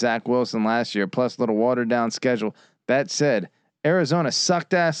were on Zach Wilson last year, plus a little watered down schedule. That said, Arizona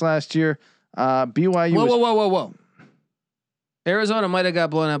sucked ass last year. BYU. Whoa. Arizona might have got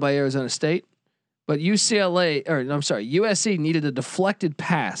blown out by Arizona State, but USC needed a deflected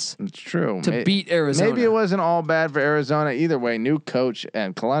pass. It's true to beat Arizona. Maybe it wasn't all bad for Arizona. Either way, new coach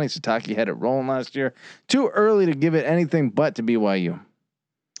and Kalani Sitake had it rolling last year. Too early to give it anything but to BYU.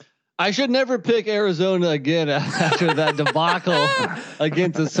 I should never pick Arizona again after that debacle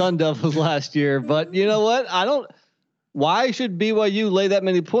against the Sun Devils last year. But you know what? Why should BYU lay that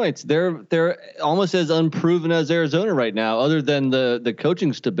many points? They're almost as unproven as Arizona right now, other than the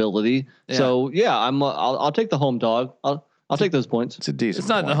coaching stability. Yeah. So yeah, I'll take the home dog. I'll take those points. It's a decent. It's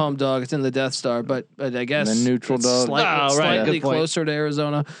not the home dog. It's in the Death Star, but I guess the neutral dog, slightly closer to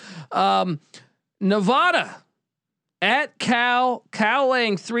Arizona. Nevada. At Cal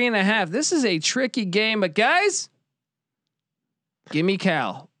laying 3.5. This is a tricky game, but guys, give me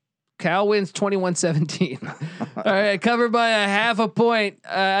Cal. Cal wins 21-17. All right, covered by a 0.5 point.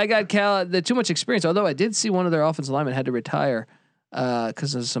 I got Cal. The too much experience. Although I did see one of their offensive linemen had to retire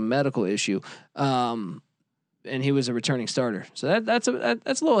because of some medical issue, and he was a returning starter. So that's a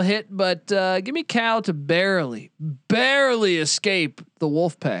little hit. But give me Cal to barely escape the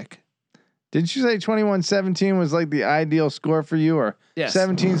Wolfpack. Didn't you say 21-17 was like the ideal score for you, or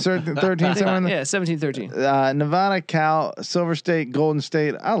 17-13? Yeah, 17-13. Nevada, Cal, Silver State, Golden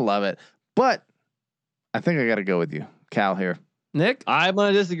State. I love it, but I think I got to go with you, Cal here. Nick, I'm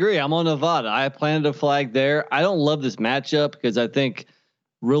gonna disagree. I'm on Nevada. I planted a flag there. I don't love this matchup because I think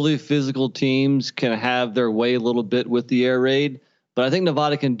really physical teams can have their way a little bit with the air raid, but I think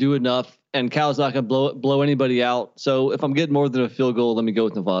Nevada can do enough, and Cal's not gonna blow anybody out. So if I'm getting more than a field goal, let me go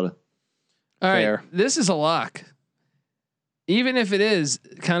with Nevada. All right, this is a lock. Even if it is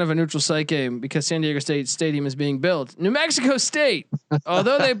kind of a neutral site game because San Diego State Stadium is being built. New Mexico State,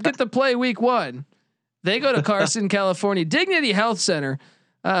 although they get to play week 1, they go to Carson, California, Dignity Health Center.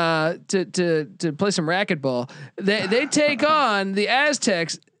 to play some racquetball. They take on the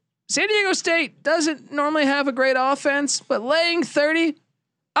Aztecs. San Diego State doesn't normally have a great offense, but laying 30,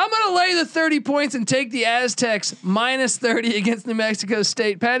 I'm gonna lay the 30 points and take the Aztecs minus 30 against New Mexico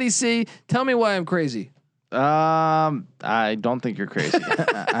State. Patty C, tell me why I'm crazy. I don't think you're crazy.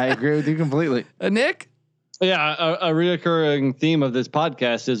 I agree with you completely. Nick? Yeah, a reoccurring theme of this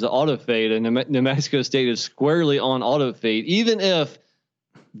podcast is auto fade, and New Mexico State is squarely on auto fade. Even if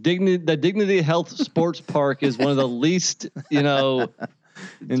the Dignity Health Sports Park is one of the least,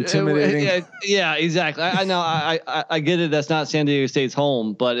 Intimidating. Yeah, exactly. I know. I get it. That's not San Diego State's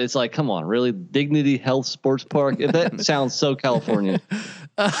home, but it's like, come on, really? Dignity Health Sports Park? That sounds so California.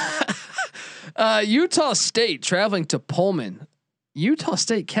 Utah State traveling to Pullman. Utah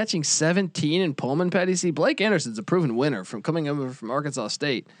State catching 17 in Pullman. Patty C. Blake Anderson's a proven winner from coming over from Arkansas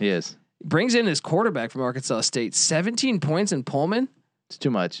State. He is. Brings in his quarterback from Arkansas State. 17 points in Pullman. It's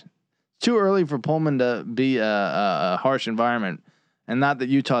too much. Too early for Pullman to be a harsh environment, and not that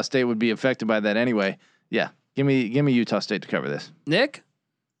Utah State would be affected by that anyway. Yeah, give me Utah State to cover this. Nick?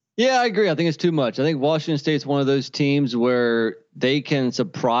 Yeah, I agree. I think it's too much. I think Washington State's one of those teams where they can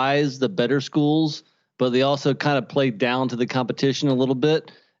surprise the better schools, but they also kind of play down to the competition a little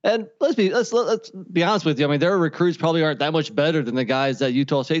bit. And let's be honest with you. I mean, their recruits probably aren't that much better than the guys that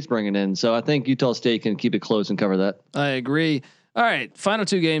Utah State's bringing in. So I think Utah State can keep it close and cover that. I agree. All right, final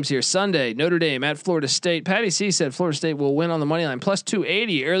two games here. Sunday, Notre Dame at Florida State. Patty C said Florida State will win on the money line plus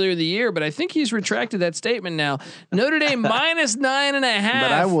 280 earlier in the year, but I think he's retracted that statement now. Notre Dame minus 9.5.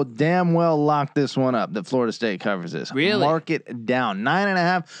 But I will damn well lock this one up that Florida State covers this. Really? Mark it down.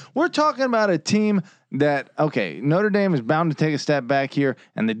 9.5. We're talking about a team that, okay, Notre Dame is bound to take a step back here,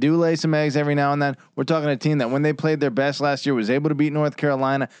 and they do lay some eggs every now and then. We're talking a team that when they played their best last year was able to beat North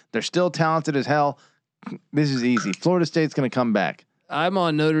Carolina. They're still talented as hell. This is easy. Florida State's going to come back. I'm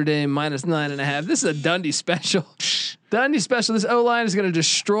on Notre Dame minus 9.5. This is a Dundee special. Dundee special. This O line is going to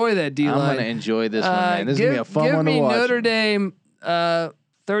destroy that D line. I'm going to enjoy this one, man. This is going to be a fun one to watch. Give me Notre Dame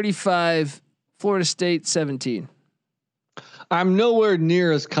 35, Florida State 17. I'm nowhere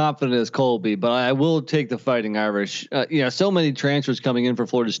near as confident as Colby, but I will take the Fighting Irish. So many transfers coming in for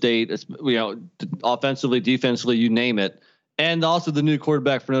Florida State. It's, offensively, defensively, you name it, and also the new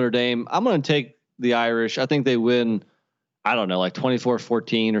quarterback for Notre Dame. I'm going to take the Irish. I think they win. I don't know, like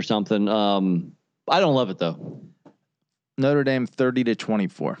 24-14 or something. I don't love it though. Notre Dame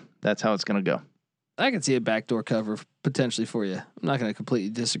 30-24. That's how it's going to go. I can see a backdoor cover potentially for you. I'm not going to completely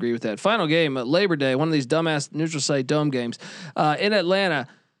disagree with that. Final game, Labor Day, one of these dumbass neutral site dome games in Atlanta.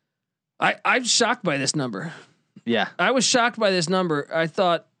 I'm shocked by this number. Yeah, I was shocked by this number. I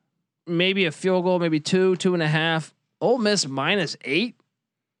thought maybe a field goal, maybe 2.5. Ole Miss minus 8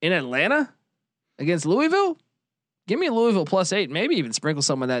 in Atlanta against Louisville. Give me Louisville plus 8. Maybe even sprinkle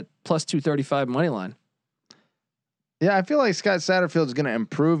some of that plus 235 money line. Yeah, I feel like Scott Satterfield is going to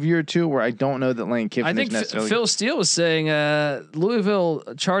improve year 2, where I don't know that Lane Kiffin I think is necessarily. Phil Steele was saying Louisville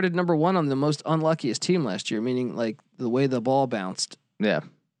charted number 1 on the most unluckiest team last year, meaning like the way the ball bounced. Yeah,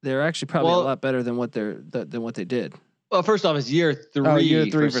 they're actually probably a lot better than what they did. Well, first off, it's year 3. Year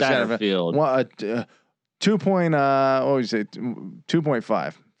 3 for Satterfield. What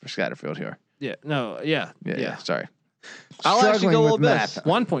 2.5 for Satterfield here. Yeah. No. Yeah. Sorry. I'll actually go Ole Miss.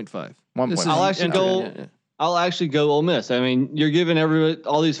 1.5. 1.5. I'll actually go. I'll actually go Ole Miss. I mean, you're giving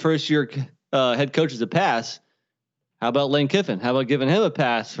all these first year head coaches a pass. How about Lane Kiffin? How about giving him a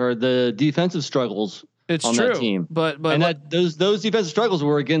pass for the defensive struggles on that team? But those defensive struggles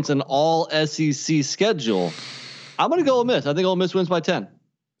were against an all SEC schedule. I'm going to go Ole Miss. I think Ole Miss wins by 10.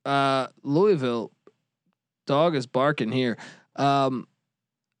 Louisville, dog is barking here.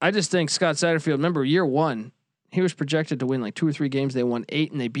 I just think Scott Satterfield, remember year 1, he was projected to win like 2 or 3 games. They won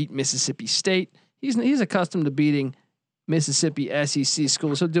 8 and they beat Mississippi State. He's accustomed to beating Mississippi SEC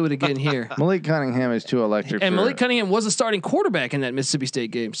schools. He'll do it again here. Malik Cunningham is too electric. And Malik Cunningham was a starting quarterback in that Mississippi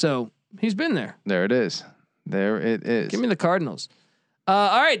State game. So he's been there. There it is. There it is. Give me the Cardinals.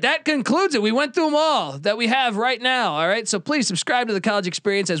 All right, that concludes it. We went through them all that we have right now. All right, so please subscribe to the College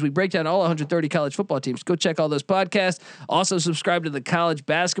Experience as we break down all 130 college football teams. Go check all those podcasts. Also subscribe to the College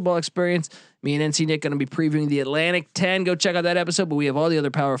Basketball Experience. Me and NC Nick going to be previewing the Atlantic 10. Go check out that episode. But we have all the other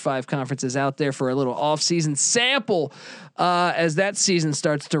Power 5 conferences out there for a little off-season sample as that season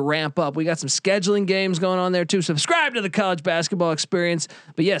starts to ramp up. We got some scheduling games going on there too. Subscribe to the College Basketball Experience.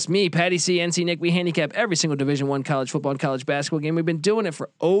 But yes, me, Patty C, NC Nick, we handicap every single Division I college football and college basketball game. We've been doing it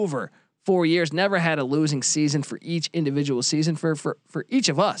for over 4 years. Never had a losing season for each individual season for each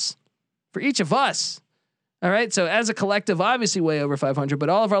of us. For each of us. All right. So as a collective, obviously way over 500, but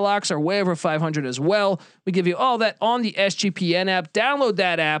all of our locks are way over 500 as well. We give you all that on the SGPN app. Download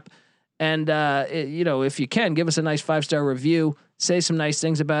that app. And, if you can, give us a nice 5-star review, say some nice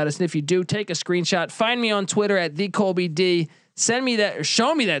things about us. And if you do, take a screenshot, find me on Twitter at @TheColbyD, send me that or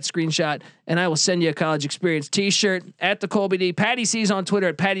show me that screenshot, and I will send you a College Experience t-shirt at @TheColbyD. Patty C's on Twitter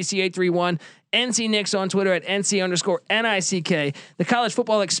at PattyC831. NC Nick's on Twitter at NC_NICK. The College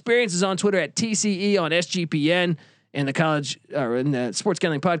Football Experience is on Twitter at TCE on SGPN. And the the Sports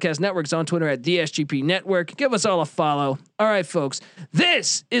Gambling Podcast Network is on Twitter at the SGP Network. Give us all a follow. All right, folks.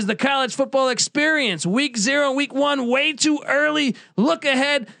 This is the College Football Experience. Week 0, week 1, way too early. Look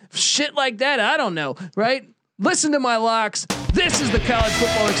ahead. Shit like that. I don't know, right? Listen to my locks. This is the College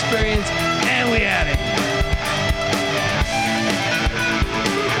Football Experience, and we at it.